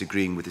strongly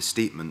disagreeing with the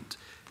statement,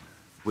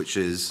 which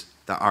is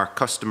that our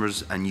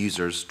customers and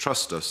users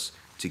trust us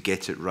to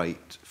get it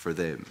right for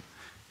them.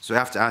 So I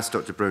have to ask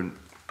Dr. Brown,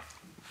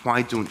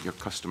 why don't your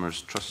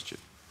customers trust you?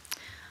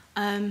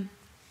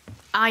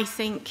 I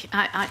think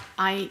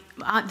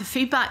the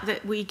feedback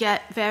that we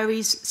get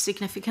varies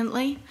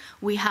significantly.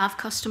 We have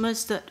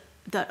customers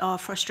that are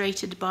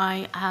frustrated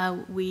by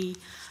how we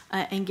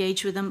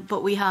engage with them,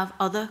 but we have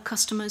other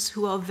customers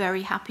who are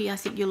very happy. I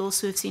think you'll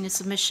also have seen a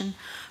submission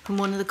from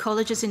one of the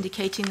colleges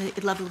indicating the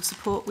level of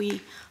support we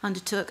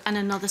undertook, and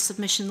another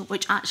submission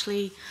which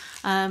actually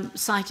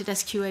cited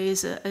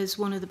SQA as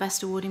one of the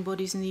best awarding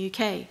bodies in the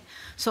UK.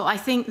 So I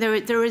think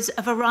there is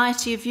a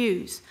variety of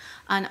views,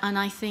 and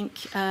I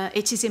think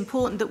it is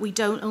important that we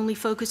don't only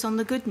focus on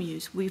the good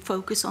news, we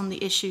focus on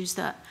the issues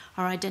that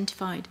are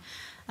identified.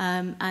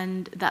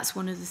 And that's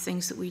one of the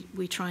things that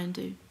we try and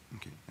do.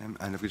 Okay. And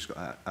I've just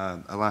got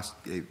a last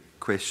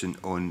question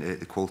on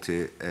the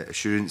quality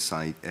assurance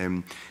side,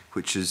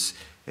 which is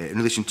in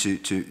relation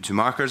to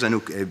markers. I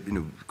know,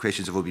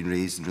 questions have all been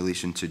raised in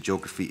relation to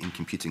geography and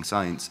computing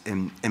science.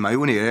 In my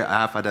own area, I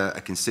have had a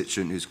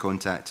constituent who's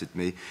contacted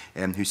me,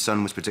 whose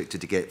son was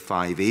predicted to get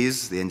 5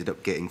 A's. They ended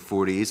up getting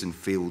 4 A's and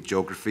failed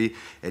geography,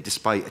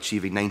 despite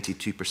achieving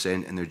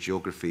 92% in their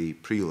geography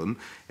prelim.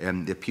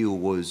 The appeal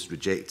was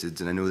rejected,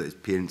 and I know that his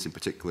parents in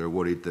particular are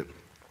worried that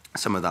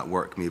some of that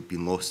work may have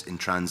been lost in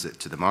transit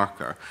to the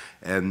marker.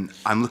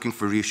 I'm looking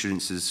for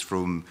reassurances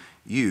from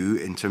you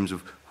in terms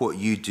of what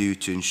you do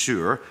to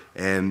ensure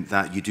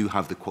that you do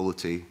have the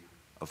quality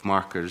of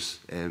markers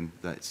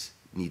that's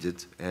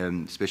needed,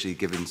 especially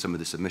given some of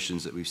the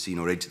submissions that we've seen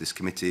already to this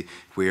committee,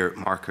 where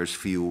markers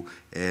feel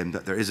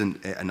that there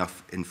isn't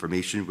enough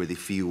information, where they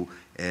feel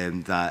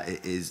that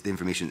the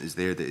information is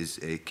there that is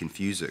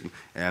confusing.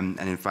 And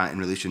in fact, in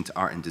relation to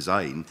art and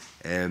design,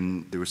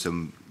 there was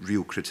some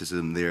real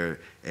criticism there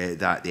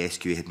that the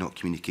SQA had not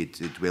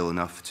communicated well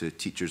enough to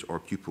teachers or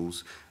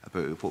pupils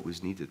about what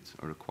was needed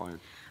or required.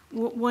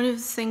 One of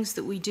the things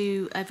that we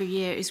do every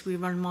year is we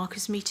run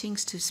markers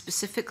meetings to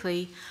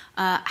specifically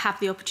have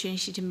the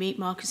opportunity to meet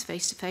markers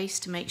face to face,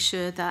 to make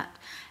sure that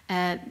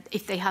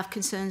if they have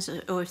concerns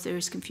or if there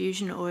is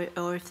confusion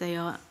or if they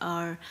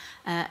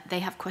they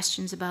have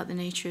questions about the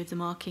nature of the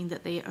marking,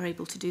 that they are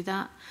able to do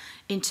that.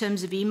 In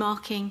terms of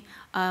e-marking,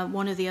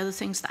 one of the other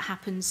things that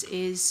happens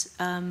is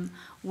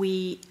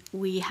we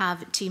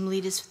have team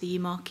leaders for the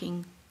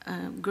e-marking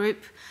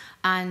group,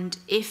 and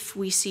if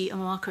we see a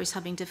marker is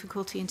having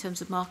difficulty in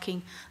terms of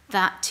marking,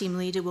 that team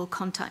leader will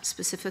contact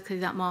specifically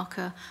that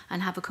marker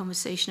and have a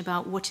conversation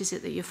about what is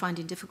it that you're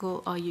finding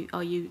difficult. Do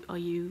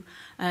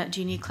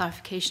you need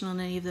clarification on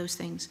any of those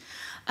things?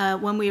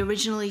 When we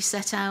originally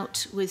set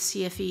out with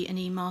CFE and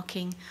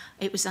e-marking,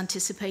 it was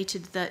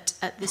anticipated that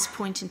at this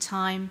point in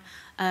time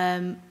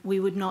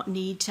we would not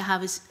need to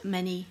have as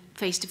many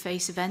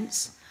face-to-face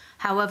events.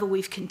 However,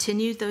 we've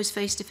continued those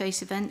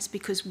face-to-face events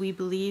because we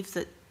believe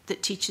that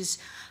teachers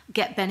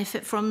get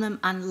benefit from them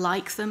and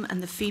like them,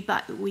 and the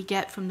feedback that we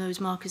get from those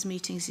markers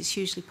meetings is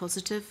hugely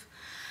positive.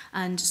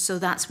 And so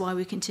that's why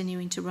we're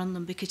continuing to run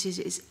them, because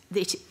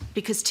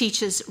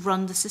teachers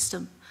run the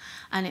system,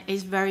 and it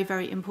is very,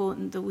 very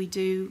important that we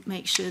do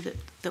make sure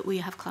that we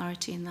have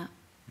clarity in that.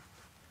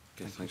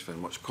 Okay, thanks very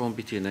much. Colin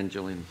Beattie and then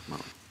Gillian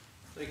Martin.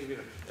 Thank you,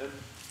 Peter.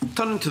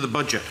 Turning to the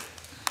budget,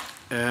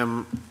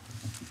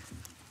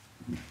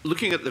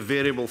 looking at the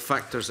variable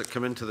factors that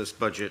come into this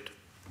budget,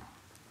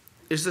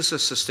 is this a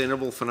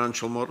sustainable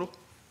financial model?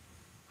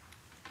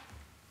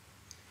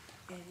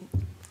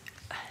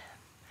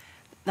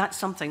 That's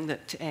something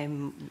that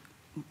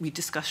we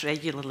discuss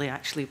regularly,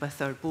 actually,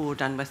 with our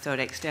board and with our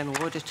external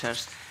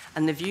auditors.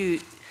 And the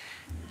view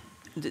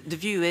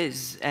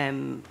is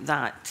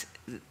that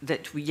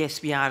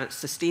we are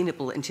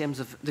sustainable in terms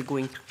of the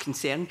going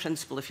concern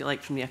principle, if you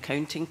like, from the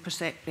accounting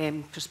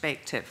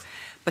perspective.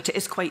 But it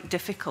is quite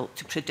difficult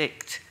to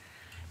predict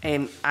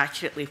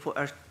accurately what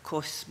our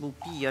costs will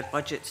be, our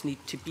budgets need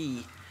to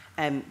be,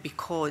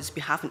 because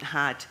we haven't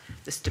had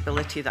the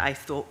stability that I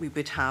thought we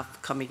would have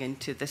coming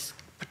into this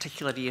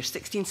particular year.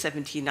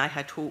 16-17, I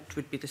had hoped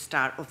would be the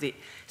start of the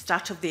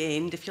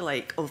end, if you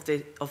like, of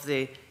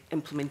the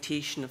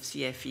implementation of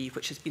CFE,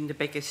 which has been the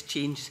biggest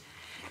change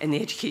in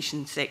the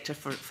education sector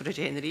for a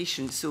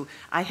generation. So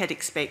I had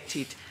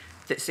expected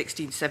that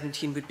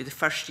 16-17 would be the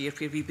first year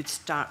where we would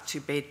start to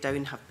bed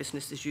down, have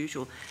business as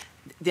usual.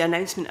 The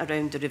announcement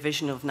around the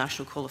revision of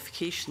national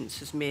qualifications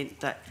has meant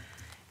that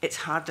it's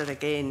harder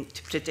again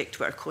to predict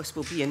what our costs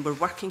will be, and we're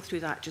working through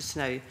that just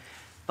now.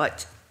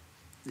 But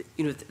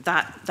you know,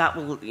 that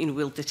will, you know,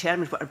 will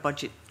determine what our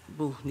budget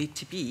will need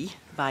to be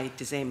by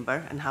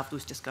December, and have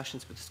those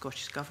discussions with the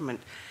Scottish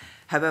Government.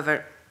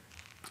 However,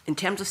 in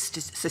terms of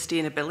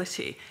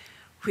sustainability,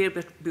 where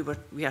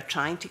we are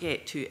trying to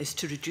get to is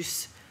to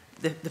reduce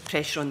the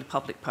pressure on the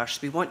public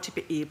purse. We want to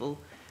be able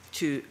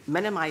to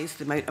minimise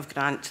the amount of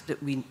grant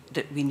that we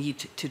need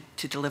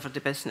to deliver the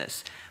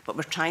business, but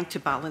we're trying to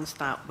balance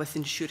that with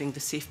ensuring the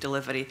safe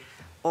delivery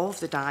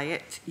of the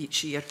diet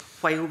each year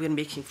while we're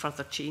making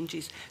further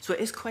changes. So it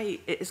is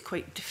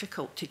quite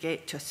difficult to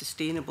get to a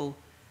sustainable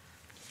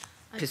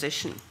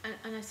position.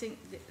 And I think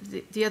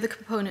the other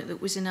component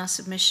that was in our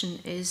submission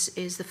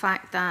is the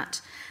fact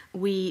that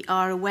we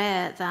are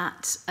aware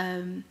that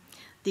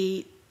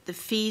the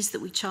fees that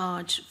we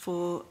charge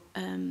for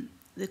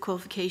the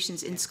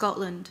qualifications in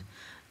Scotland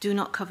do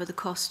not cover the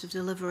cost of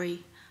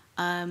delivery,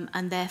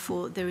 and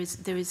therefore there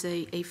is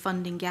a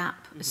funding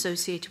gap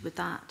associated with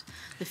that.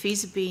 The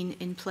fees have been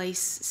in place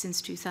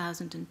since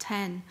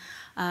 2010,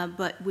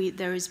 but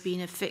there has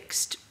been a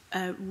fixed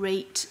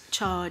rate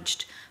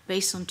charged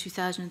based on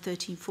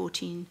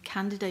 2013-14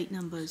 candidate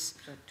numbers.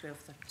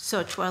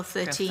 So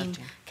 12-13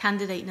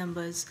 candidate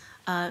numbers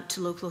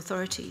to local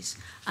authorities,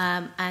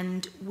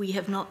 and we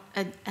have not,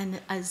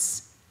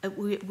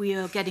 we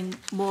are getting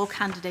more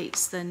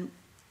candidates than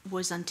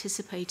was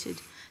anticipated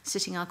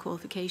sitting our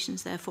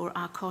qualifications. Therefore,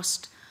 our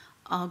costs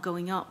are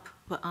going up,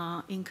 but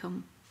our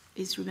income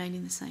is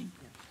remaining the same.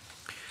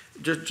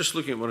 Just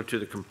looking at one or two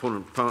of the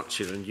component parts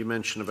here, and you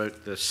mentioned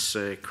about this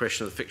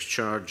question of the fixed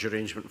charge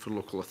arrangement for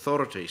local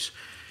authorities.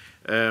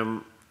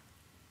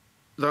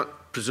 That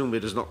presumably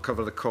does not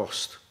cover the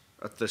cost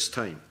at this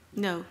time.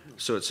 No.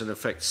 So it's in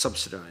effect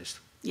subsidised.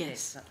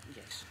 Yes.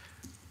 Yes.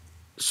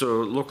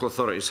 So local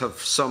authorities have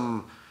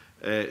some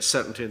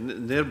certainty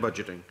in their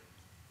budgeting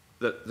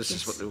that this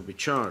is what they will be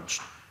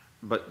charged,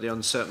 but the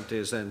uncertainty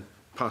is then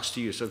passed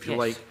to you. So if you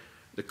like,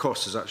 the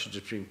cost is actually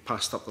just being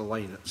passed up the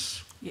line.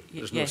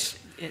 Yes,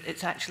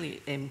 it's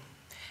actually,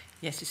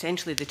 yes,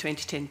 essentially the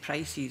 2010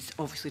 prices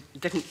obviously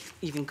didn't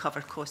even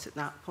cover costs at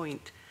that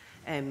point.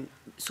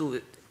 So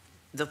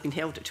they've been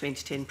held at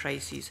 2010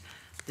 prices.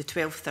 The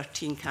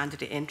 12-13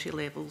 candidate entry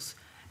levels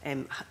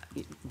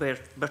were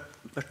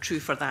true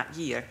for that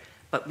year,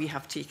 but we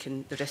have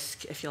taken the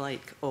risk, if you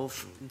like,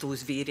 of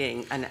those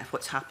varying, and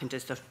what's happened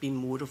is there's been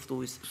more of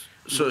those.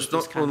 So it's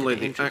not only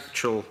the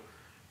actual,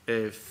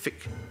 is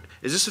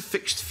this a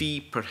fixed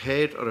fee per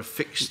head or a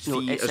fixed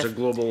fee as a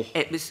global?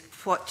 It was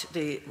what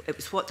the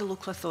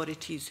local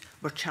authorities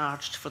were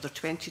charged for the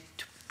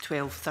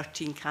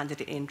 2012-13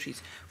 candidate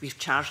entries. We've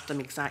charged them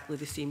exactly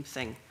the same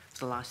thing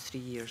for the last 3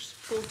 years.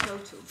 Full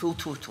total. Full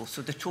total.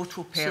 So the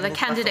total per So the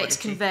candidates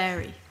can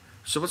vary.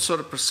 So what sort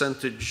of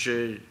percentage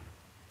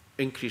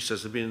increase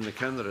has there been in the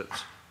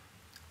candidates?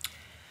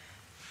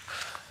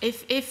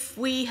 If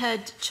we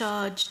had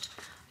charged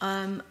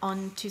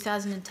on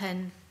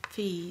 2010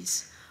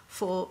 fees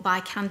by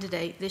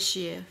candidate this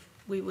year,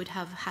 we would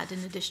have had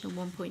an additional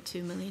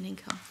 1.2 million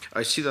income.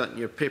 I see that in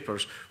your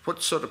papers.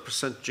 What sort of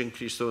percentage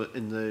increase, though,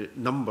 in the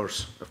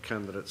numbers of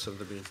candidates have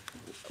there been?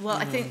 Well,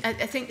 I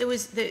think there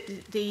was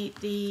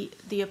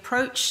the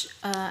approach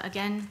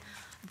again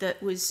that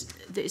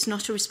it's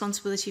not a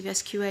responsibility of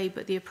SQA,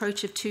 but the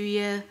approach of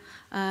 2-year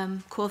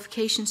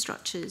qualification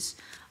structures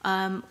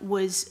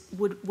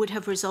would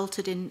have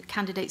resulted in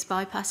candidates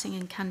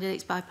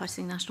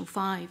bypassing National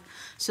 5.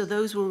 So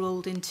those were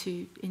rolled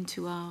into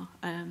our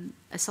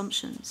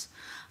assumptions,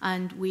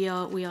 and we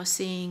are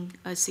seeing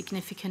a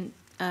significant.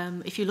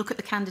 If you look at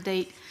the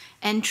candidate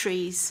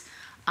entries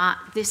at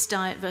this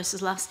diet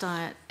versus last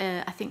diet,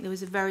 I think there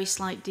was a very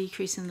slight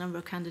decrease in the number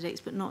of candidates,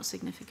 but not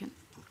significant.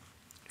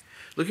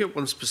 Looking at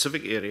one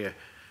specific area,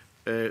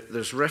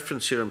 there's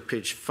reference here on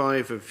page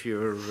 5 of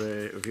your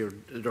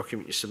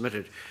document you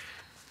submitted.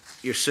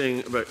 You're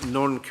saying about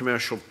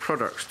non-commercial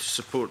products to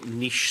support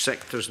niche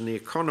sectors in the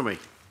economy.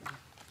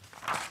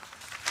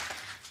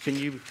 Can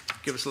you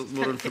give us a little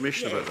more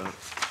information about that?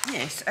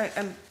 Yes.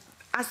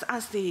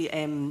 As the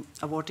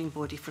awarding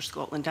body for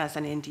Scotland, as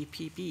an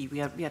NDPB,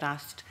 we are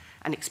asked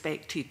and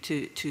expected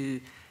to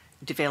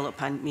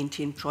develop and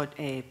maintain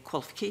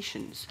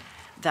qualifications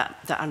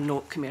that are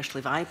not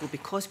commercially viable.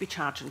 Because we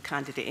charge on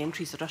candidate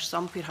entries, there are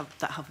some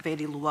that have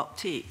very low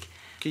uptake.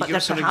 Can you give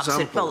us an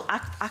example? Well,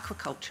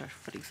 aquaculture,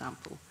 for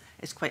example,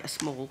 is quite a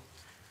small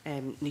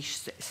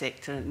niche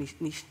sector,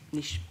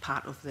 niche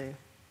part of the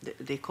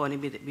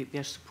economy that we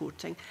are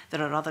supporting.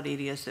 There are other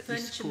areas that we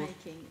support.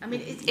 Making. I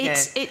mean,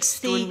 it's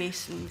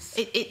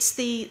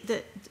the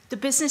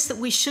business that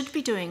we should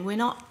be doing.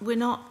 We're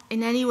not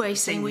in any way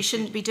saying we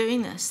shouldn't be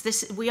doing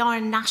this. We are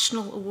a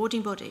national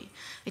awarding body.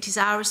 It is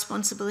our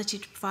responsibility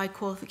to provide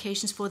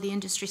qualifications for the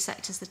industry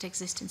sectors that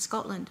exist in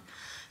Scotland.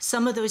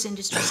 Some of those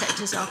industry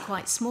sectors are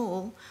quite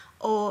small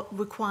or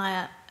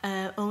require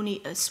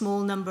only a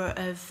small number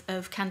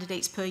of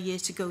candidates per year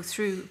to go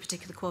through a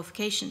particular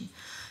qualification.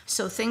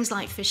 So things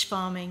like fish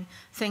farming,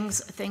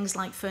 things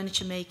like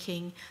furniture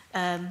making,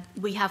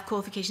 we have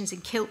qualifications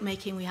in kilt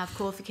making, we have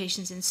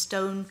qualifications in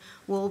stone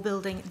wall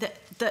building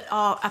that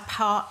are a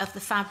part of the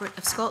fabric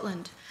of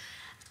Scotland.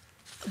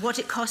 What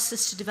it costs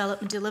us to develop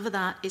and deliver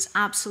that is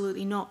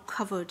absolutely not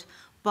covered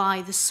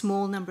by the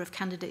small number of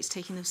candidates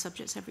taking those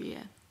subjects every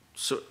year.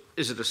 So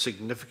is it a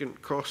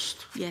significant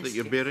cost Yes. that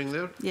you're bearing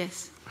there?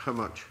 Yes. How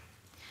much?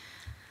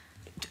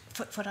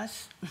 For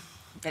us,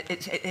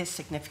 it is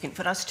significant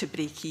for us to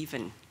break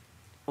even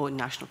on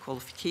national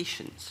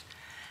qualifications,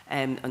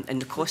 and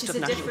the cost of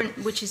national...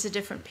 Which is a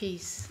different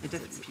piece. A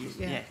different piece,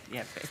 Yeah.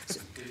 yeah.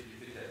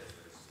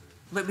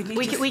 But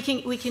we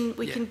can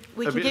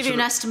give you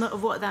an estimate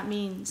of what that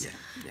means.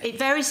 It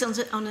varies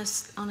on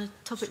a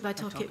topic by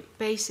topic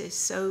basis.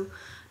 So,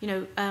 you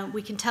know,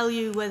 we can tell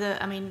you whether,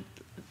 I mean,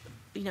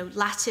 you know,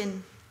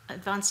 Latin,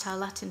 advanced high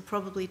Latin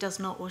probably does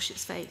not wash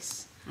its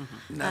face.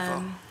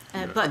 Never.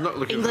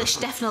 But English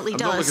definitely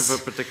does. I'm not looking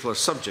for particular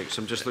subjects.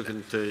 I'm just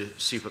looking to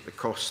see what the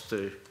cost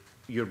to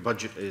your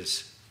budget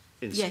is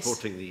in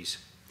supporting these.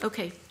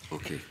 Okay.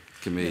 Okay.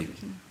 Can we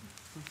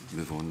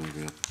move on now?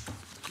 We're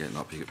getting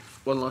up here.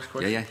 One last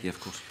question. Yeah, of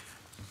course.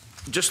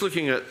 Just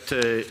looking at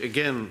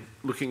again,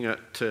 looking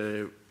at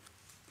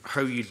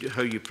how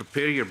you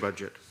prepare your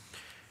budget.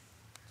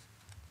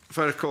 If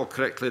I recall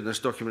correctly, in this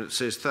document it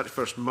says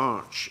 31st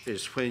March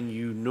is when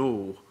you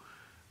know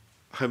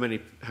how many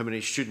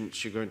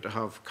students you're going to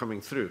have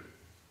coming through.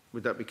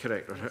 Would that be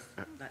correct? Yes,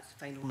 that's the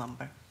final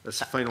number. That's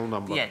the final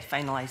number? Yeah,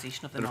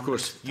 finalisation of the numbers. And of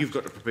course, you've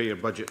got to prepare your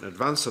budget in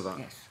advance of that.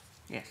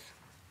 Yes.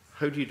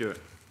 How do you do it?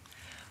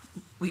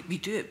 We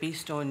do it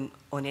based on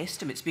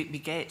estimates. We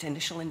get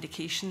initial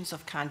indications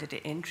of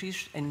candidate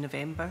entries in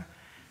November,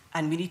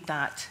 and we need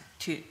that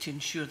to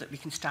ensure that we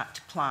can start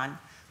to plan.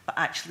 But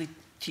actually,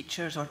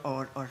 teachers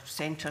or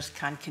centres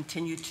can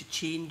continue to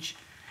change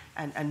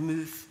and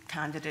move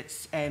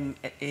candidates,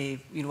 you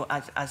know,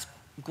 as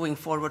going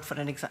forward for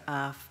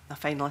a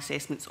final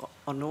assessment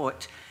or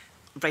not,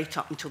 right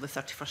up until the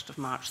 31st of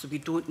March. So we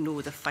don't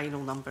know the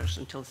final numbers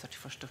until the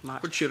 31st of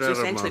March. What's your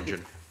error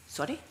margin?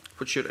 Sorry?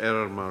 What's your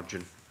error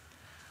margin?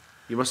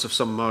 You must have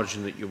some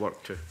margin that you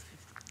work to.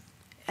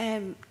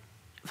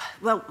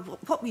 Well,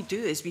 what we do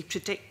is we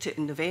predict it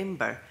in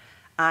November,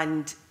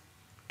 and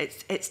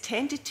it's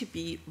tended to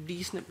be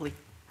reasonably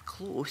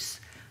close.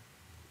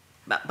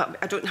 But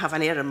I don't have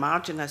an error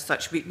margin as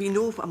such. We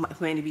know how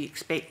many we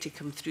expect to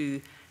come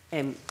through,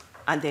 and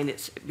then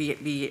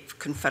we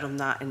confirm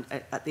that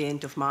at the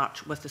end of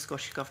March with the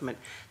Scottish Government.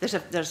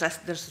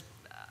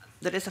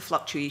 There is a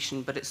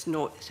fluctuation, but it's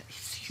not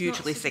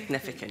hugely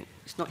significant.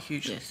 It's not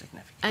hugely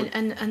significant.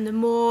 And the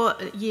more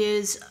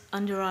years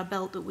under our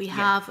belt that we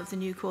have of the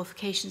new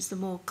qualifications, the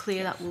more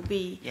clear that will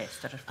be. Yes,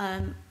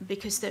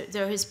 because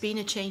there has been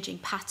a changing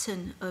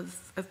pattern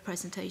of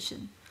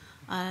presentation.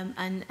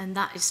 And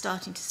that is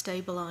starting to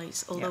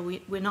stabilise, although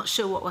we're not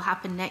sure what will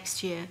happen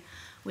next year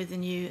with the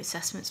new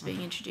assessments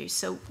being introduced.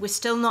 So we're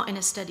still not in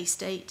a steady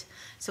state.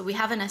 So we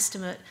have an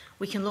estimate.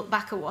 We can look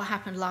back at what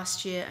happened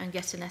last year and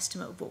get an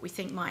estimate of what we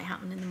think might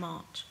happen in the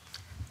March.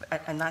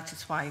 And that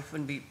is why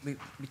when we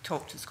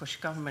talk to the Scottish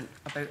Government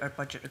about our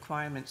budget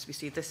requirements, we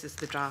say this is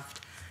the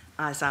draft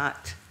as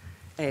at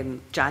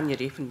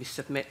January when we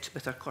submit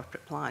with our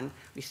corporate plan.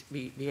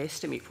 We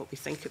estimate what we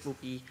think it will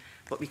be,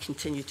 but we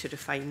continue to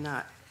refine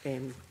that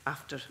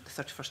after the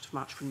 31st of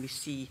March when we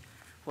see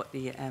what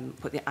the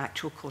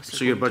actual cost is.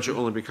 So your budget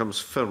only becomes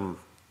firm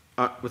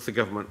with the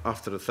government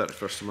after the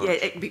 31st of March?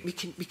 Yeah,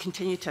 we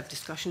continue to have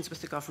discussions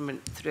with the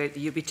government throughout the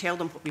year. We tell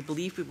them what we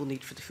believe we will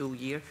need for the full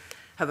year.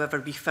 However,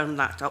 we firm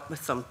that up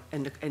with them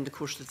in the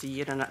course of the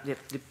year, and at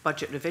the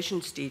budget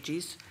revision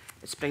stages,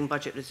 spring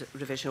budget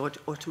revision,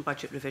 autumn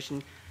budget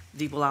revision,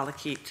 they will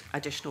allocate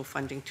additional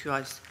funding to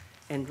us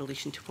in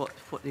relation to what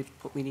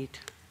we need.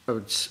 I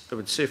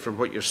would say from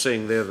what you're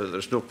saying there that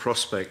there's no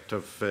prospect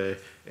of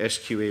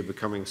SQA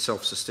becoming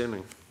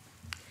self-sustaining.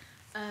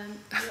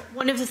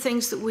 One of the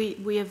things that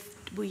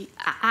we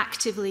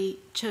actively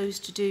chose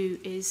to do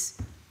is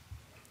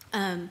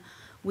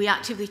we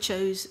actively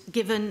chose,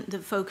 given the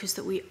focus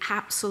that we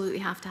absolutely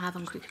have to have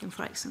on curriculum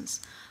for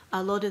excellence,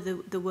 a lot of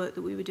the work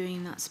that we were doing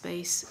in that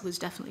space was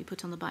definitely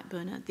put on the back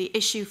burner. The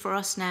issue for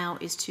us now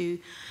is to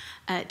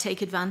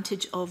take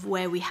advantage of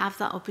where we have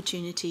that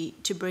opportunity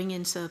to bring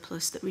in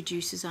surplus that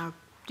reduces our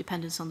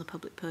dependence on the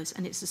public purse,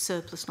 and it's the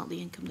surplus, not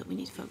the income, that we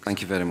need to focus on.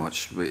 Thank you very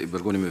much. We're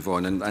going to move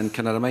on, and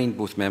can I remind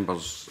both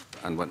members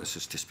and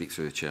witnesses to speak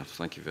through the chair?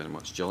 Thank you very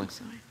much. Gillian?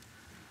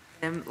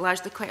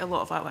 Largely, quite a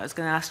lot of what I was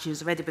going to ask you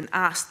has already been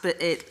asked, but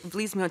it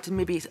leads me on to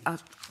maybe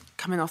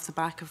coming off the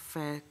back of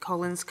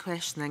Colin's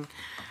questioning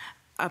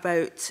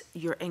about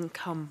your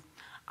income.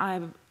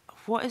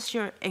 What is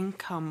your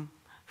income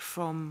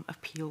from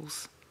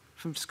appeals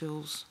from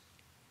schools?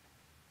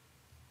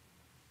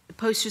 The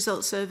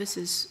post-result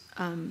services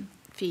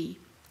fee.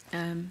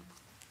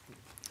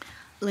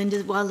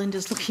 while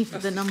Linda's looking for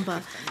the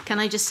number, can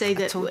I just say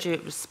that... I told you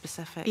it was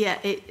specific. Yeah,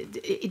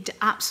 it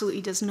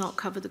absolutely does not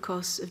cover the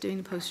costs of doing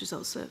the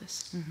post-result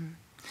service. Mm-hmm.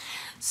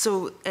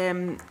 So,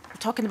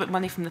 talking about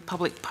money from the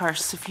public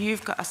purse, if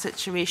you've got a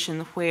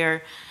situation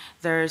where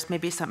there's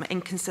maybe some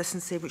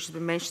inconsistency, which has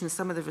been mentioned in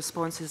some of the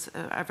responses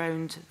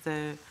around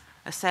the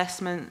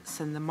assessments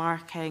and the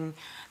marking,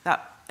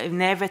 that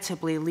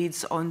inevitably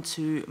leads on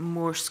to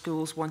more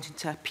schools wanting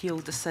to appeal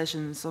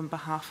decisions on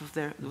behalf of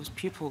those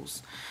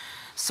pupils.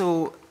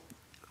 So,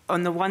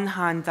 on the one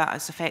hand, that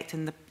is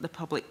affecting the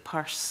public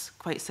purse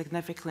quite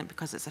significantly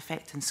because it's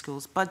affecting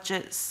schools'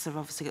 budgets. They've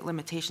obviously got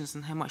limitations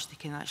on how much they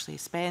can actually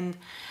spend.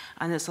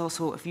 And it's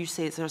also, if you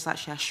say there's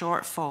actually a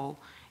shortfall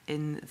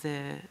in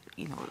the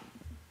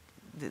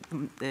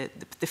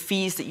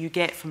fees that you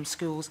get from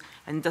schools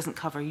and it doesn't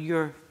cover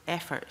your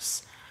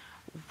efforts,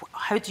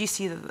 how do you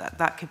see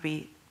that could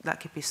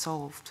be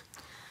solved?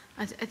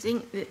 I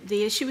think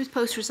the issue with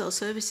post-result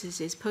services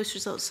is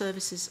post-result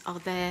services are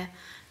there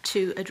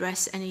to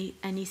address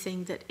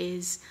anything that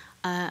is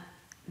that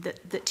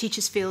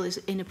teachers feel is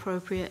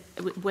inappropriate,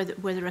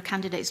 whether a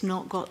candidate's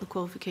not got the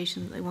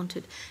qualification that they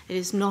wanted. It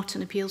is not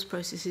an appeals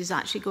process. It is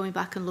actually going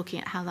back and looking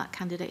at how that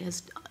candidate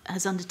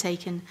has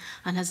undertaken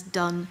and has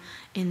done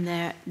in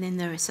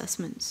their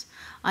assessments.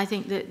 I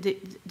think that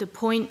the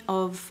point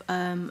of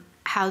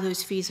how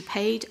those fees are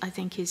paid, I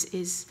think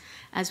is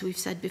as we've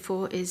said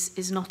before,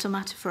 is not a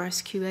matter for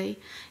SQA.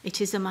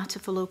 It is a matter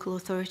for local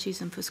authorities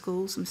and for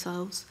schools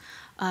themselves.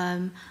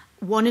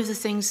 One of the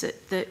things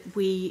that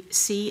we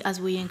see as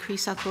we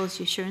increase our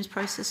quality assurance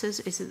processes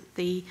is that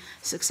the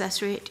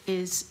success rate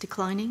is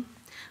declining.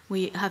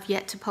 We have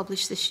yet to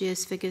publish this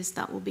year's figures.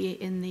 That will be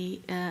in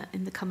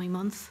the coming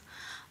month.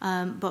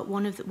 But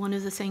one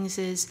of the things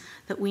is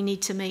that we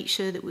need to make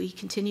sure that we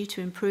continue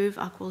to improve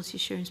our quality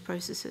assurance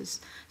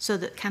processes so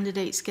that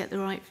candidates get the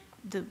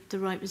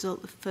right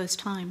result the first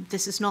time.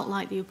 This is not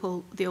like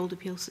the old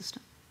appeal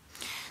system.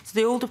 So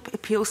the old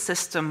appeal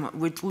system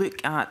would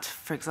look at,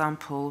 for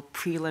example,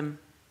 prelim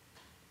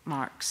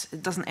marks.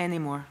 It doesn't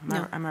anymore.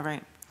 Am I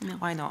right? No.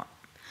 Why not?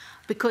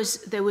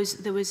 Because there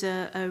was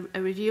a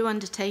review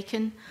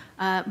undertaken,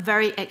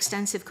 very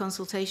extensive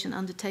consultation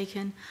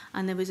undertaken,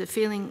 and there was a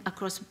feeling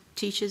across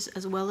teachers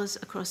as well as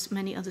across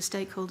many other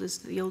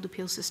stakeholders that the old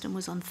appeal system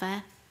was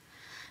unfair.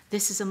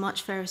 This is a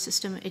much fairer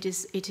system. It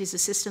is a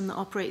system that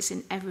operates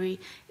in every...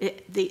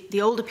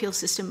 The old appeal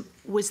system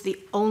was the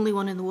only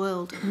one in the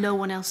world. No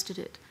one else did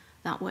it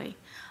that way.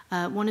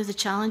 One of the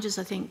challenges,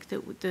 I think,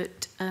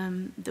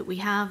 that we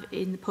have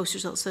in the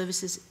post-result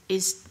services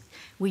is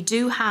we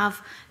do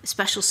have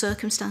special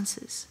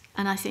circumstances.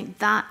 And I think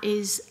that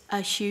is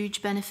a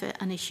huge benefit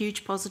and a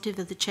huge positive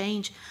of the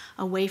change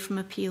away from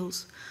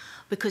appeals.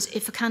 Because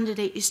if a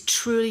candidate is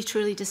truly,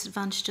 truly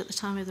disadvantaged at the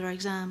time of their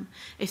exam,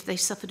 if they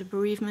suffered a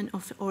bereavement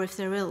or if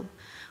they're ill,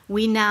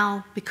 we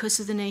now,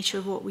 because of the nature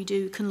of what we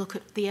do, can look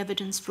at the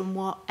evidence from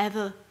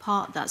whatever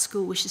part that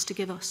school wishes to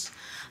give us.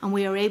 And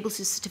we are able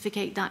to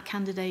certificate that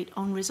candidate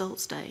on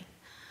results day.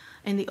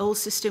 In the old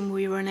system,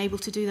 we were unable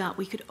to do that.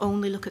 We could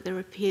only look at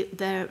their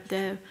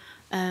prelim.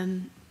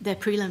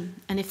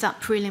 And if that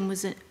prelim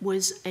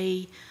was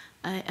a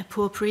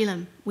poor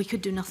prelim, we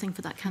could do nothing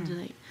for that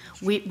candidate.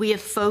 We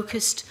have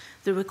focused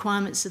the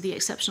requirements of the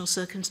exceptional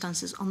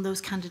circumstances on those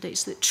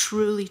candidates that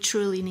truly,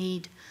 truly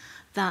need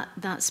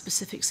that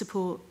specific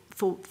support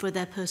for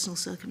their personal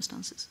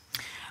circumstances.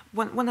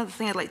 One other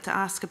thing I'd like to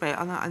ask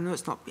about, and I know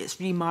it's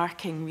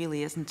remarking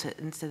really, isn't it,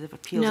 instead of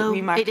appeals? No,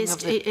 it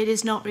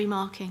is not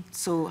remarking.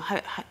 So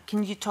how,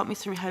 can you talk me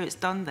through how it's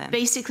done then?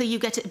 Basically, you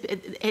get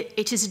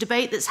it is a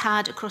debate that's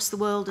had across the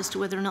world as to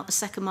whether or not the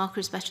second marker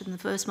is better than the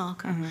first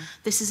marker. Mm-hmm.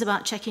 This is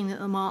about checking that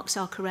the marks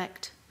are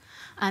correct.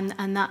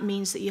 And that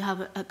means that you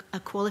have a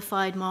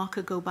qualified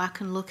marker go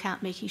back and look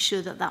at making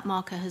sure that that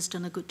marker has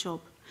done a good job.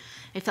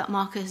 If that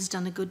marker has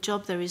done a good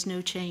job, there is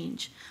no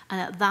change.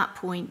 And at that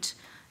point,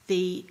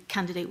 the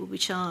candidate will be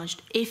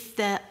charged. If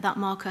that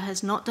marker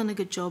has not done a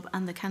good job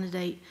and the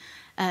candidate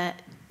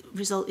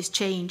result is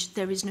changed,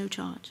 there is no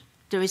charge.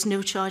 There is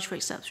no charge for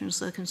exceptional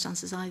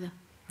circumstances either.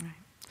 Right.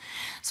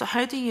 So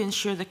how do you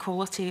ensure the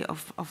quality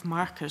of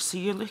markers? So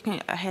you're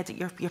looking ahead at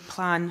your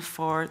plan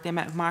for the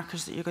amount of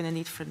markers that you're going to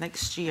need for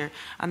next year,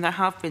 and there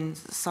have been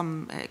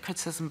some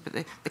criticism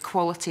about the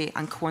quality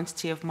and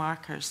quantity of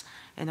markers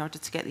in order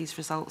to get these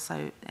results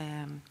out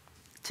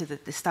to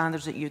the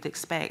standards that you'd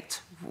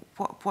expect.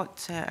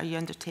 What are you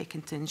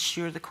undertaking to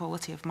ensure the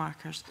quality of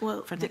markers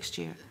for next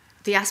year?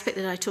 The aspect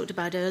that I talked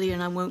about earlier,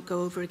 and I won't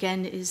go over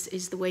again,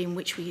 is the way in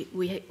which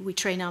we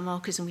train our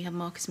markers and we have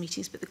markers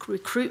meetings, but the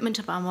recruitment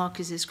of our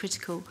markers is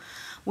critical.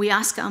 We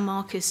ask our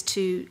markers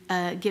to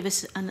give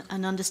us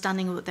an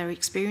understanding of what their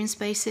experience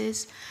base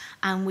is,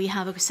 and we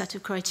have a set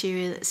of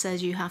criteria that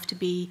says you have to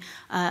be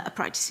a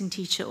practicing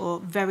teacher or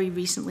very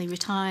recently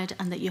retired,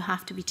 and that you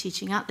have to be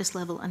teaching at this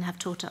level and have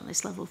taught at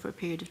this level for a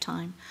period of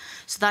time.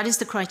 So that is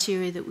the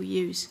criteria that we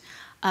use.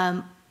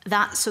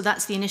 So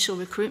that's the initial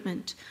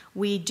recruitment.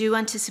 We do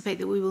anticipate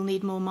that we will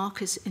need more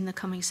markers in the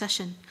coming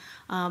session.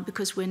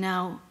 because we're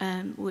now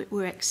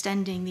we're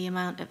extending the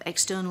amount of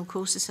external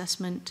course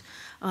assessment,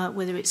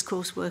 whether it's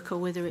coursework or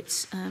whether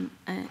it's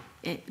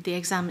the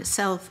exam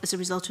itself, as a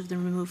result of the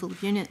removal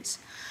of units.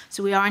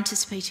 So we are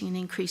anticipating an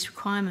increased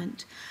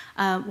requirement.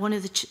 One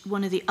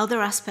of the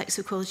other aspects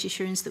of quality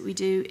assurance that we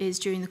do is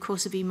during the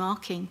course of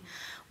e-marking,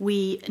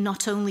 we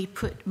not only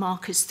put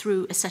markers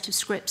through a set of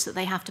scripts that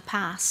they have to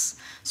pass,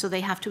 so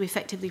they have to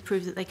effectively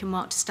prove that they can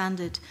mark to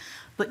standard,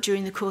 but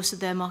during the course of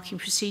their marking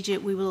procedure,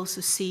 we will also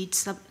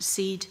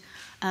seed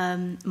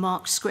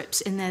marked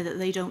scripts in there that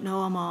they don't know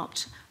are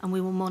marked, and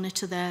we will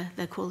monitor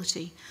their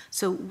quality.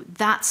 So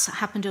that's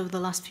happened over the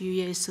last few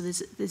years, so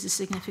there's a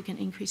significant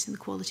increase in the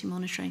quality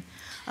monitoring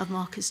of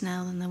markers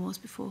now than there was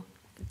before.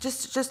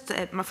 Just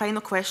my final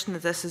question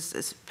of this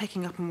is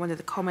picking up on one of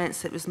the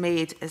comments that was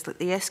made, is that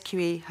the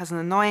SQA has an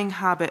annoying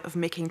habit of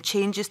making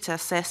changes to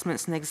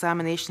assessments and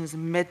examinations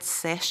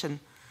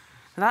mid-session.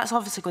 That's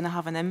obviously going to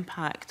have an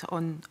impact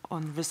on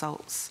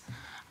results.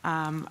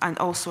 And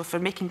also if we're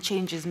making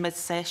changes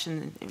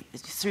mid-session,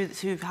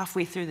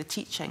 halfway through the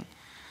teaching,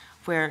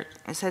 where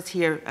it says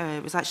here,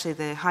 it was actually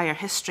the higher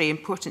history,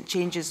 important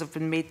changes have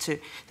been made to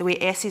the way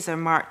essays are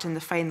marked in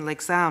the final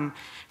exam.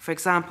 For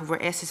example,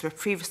 where essays were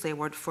previously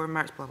awarded 4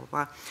 marks, blah, blah,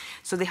 blah.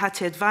 So they had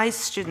to advise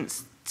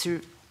students to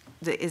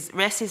the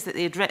essays that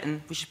they had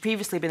written, which had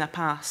previously been a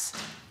pass,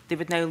 they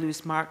would now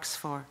lose marks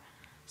for.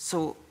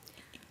 So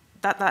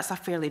that's a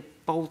fairly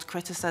bold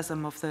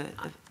criticism of the...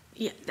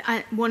 Yeah,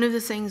 one of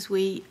the things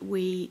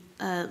we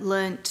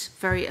learnt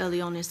very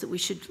early on is that we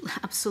should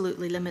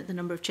absolutely limit the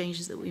number of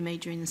changes that we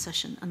made during the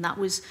session, and that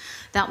was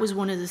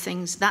one of the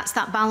things. That's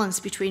that balance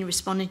between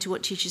responding to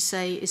what teachers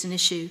say is an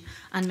issue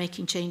and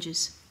making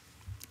changes.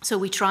 So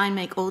we try and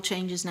make all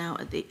changes now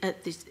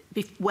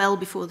well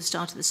before the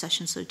start of the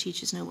session, so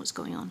teachers know what's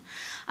going on.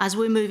 As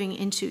we're moving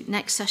into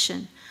next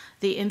session,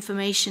 the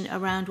information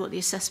around what the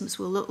assessments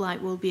will look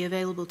like will be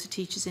available to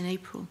teachers in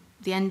April,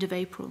 the end of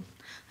April.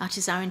 That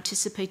is our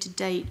anticipated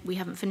date. We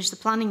haven't finished the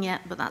planning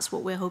yet, but that's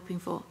what we're hoping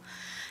for.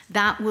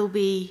 That will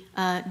be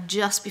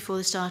just before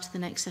the start of the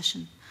next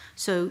session.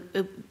 So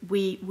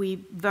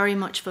we very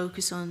much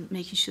focus on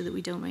making sure that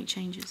we don't make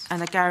changes.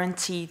 And a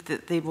guarantee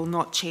that they will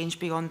not change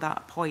beyond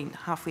that point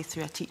halfway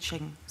through a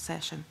teaching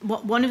session.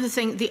 One of the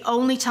things, the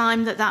only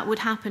time that would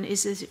happen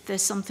is if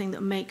there's something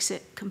that makes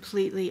it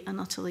completely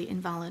and utterly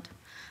invalid.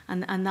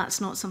 And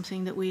that's not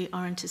something that we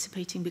are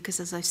anticipating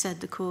because, as I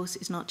said, the course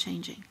is not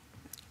changing.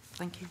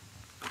 Thank you.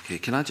 Okay,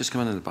 can I just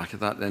come in the back of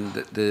that then?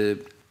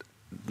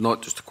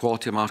 Not just the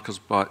quality of markers,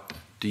 but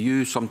do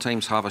you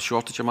sometimes have a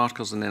shortage of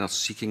markers and then are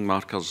seeking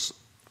markers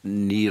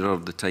nearer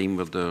the time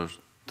where they're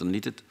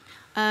needed?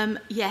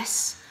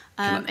 Yes,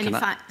 and in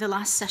fact, the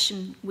last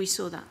session we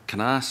saw that. Can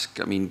I ask,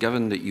 I mean,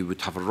 given that you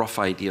would have a rough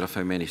idea of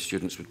how many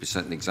students would be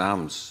sitting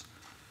exams,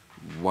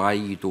 why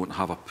you don't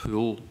have a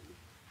pool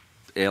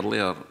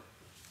earlier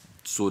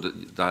so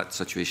that that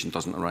situation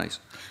doesn't arise?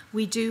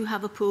 We do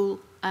have a pool.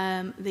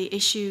 The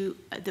issue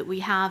that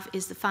we have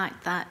is the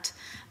fact that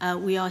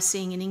we are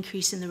seeing an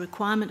increase in the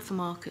requirement for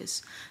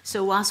markers.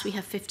 So whilst we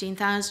have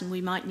 15,000,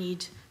 we might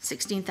need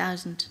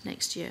 16,000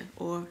 next year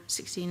or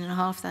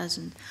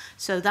 16,500.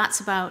 So that's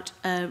about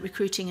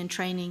recruiting and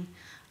training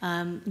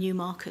new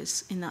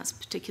markers in that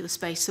particular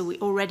space. So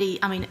we're already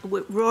in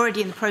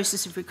the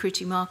process of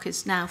recruiting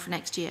markers now for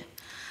next year.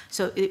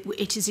 So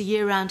it is a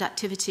year-round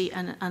activity,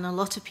 and a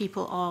lot of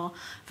people are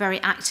very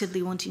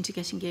actively wanting to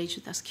get engaged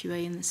with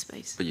SQA in this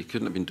space. But you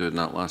couldn't have been doing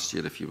that last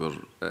year if you were,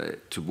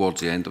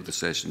 towards the end of the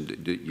session,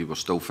 you were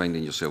still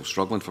finding yourself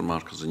struggling for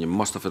markers, and you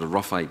must have had a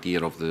rough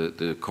idea of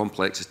the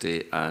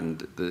complexity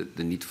and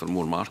the need for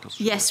more markers.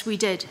 Yes, we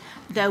did.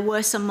 There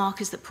were some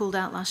markers that pulled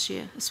out last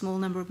year, a small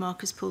number of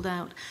markers pulled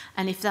out,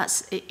 and if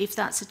that's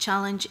a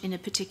challenge in a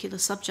particular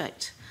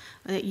subject,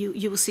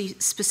 you will see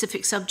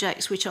specific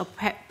subjects which are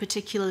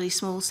particularly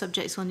small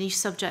subjects or niche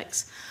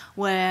subjects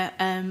where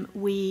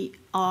we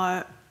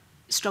are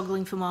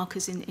struggling for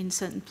markers in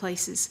certain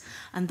places,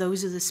 and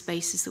those are the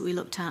spaces that we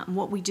looked at. And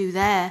what we do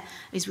there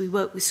is we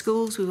work with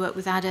schools, we work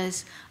with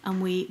ADES,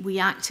 and we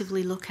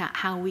actively look at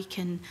how we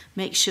can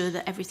make sure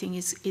that everything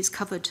is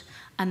covered,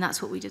 and that's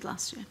what we did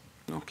last year.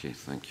 Okay,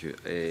 thank you.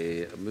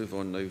 I'll move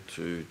on now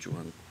to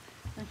Joanne.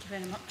 Thank you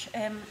very much.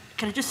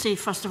 Can I just say,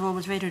 first of all, I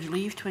was very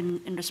relieved when,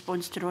 in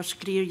response to Ross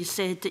Greer, you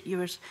said that you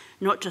were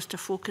not just to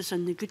focus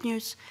on the good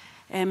news.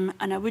 And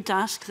I would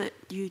ask that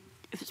you,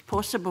 if it's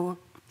possible,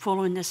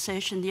 following this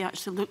session, you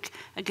actually look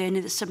again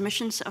at the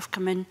submissions that have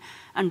come in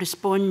and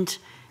respond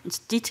in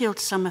detail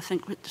to some, I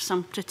think, with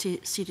some pretty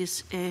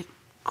serious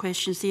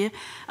questions there.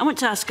 I want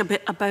to ask a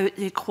bit about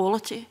the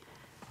quality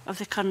of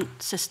the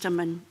current system,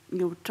 and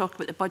you'll talk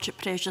about the budget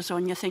pressures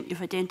on you. I think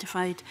you've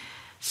identified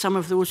some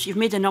of those. You've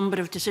made a number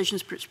of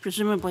decisions, which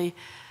presumably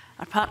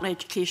are partly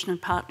education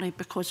and partly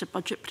because of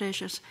budget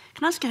pressures.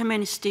 Can I ask you how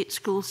many state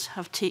schools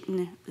have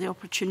taken the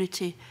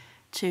opportunity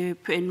to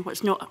put in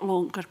what's not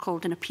longer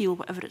called an appeal,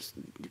 whatever it's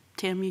the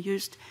term you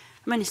used?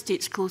 How many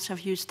state schools have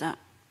used that?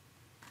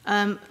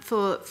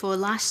 For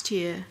last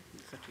year,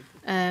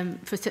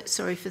 for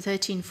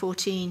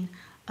 13-14,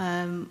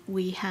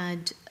 we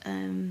had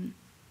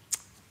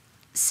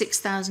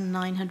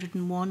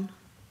 6,901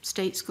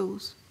 state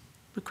schools,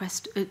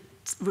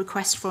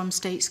 request from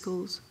state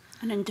schools.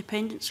 And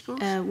independent schools?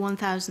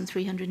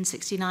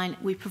 1,369.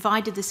 We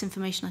provided this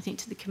information, I think,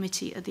 to the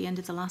committee at the end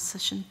of the last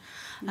session.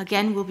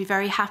 Again, we'll be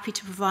very happy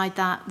to provide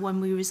that when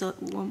we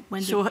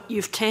so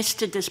you've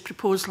tested this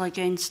proposal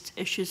against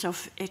issues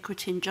of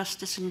equity and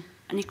justice and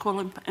an equal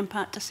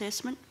impact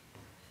assessment?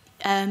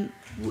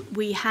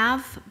 We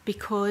have,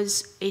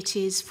 because it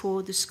is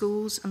for the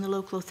schools and the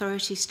local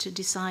authorities to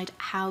decide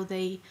how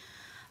they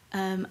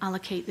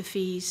allocate the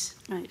fees.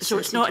 Right. So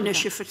it's not an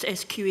issue for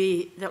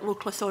SQA that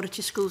local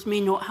authority schools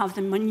may not have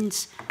the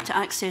means to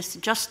access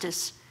the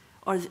justice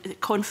or the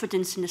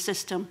confidence in the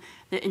system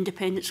that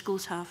independent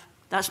schools have.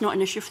 That's not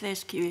an issue for the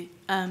SQA.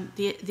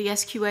 The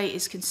SQA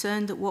is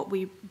concerned that what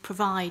we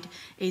provide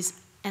is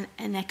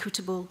an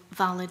equitable,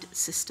 valid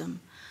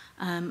system.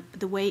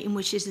 The way in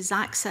which it is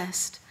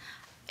accessed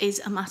is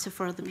a matter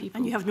for other people.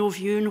 And you have no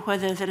view on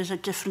whether there is a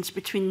difference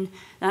between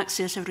the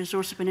access of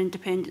resource of an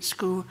independent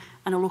school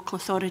and a local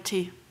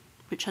authority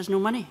which has no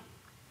money?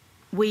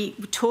 We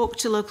talk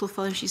to local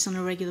authorities on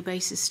a regular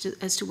basis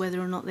as to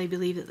whether or not they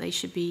believe that they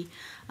should be,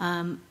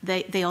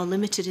 they are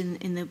limited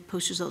in the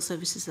post-result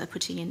services they're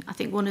putting in. I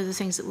think one of the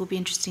things that will be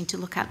interesting to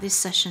look at this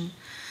session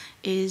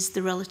is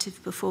the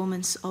relative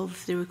performance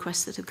of the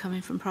requests that have come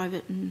in from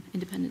private and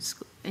independent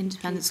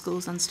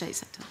schools and state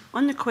sector.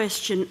 On the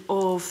question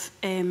of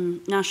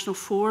national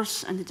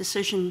force and the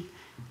decision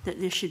that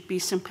there should be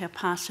simply a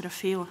pass or a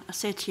fail, I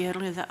said to you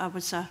earlier that I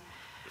was a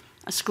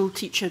school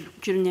teacher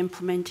during the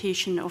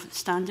implementation of the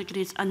standard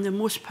grades, and the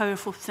most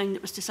powerful thing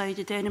that was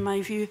decided then, in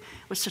my view,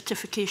 was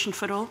certification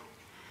for all.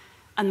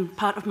 And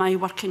part of my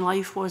working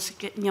life was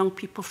getting young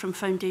people from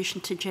foundation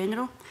to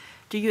general.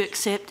 Do you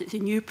accept that the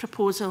new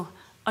proposal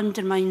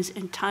undermines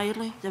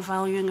entirely the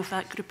valuing of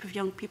that group of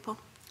young people?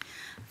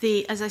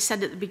 As I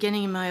said at the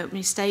beginning in my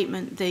opening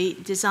statement, the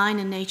design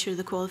and nature of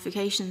the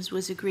qualifications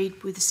was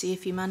agreed with the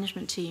CFE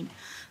management team.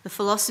 The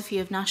philosophy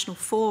of National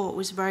 4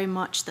 was very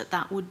much that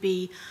that would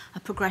be a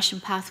progression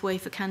pathway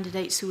for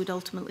candidates who would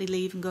ultimately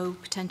leave and go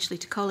potentially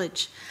to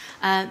college.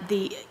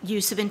 The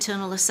use of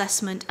internal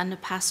assessment and a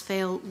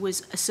pass-fail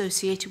was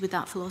associated with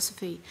that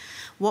philosophy.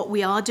 What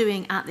we are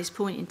doing at this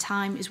point in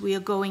time is we are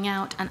going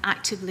out and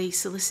actively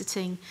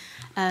soliciting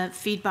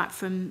feedback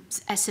from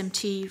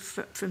SMT,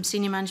 from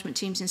senior management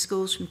teams in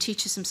schools, from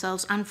teachers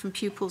themselves and from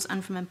pupils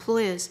and from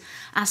employers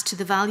as to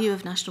the value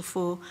of National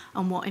 4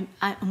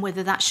 and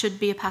whether that should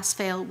be a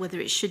pass-fail,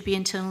 whether it should be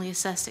internally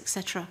assessed,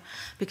 etc.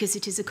 Because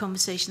it is a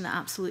conversation that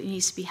absolutely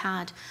needs to be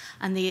had.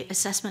 And the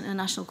Assessment and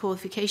National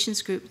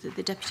Qualifications Group that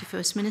the Deputy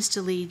First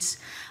Minister leads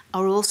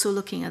are also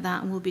looking at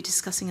that and will be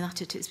discussing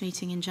that at its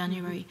meeting in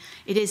January.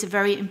 It is a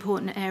very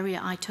important area.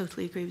 I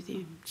totally agree with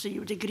you. So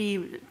you would agree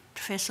that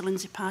Professor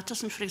Lindsay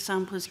Patterson, for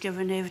example, has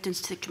given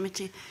evidence to the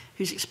committee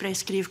who's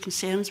expressed grave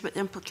concerns about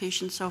the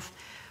implications of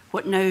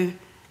what now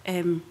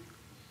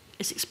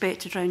is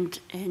expected around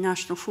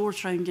National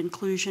 4's around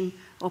inclusion,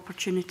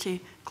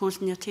 opportunity,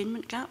 closing the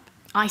attainment gap?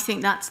 I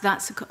think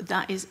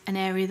that is an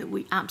area that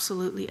we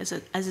absolutely, as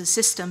a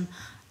system,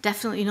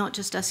 definitely not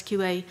just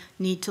SQA,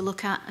 need to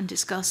look at and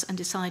discuss and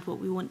decide what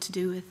we want to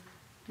do with.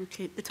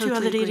 Okay, the two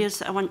other areas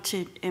that I want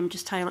to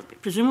just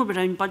highlight, presumably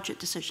around budget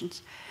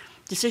decisions.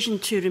 Decision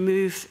to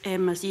remove,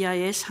 as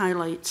EIS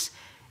highlights,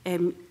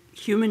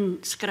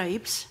 human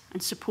scribes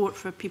and support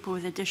for people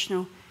with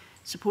additional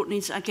support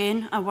needs.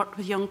 Again, I worked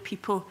with young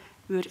people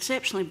who were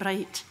exceptionally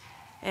bright,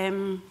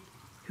 who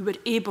were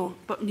able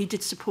but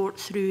needed support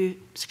through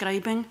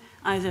scribing,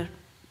 either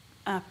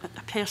a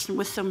person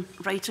with them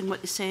writing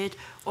what they said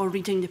or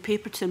reading the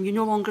paper to them. You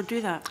no longer do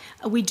that.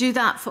 We do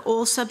that for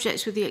all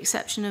subjects with the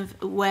exception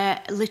of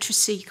where a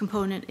literacy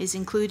component is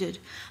included.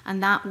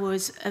 And that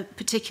was a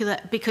particular,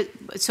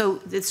 so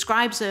the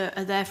scribes are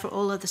there for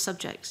all other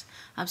subjects.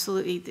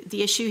 Absolutely.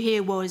 The issue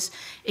here was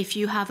if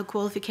you have a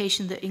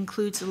qualification that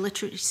includes a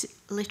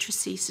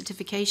literacy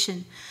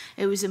certification,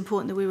 it was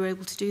important that we were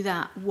able to do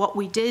that. What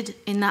we did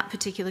in that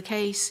particular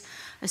case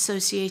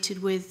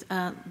associated with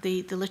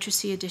the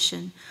literacy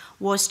edition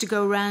was to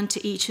go around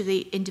to each of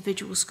the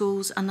individual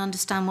schools and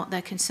understand what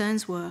their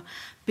concerns were.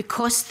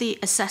 Because the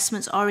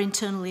assessments are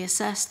internally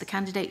assessed, the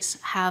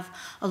candidates have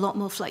a lot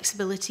more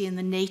flexibility in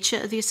the nature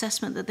of the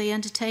assessment that they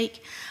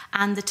undertake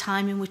and the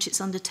time in which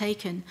it's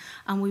undertaken.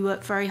 And we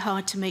worked very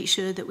hard to make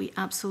sure that we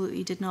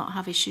absolutely did not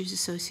have issues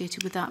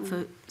associated with that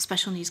for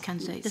special needs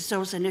candidates. This is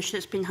also an issue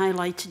that's been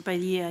highlighted by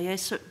the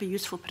EIS, so it would be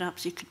useful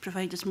perhaps you could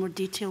provide us more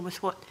detail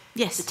with what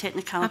the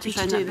technicalities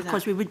around that,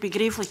 because we would be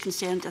gravely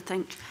concerned, I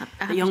think,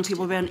 that young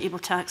people weren't able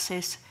to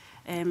access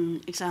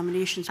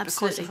examinations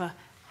because of a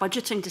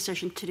budgeting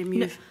decision to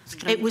remove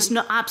scribing. It was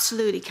not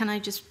absolutely, can I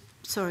just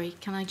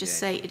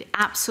say it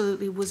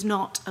absolutely was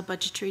not a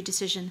budgetary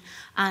decision,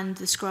 and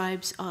the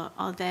scribes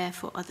are there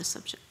for other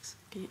subjects.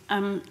 Okay.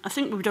 I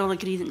think we would all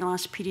agree that in the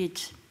last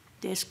period,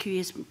 the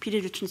SQA's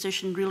period of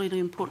transition really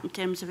important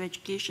in terms of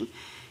education.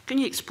 Can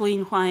you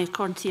explain why,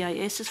 according to the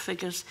EIS's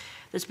figures,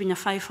 there's been a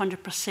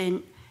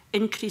 500%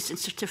 increase in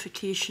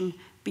certification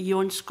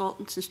beyond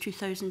Scotland since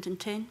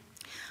 2010?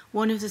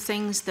 One of the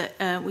things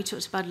that we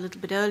talked about a little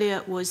bit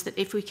earlier was that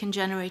if we can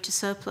generate a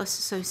surplus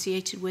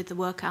associated with the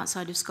work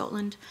outside of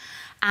Scotland,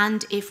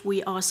 and if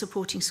we are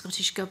supporting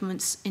Scottish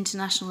Government's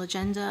international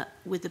agenda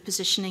with the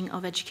positioning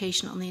of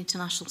education on the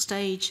international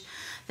stage,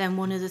 then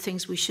one of the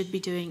things we should be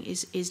doing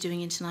is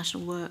doing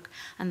international work,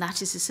 and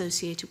that is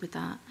associated with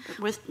that.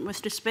 With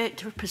respect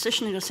to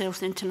positioning ourselves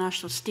on the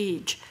international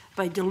stage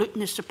by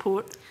diluting the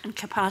support and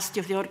capacity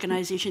of the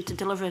organisation to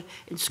deliver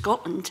in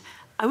Scotland,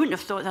 I wouldn't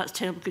have thought that's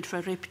terribly good for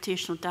our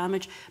reputational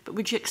damage, but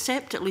would you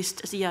accept, at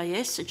least as the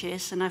EIS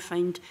suggests, and I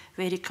find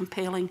very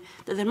compelling,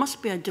 that there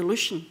must be a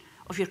dilution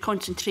of your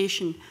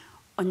concentration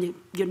on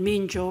your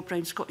main job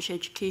around Scottish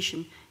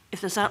education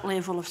if there's that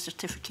level of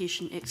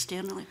certification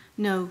externally?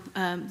 No,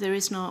 there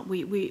is not.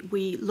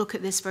 We look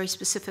at this very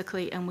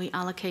specifically, and we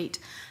allocate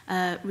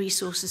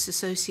resources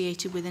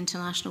associated with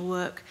international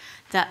work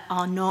that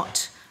are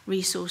not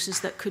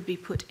resources that could be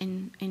put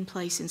in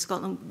place in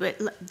Scotland. But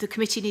the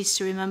committee needs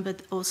to remember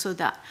also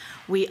that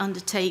we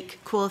undertake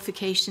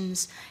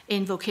qualifications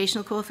in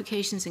vocational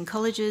qualifications in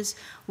colleges.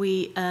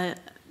 We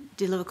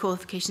deliver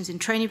qualifications in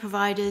training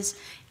providers,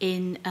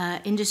 in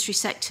industry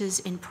sectors,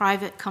 in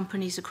private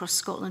companies across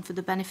Scotland for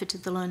the benefit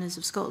of the learners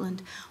of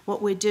Scotland.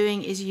 What we're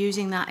doing is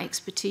using that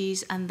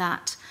expertise and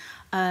that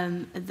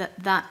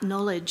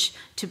knowledge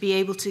to be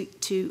able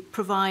to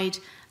provide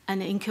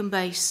an income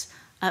base,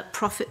 a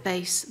profit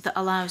base that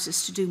allows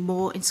us to do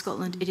more in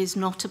Scotland. It is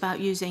not about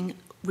using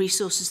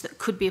resources that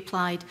could be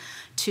applied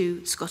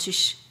to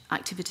Scottish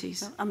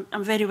activities.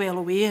 I'm very well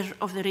aware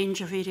of the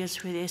range of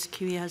areas where the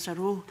SQA has a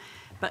role,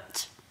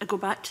 but I go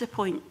back to the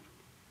point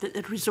that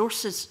the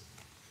resources,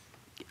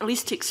 at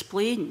least to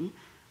explain,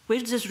 where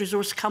does this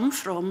resource come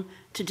from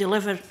to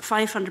deliver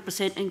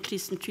 500%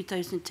 increase in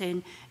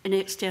 2010 in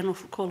external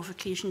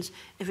qualifications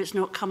if it's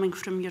not coming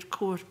from your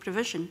core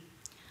provision?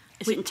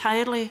 Is it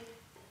entirely...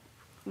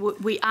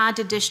 We add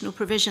additional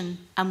provision,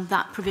 and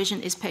that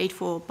provision is paid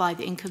for by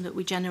the income that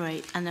we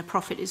generate, and the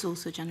profit is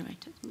also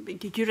generated. But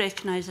did you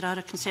recognise there are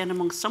a concern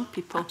among some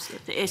people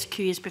that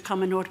SQA has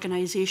become an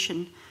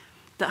organisation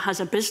that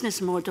has a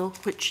business model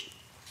which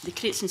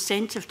creates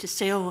incentive to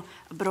sell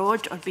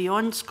abroad or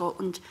beyond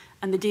Scotland,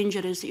 and the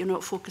danger is that you're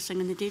not focusing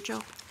on the day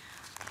job?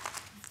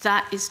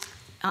 That is,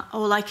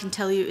 all I can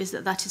tell you is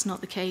that that is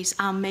not the case.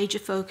 Our major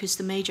focus,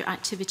 the major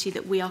activity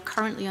that we are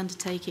currently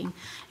undertaking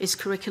is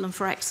Curriculum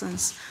for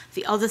Excellence.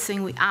 The other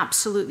thing we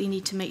absolutely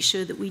need to make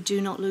sure that we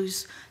do not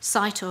lose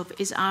sight of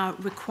is our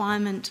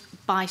requirement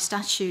by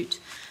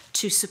statute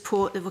to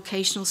support the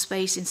vocational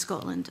space in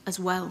Scotland as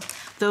well.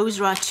 Those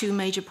are our two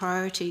major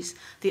priorities.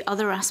 The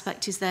other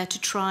aspect is there to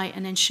try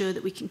and ensure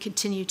that we can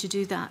continue to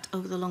do that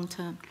over the long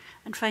term.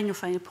 And final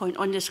point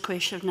on this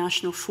question of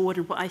National 4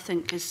 and what I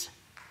think is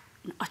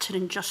an utter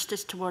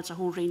injustice towards a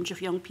whole range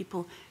of young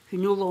people who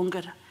no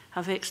longer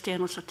have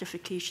external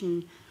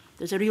certification.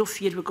 There's a real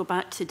fear we'll go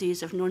back to the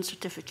days of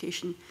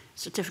non-certification,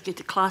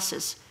 certificated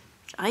classes,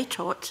 which I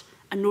taught,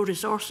 and no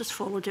resources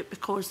followed it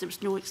because there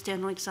was no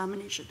external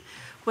examination.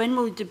 When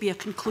will there be a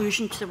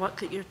conclusion to the work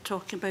that you're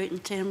talking about in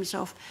terms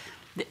of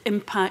the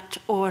impact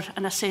or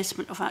an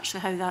assessment of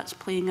actually how that's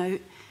playing out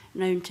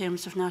now in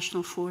terms of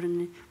National 4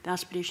 and the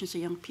aspirations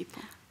of young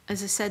people?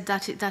 As I said,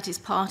 that is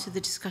part of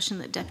the discussion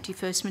that Deputy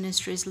First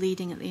Minister is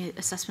leading at the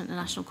Assessment and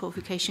National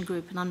Qualification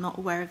Group, and I'm not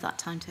aware of that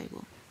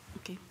timetable.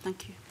 Okay,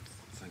 thank you.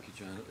 Thank you,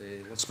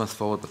 Janet. Liz Smith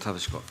followed by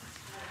Tavish-Scott.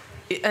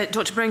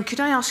 Dr Brown, could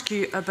I ask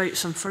you about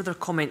some further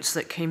comments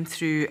that came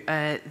through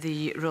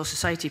the Royal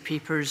Society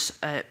papers,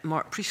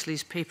 Mark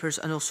Priestley's papers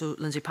and also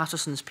Lindsay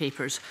Patterson's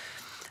papers?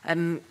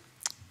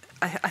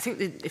 I think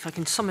that if I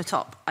can sum it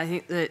up, I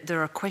think that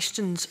there are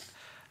questions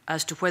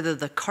as to whether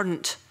the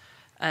current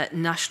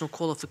national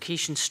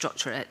qualification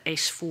structure at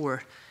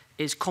S4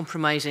 is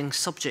compromising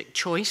subject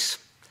choice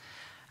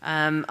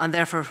and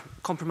therefore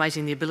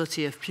compromising the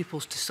ability of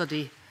pupils to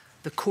study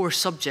the core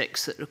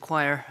subjects that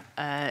require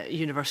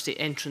university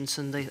entrance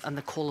and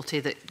the quality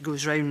that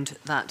goes round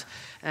that.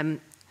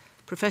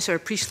 Professor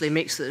Priestley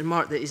makes the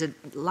remark that there is a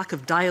lack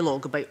of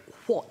dialogue about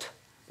what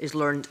is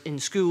learned in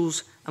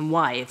schools and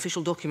why.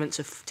 Official documents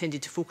have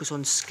tended to focus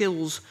on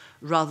skills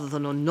rather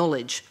than on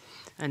knowledge,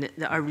 and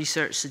our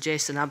research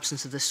suggests an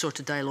absence of this sort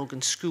of dialogue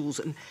in schools.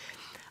 And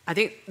I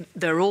think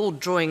they're all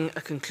drawing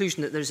a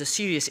conclusion that there's a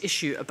serious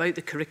issue about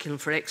the Curriculum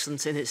for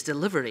Excellence in its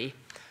delivery,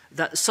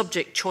 that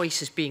subject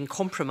choice is being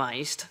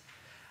compromised,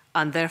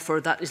 and therefore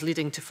that is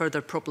leading to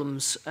further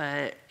problems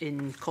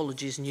in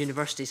colleges and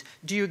universities.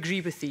 Do you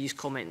agree with these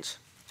comments?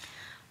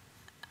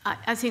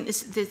 I think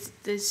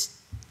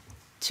there's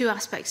two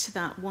aspects to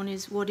that. One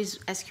is, what is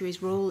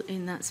SQA's role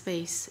in that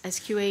space?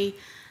 SQA,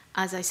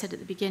 as I said at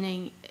the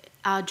beginning,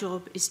 our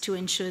job is to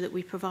ensure that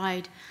we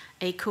provide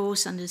a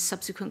course and a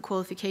subsequent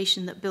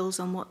qualification that builds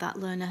on what that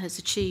learner has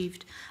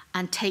achieved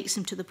and takes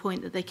them to the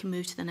point that they can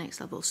move to the next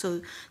level.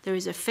 So there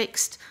is a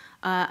fixed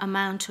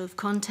amount of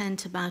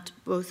content about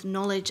both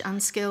knowledge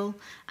and skill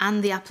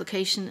and the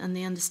application and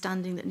the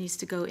understanding that needs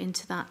to go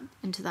into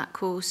that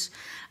course,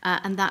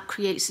 and that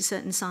creates a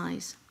certain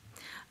size.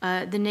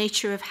 The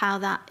nature of how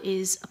that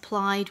is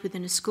applied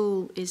within a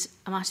school is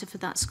a matter for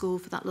that school,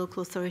 for that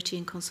local authority,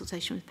 in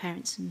consultation with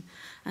parents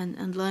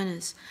and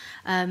learners.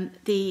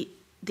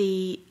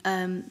 The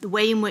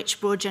way in which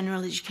broad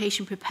general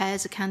education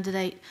prepares a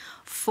candidate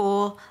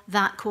for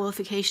that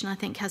qualification, I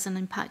think, has an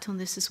impact on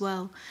this as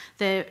well.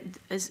 There,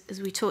 as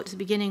we talked at the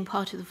beginning,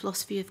 part of the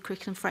philosophy of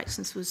Curriculum for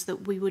Excellence was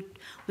that we would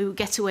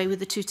get away with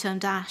the two-term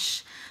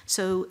dash.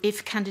 So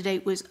if a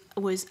candidate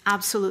was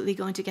absolutely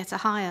going to get a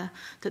higher,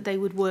 that they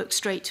would work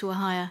straight to a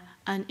higher.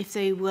 And if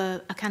they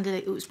were a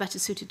candidate that was better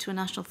suited to a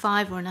National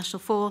 5 or a National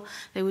 4,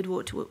 they would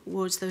work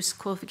towards those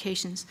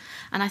qualifications.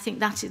 And I think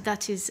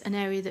that is an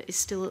area that is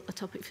still a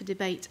topic for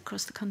debate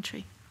across the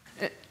country.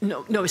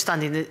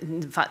 Notwithstanding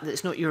the fact that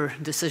it's not your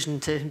decision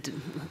to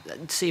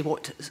say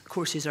what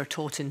courses are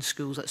taught in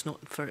schools, that's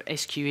not for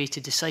SQA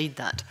to decide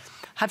that.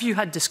 Have you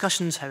had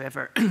discussions,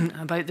 however,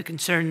 about the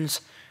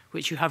concerns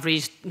which you have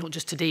raised, not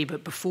just today,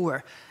 but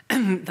before,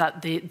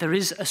 that there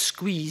is a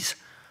squeeze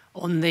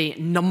on the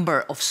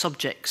number of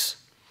subjects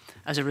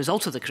as a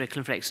result of the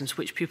Curriculum for Excellence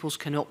which pupils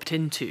can opt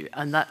into,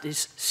 and that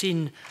is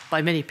seen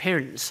by many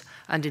parents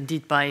and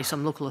indeed by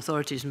some local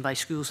authorities and by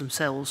schools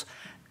themselves,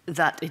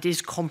 that it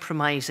is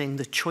compromising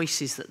the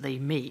choices that they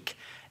make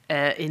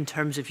in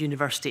terms of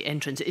university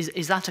entrance.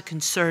 Is that a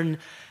concern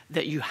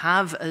that you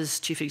have as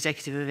Chief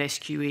Executive of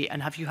SQA,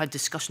 and have you had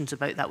discussions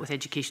about that with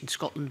Education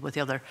Scotland, with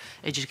the other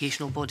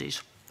educational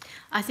bodies?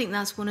 I think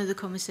that's one of the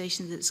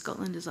conversations that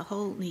Scotland as a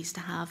whole needs to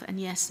have. And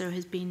yes, there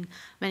has been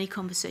many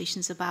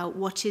conversations about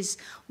what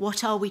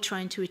are we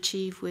trying to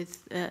achieve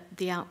with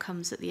the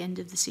outcomes at the end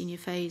of the senior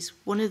phase.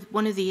 One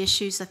of the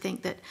issues I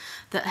think that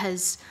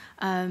has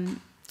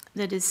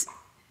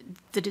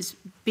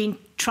been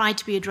tried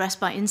to be addressed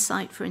by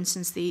Insight, for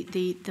instance,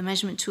 the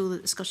measurement tool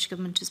that the Scottish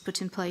Government has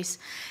put in place,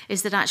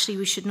 is that actually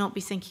we should not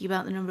be thinking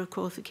about the number of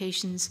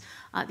qualifications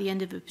at the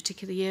end of a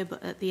particular year,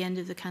 but at the end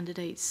of the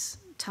candidate's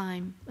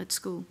time at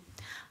school.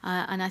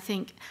 And I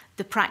think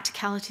the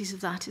practicalities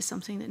of that is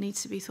something that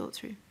needs to be thought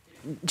through.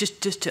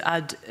 Just to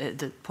add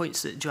the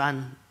points that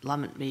Joanne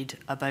Lamont made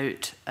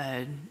about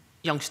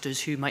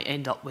youngsters who might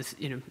end up with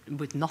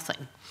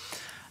nothing.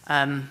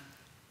 And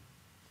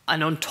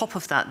on top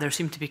of that, there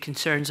seem to be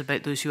concerns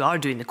about those who are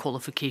doing the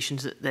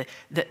qualifications, that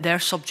their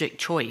subject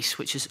choice,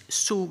 which is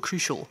so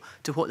crucial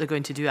to what they're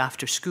going to do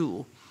after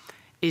school,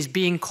 is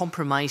being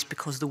compromised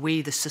because the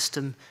way the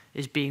system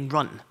is being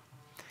run.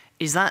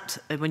 Is that,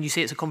 when you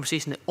say it's a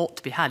conversation that ought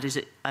to be had, is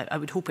it? I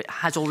would hope it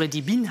has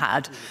already been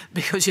had,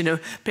 because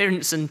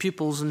parents and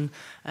pupils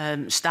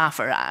and staff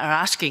are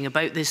asking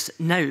about this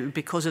now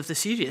because of the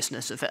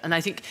seriousness of it. And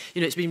I think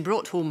it's been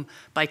brought home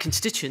by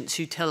constituents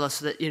who tell us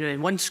that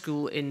in one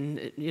school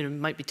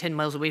might be 10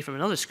 miles away from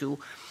another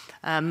school,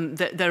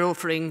 that they're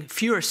offering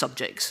fewer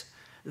subjects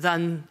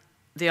than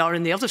they are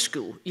in the other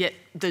school. Yet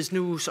there's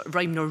no sort of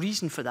rhyme nor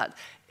reason for that.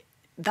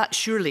 That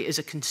surely is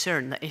a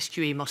concern that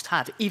SQA must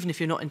have, even if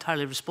you're not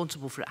entirely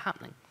responsible for it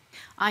happening.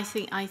 I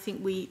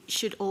think we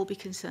should all be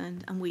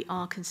concerned, and we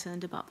are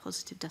concerned about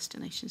positive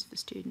destinations for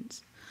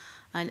students.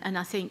 And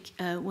I think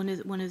one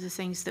of the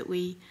things that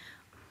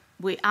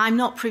I'm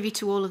not privy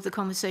to all of the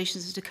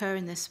conversations that occur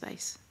in this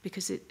space,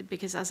 because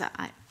as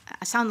I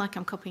sound like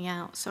I'm copping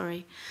out,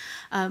 sorry,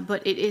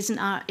 but it isn't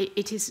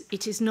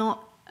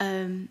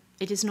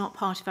it is not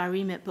part of our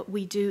remit, but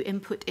we do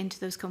input into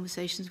those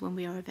conversations when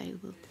we are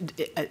available.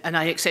 And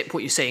I accept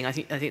what you're saying. I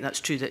think that's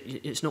true, that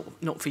it's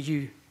not for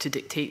you to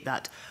dictate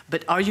that.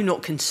 But are you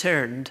not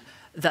concerned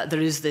that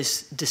there is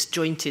this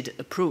disjointed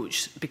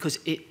approach? Because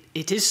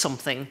it is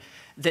something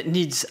that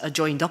needs a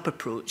joined-up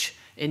approach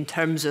in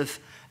terms of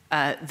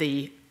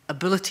the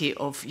ability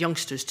of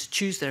youngsters to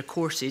choose their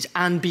courses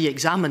and be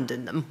examined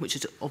in them,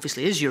 which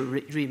obviously is your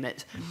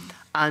remit.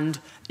 And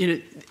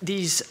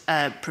these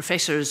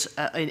professors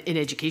in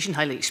education,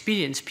 highly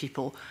experienced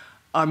people,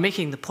 are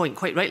making the point,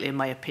 quite rightly in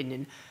my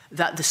opinion,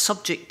 that the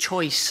subject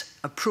choice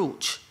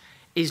approach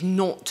is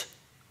not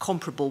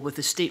comparable with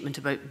the statement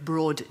about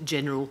broad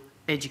general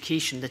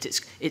education, that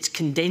it's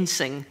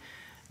condensing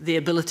the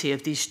ability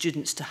of these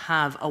students to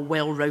have a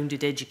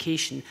well-rounded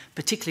education,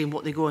 particularly in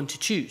what they go on to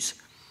choose.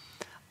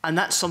 And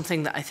that's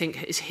something that I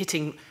think is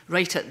hitting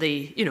right at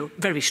the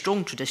very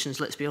strong traditions,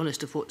 let's be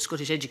honest, of what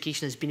Scottish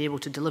education has been able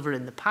to deliver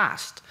in the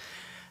past.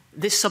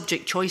 This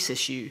subject choice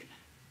issue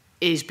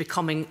is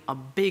becoming a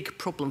big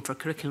problem for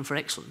Curriculum for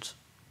Excellence.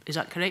 Is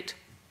that correct?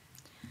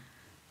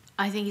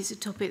 I think it's a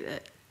topic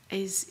that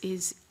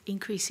is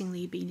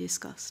increasingly being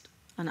discussed.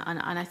 And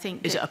I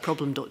think... Is it a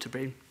problem, Dr.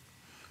 Brown?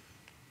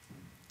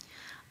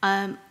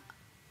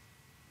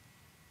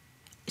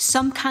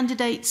 Some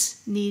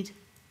candidates need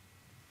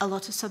a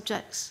lot of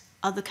subjects.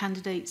 Other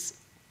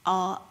candidates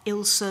are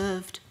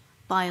ill-served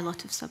by a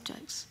lot of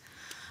subjects.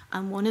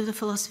 And one of the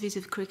philosophies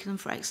of Curriculum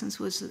for Excellence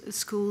was that the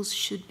schools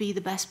should be the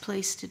best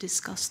place to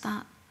discuss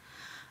that.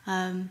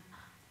 And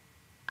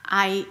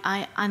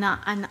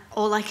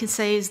all I can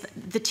say is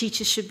that the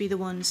teachers should be the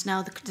ones.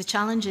 Now, the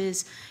challenge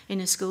is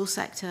in a school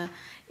sector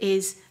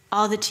is,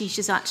 are the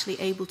teachers actually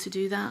able to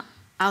do that?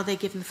 Are they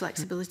given the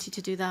flexibility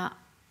to do that?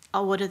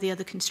 Or what are the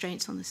other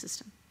constraints on the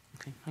system?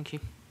 Okay, thank you.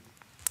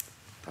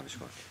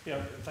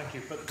 Yeah, thank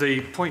you. But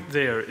the point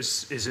there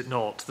is it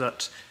not,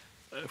 that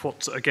what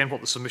the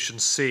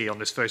submissions say on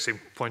this very same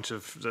point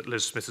that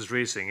Liz Smith is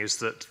raising is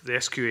that the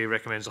SQA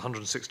recommends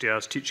 160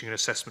 hours teaching and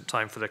assessment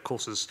time for their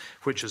courses,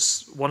 which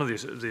is one of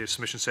the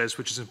submissions says,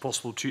 which is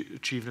impossible to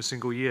achieve in a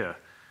single year.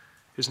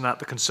 Isn't that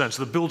the concern?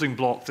 So the building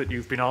block that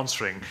you've been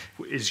answering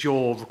is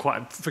your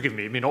requirement, forgive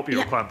me, it may not be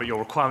your requirement, but your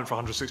requirement for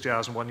 160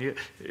 hours in 1 year,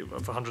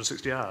 for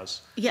 160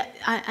 hours. Yeah,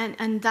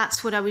 and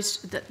that's what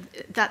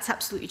that's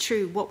absolutely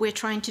true. What we're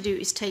trying to do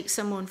is take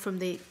someone from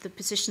the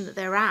position that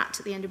they're at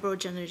the end of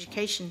Broad General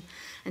Education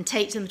and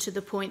take them to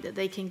the point that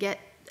they can get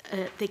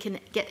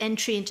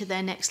entry into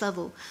their next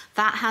level.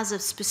 That has a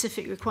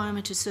specific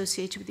requirement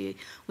associated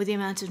with the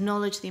amount of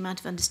knowledge, the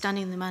amount of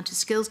understanding, the amount of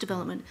skills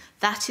development.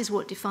 That is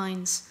what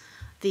defines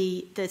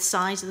the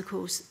size of the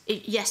course.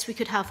 Yes, we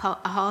could have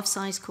a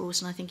half-size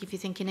course, and I think if you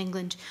think in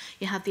England,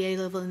 you have the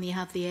A-level and you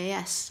have the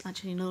AS,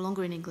 actually no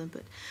longer in England,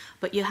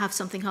 but you have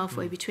something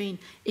halfway between.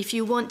 If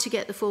you want to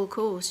get the full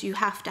course, you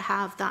have to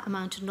have that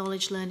amount of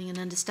knowledge, learning and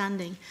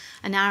understanding.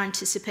 And our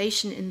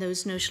anticipation in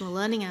those notional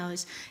learning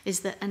hours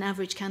is that an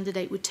average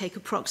candidate would take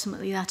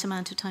approximately that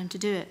amount of time to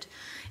do it.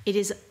 It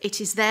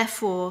is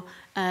therefore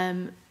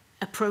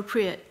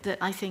appropriate that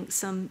I think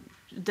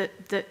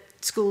that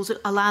schools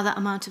allow that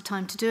amount of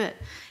time to do it.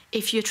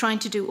 If you're trying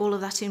to do all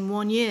of that in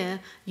 1 year,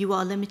 you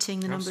are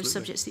limiting the number of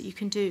subjects that you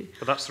can do.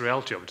 But that's the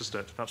reality of it, isn't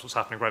it? That's what's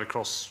happening right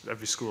across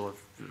every school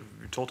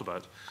we've talked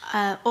about.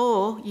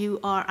 Or you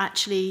are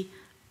actually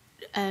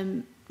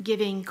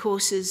giving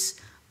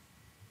courses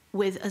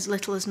with as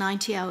little as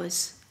 90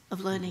 hours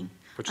of learning.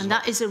 And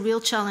that is a real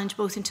challenge,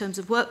 both in terms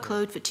of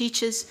workload for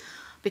teachers,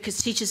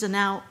 because teachers are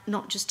now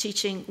not just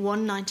teaching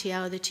one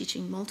 90-hour, they're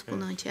teaching multiple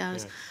 90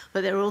 hours.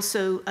 But there are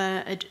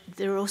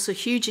also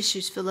huge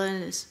issues for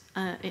learners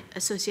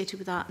associated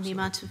with that and the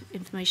amount of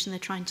information they're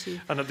trying to.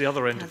 And at the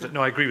other end of that,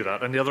 no, I agree with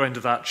that. And the other end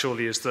of that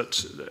surely is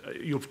that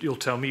you'll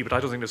tell me, but I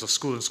don't think there's a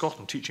school in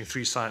Scotland teaching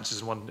 3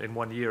 sciences in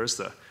one year, is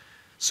there?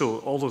 So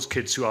all those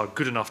kids who are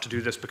good enough to do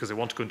this because they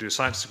want to go and do a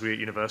science degree at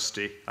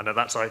university, and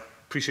that's, I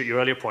appreciate your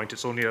earlier point,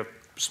 it's only a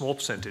small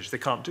percentage, they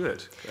can't do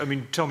it. I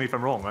mean, tell me if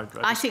I'm wrong.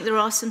 I think there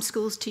are some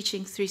schools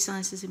teaching 3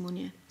 sciences in 1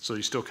 year. So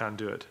you still can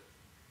do it?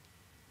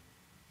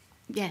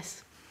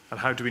 Yes. And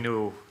how do we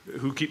know,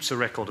 who keeps a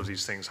record of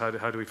these things? How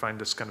do we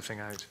find this kind of thing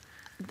out?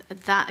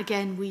 That,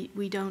 again,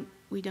 we don't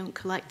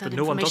collect that but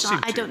no information. One does seem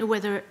I don't know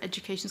whether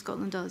Education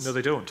Scotland does. No,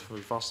 they don't.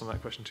 We've asked them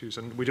that question too.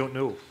 And we don't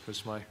know,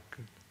 is my...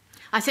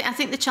 I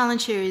think the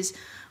challenge here is,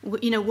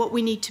 what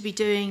we need to be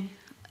doing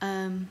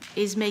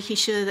is making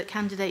sure that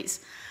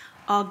candidates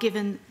are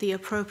given the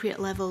appropriate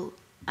level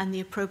and the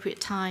appropriate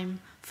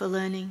time for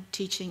learning,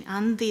 teaching,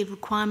 and the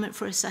requirement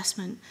for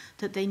assessment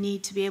that they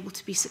need to be able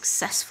to be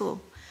successful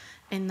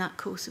in that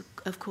course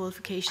of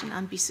qualification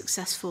and be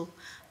successful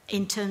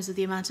in terms of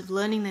the amount of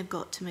learning they've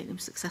got to make them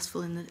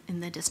successful in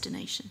their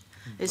destination.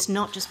 It's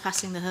not just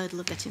passing the hurdle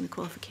of getting the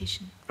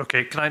qualification.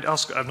 Okay, can I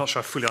ask, I'm not sure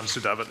I fully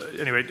understood that, but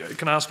anyway,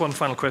 can I ask one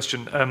final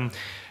question?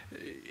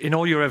 In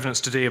all your evidence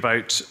today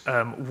about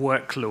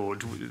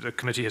workload, the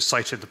committee has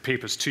cited the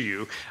papers to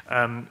you.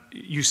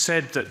 You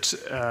said that,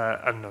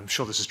 and I'm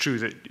sure this is true,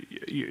 that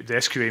the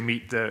SQA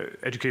meet the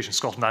Education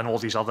Scotland and all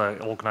these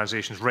other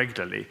organisations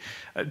regularly.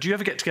 Do you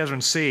ever get together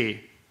and say,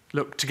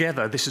 look,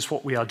 together, this is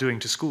what we are doing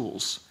to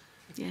schools?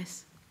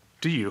 Yes.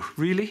 Do you?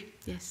 Really?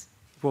 Yes.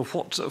 Well,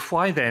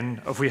 why then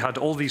have we had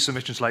all these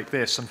submissions like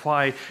this, and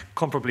why,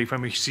 comparably,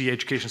 when we see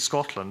Education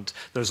Scotland,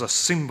 there's a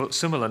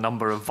similar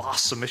number of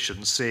vast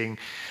submissions saying,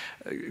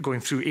 going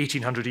through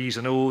 1,800 E's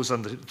and O's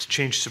and the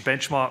change to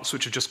benchmarks,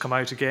 which have just come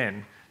out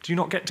again? Do you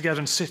not get together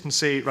and sit and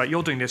say, right,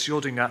 you're doing this,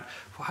 you're doing that?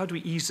 Well, how do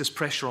we ease this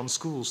pressure on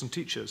schools and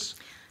teachers?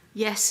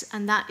 Yes,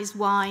 and that is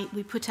why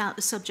we put out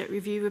the subject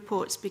review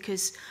reports,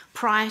 because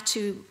prior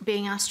to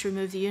being asked to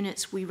remove the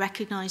units, we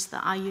recognised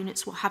that our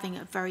units were having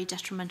a very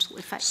detrimental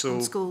effect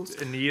on schools.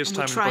 So in the year's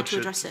time, to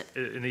address it.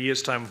 In the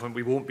year's time when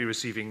we won't be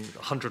receiving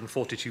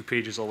 142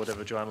 pages or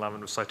whatever Joanne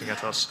Lamond was citing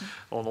at us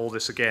on all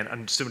this again,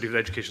 and similarly with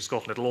Education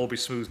Scotland, it'll all be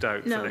smoothed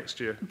out for next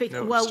year.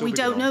 Well, we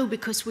don't know,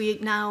 because we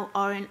now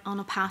are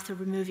on a path of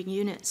removing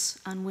units,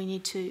 and we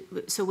need to.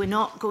 So we're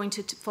not going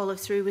to follow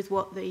through with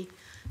what the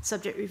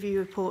subject review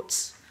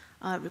reports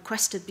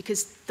requested,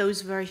 because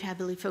those are very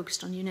heavily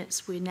focused on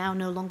units. We're now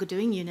no longer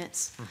doing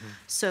units.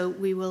 So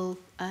we will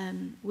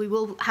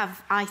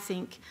have, I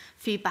think,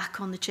 feedback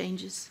on the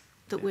changes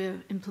that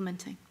we're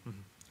implementing.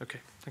 Okay,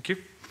 thank you.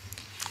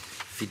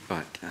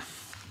 Feedback.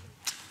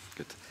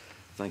 Good.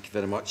 Thank you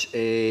very much.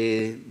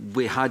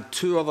 We had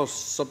 2 other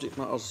subject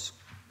matters,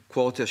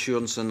 quality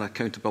assurance and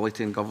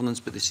accountability and governance,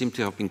 but they seem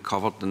to have been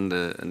covered in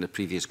the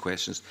previous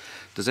questions.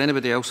 Does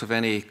anybody else have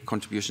any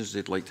contributions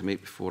they'd like to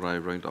make before I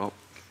round it up?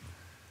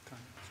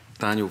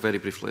 Daniel, very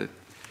briefly.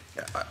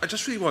 Yeah, I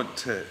just really want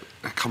to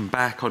come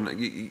back on,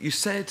 you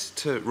said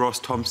to Ross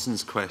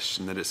Thompson's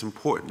question that it's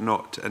important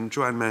not, and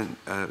Joanne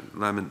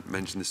Lamond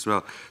mentioned this as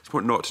well, it's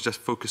important not to just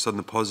focus on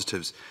the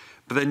positives,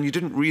 but then you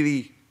didn't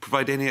really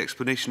provide any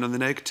explanation on the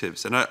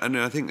negatives. And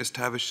I think, as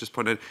Tavish just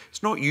pointed out,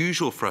 it's not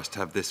usual for us to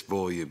have this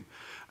volume.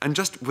 And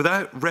just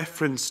without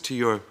reference to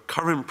your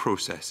current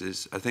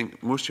processes, I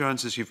think most of your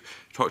answers you've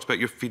talked about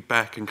your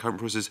feedback and current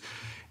processes.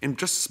 In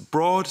just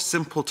broad,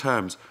 simple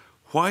terms,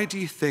 why do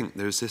you think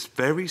there's this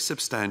very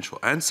substantial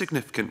and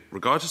significant,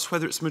 regardless of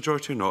whether it's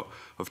majority or not,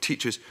 of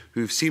teachers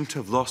who seem to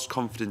have lost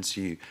confidence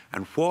in you?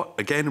 And what,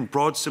 again, in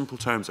broad, simple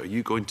terms, are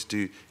you going to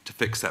do to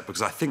fix that?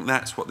 Because I think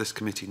that's what this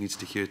committee needs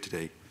to hear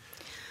today.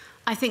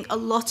 I think a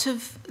lot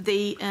of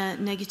the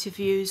negative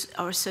views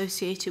are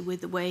associated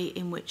with the way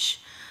in which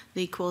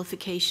the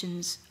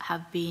qualifications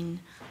have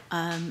been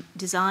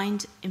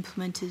designed,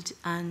 implemented,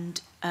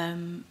 and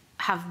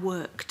have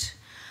worked.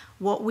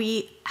 What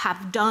we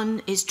have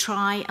done is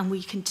try, and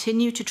we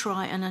continue to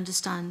try and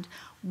understand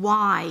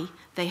why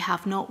they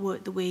have not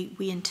worked the way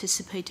we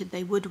anticipated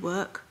they would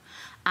work.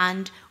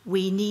 And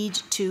we need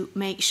to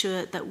make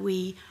sure that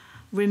we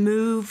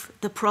remove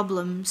the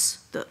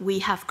problems that we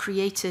have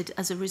created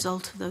as a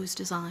result of those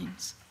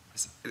designs.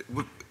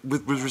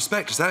 With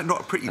respect, is that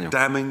not a pretty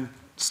damning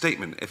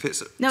statement? If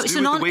it's no, to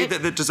do with the way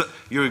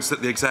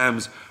that the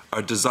exams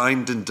are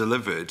designed and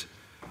delivered,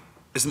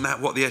 isn't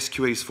that what the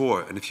SQA is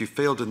for? And if you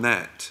failed in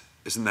that,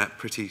 isn't that a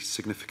pretty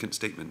significant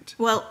statement?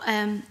 Well,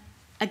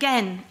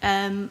 again,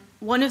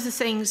 one of the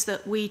things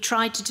that we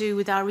tried to do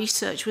with our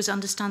research was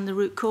understand the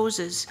root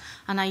causes,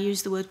 and I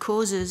use the word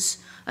causes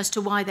as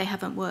to why they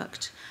haven't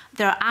worked.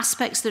 There are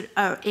aspects that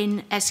are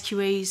in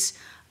SQA's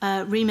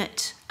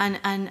remit and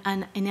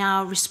in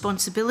our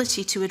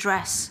responsibility to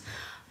address.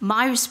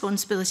 My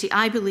responsibility,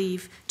 I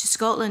believe, to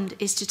Scotland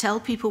is to tell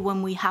people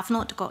when we have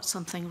not got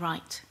something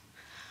right,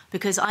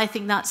 because I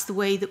think that's the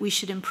way that we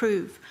should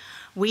improve.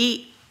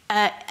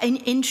 In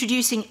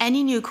introducing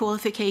any new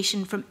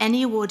qualification from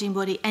any awarding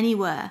body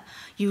anywhere,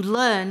 you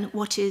learn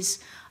what is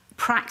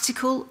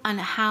practical and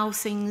how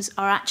things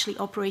are actually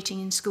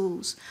operating in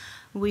schools.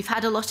 We've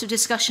had a lot of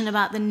discussion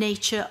about the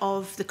nature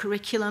of the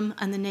curriculum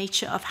and the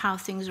nature of how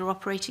things are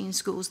operating in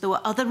schools. There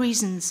were other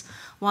reasons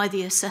why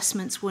the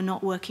assessments were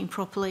not working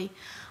properly.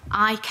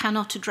 I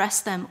cannot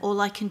address them. All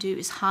I can do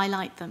is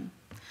highlight them.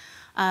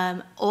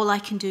 All I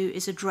can do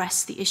is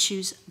address the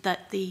issues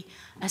that the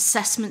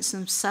assessments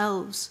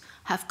themselves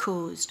have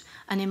caused.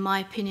 And in my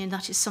opinion,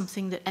 that is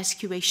something that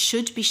SQA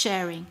should be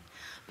sharing,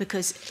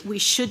 because we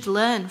should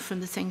learn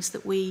from the things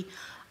that we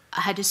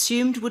had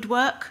assumed would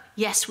work.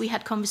 Yes, we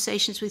had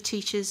conversations with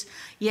teachers.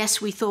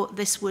 Yes, we thought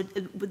this would,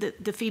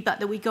 the feedback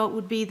that we got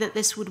would be that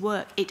this would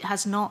work. It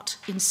has not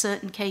in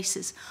certain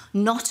cases,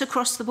 not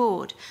across the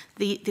board.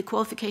 The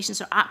qualifications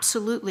are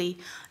absolutely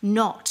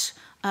not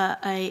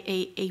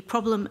a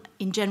problem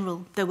in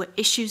general. There were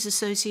issues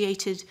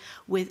associated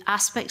with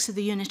aspects of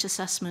the unit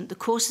assessment. The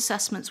course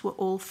assessments were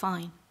all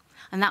fine.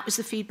 And that was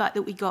the feedback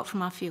that we got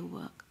from our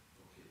fieldwork.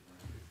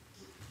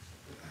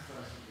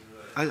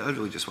 I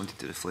really just wanted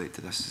to reflect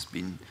that this has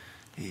been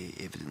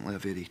evidently a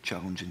very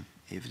challenging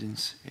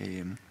evidence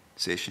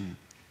session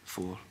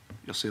for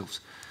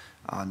yourselves.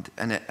 And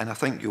I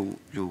think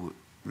you'll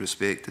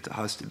respect that it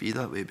has to be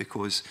that way,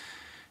 because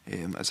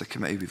as a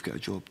committee we've got a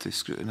job to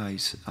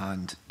scrutinise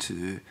and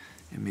to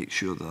make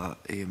sure that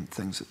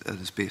things are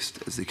as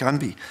best as they can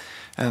be.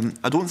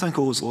 I don't think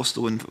all was lost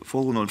though, in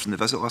following on from the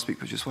visit last week,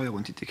 which is why I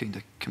wanted to kind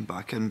of come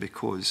back in,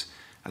 because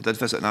I did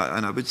visit,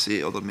 and I would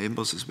say to other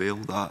members as well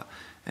that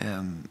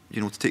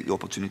you know, to take the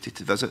opportunity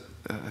to visit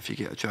if you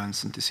get a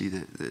chance, and to see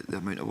the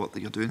amount of work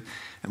that you're doing.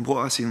 And what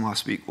I seen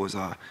last week was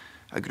a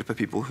group of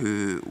people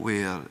who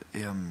were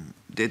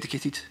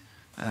dedicated,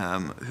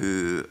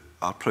 who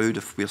are proud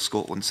of where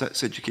Scotland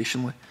sits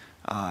educationally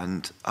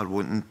and are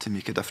wanting to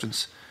make a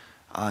difference.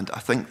 And I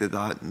think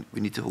that we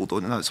need to hold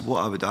on to that. So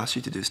what I would ask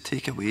you to do is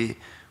take away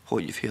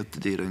what you've heard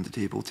today around the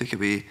table, take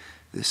away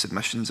the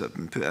submissions that have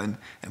been put in,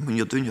 and when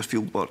you're doing your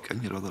field work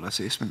and your other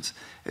assessments,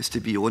 is to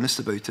be honest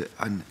about it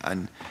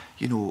and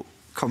you know,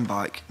 come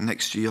back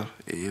next year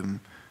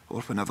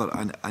or whenever,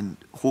 and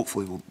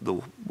hopefully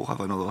we'll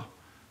have another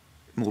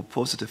more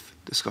positive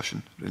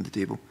discussion around the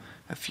table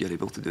if you're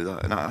able to do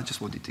that. And I just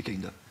wanted to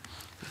kind of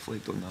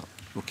reflect on that.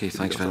 Okay,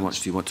 thanks very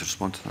much. Do you want to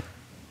respond to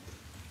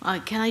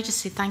that? Can I just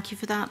say thank you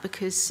for that,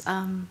 because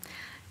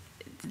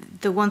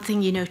the one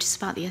thing you notice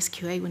about the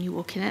SQA when you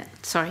walk in it,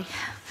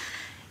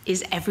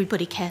 is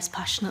everybody cares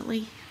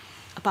passionately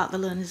about the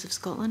learners of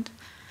Scotland,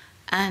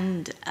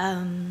 and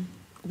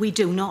we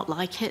do not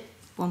like it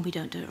when we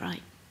don't do it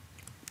right.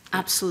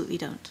 Absolutely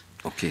don't.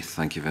 Okay,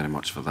 thank you very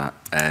much for that.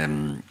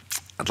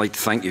 I'd like to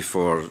thank you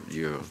for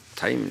your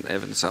time,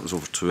 evidence. That was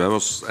over 2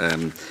 hours.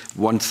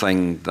 One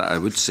thing that I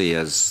would say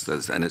is,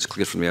 and it's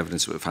clear from the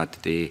evidence that we've had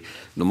today,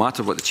 no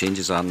matter what the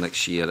changes are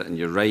next year, and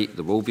you're right,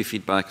 there will be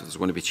feedback, if there's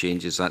going to be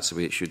changes, that's the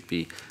way it should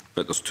be.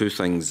 But there's two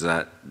things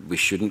that we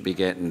shouldn't be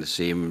getting the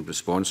same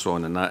response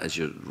on, and that is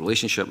your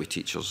relationship with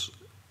teachers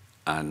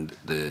and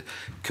the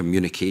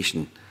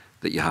communication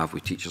that you have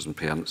with teachers and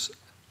parents.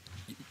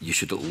 You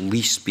should at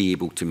least be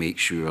able to make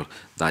sure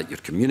that you're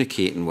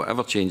communicating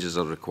whatever changes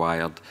are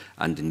required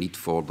and the need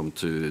for them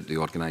to the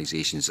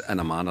organisations in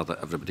a manner that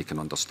everybody can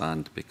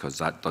understand, because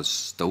that does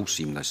still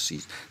seem this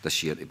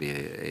year to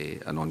be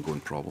an ongoing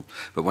problem.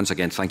 But once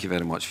again, thank you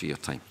very much for your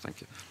time.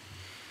 Thank you.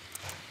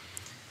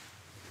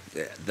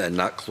 Then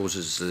that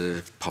closes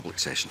the public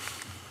session.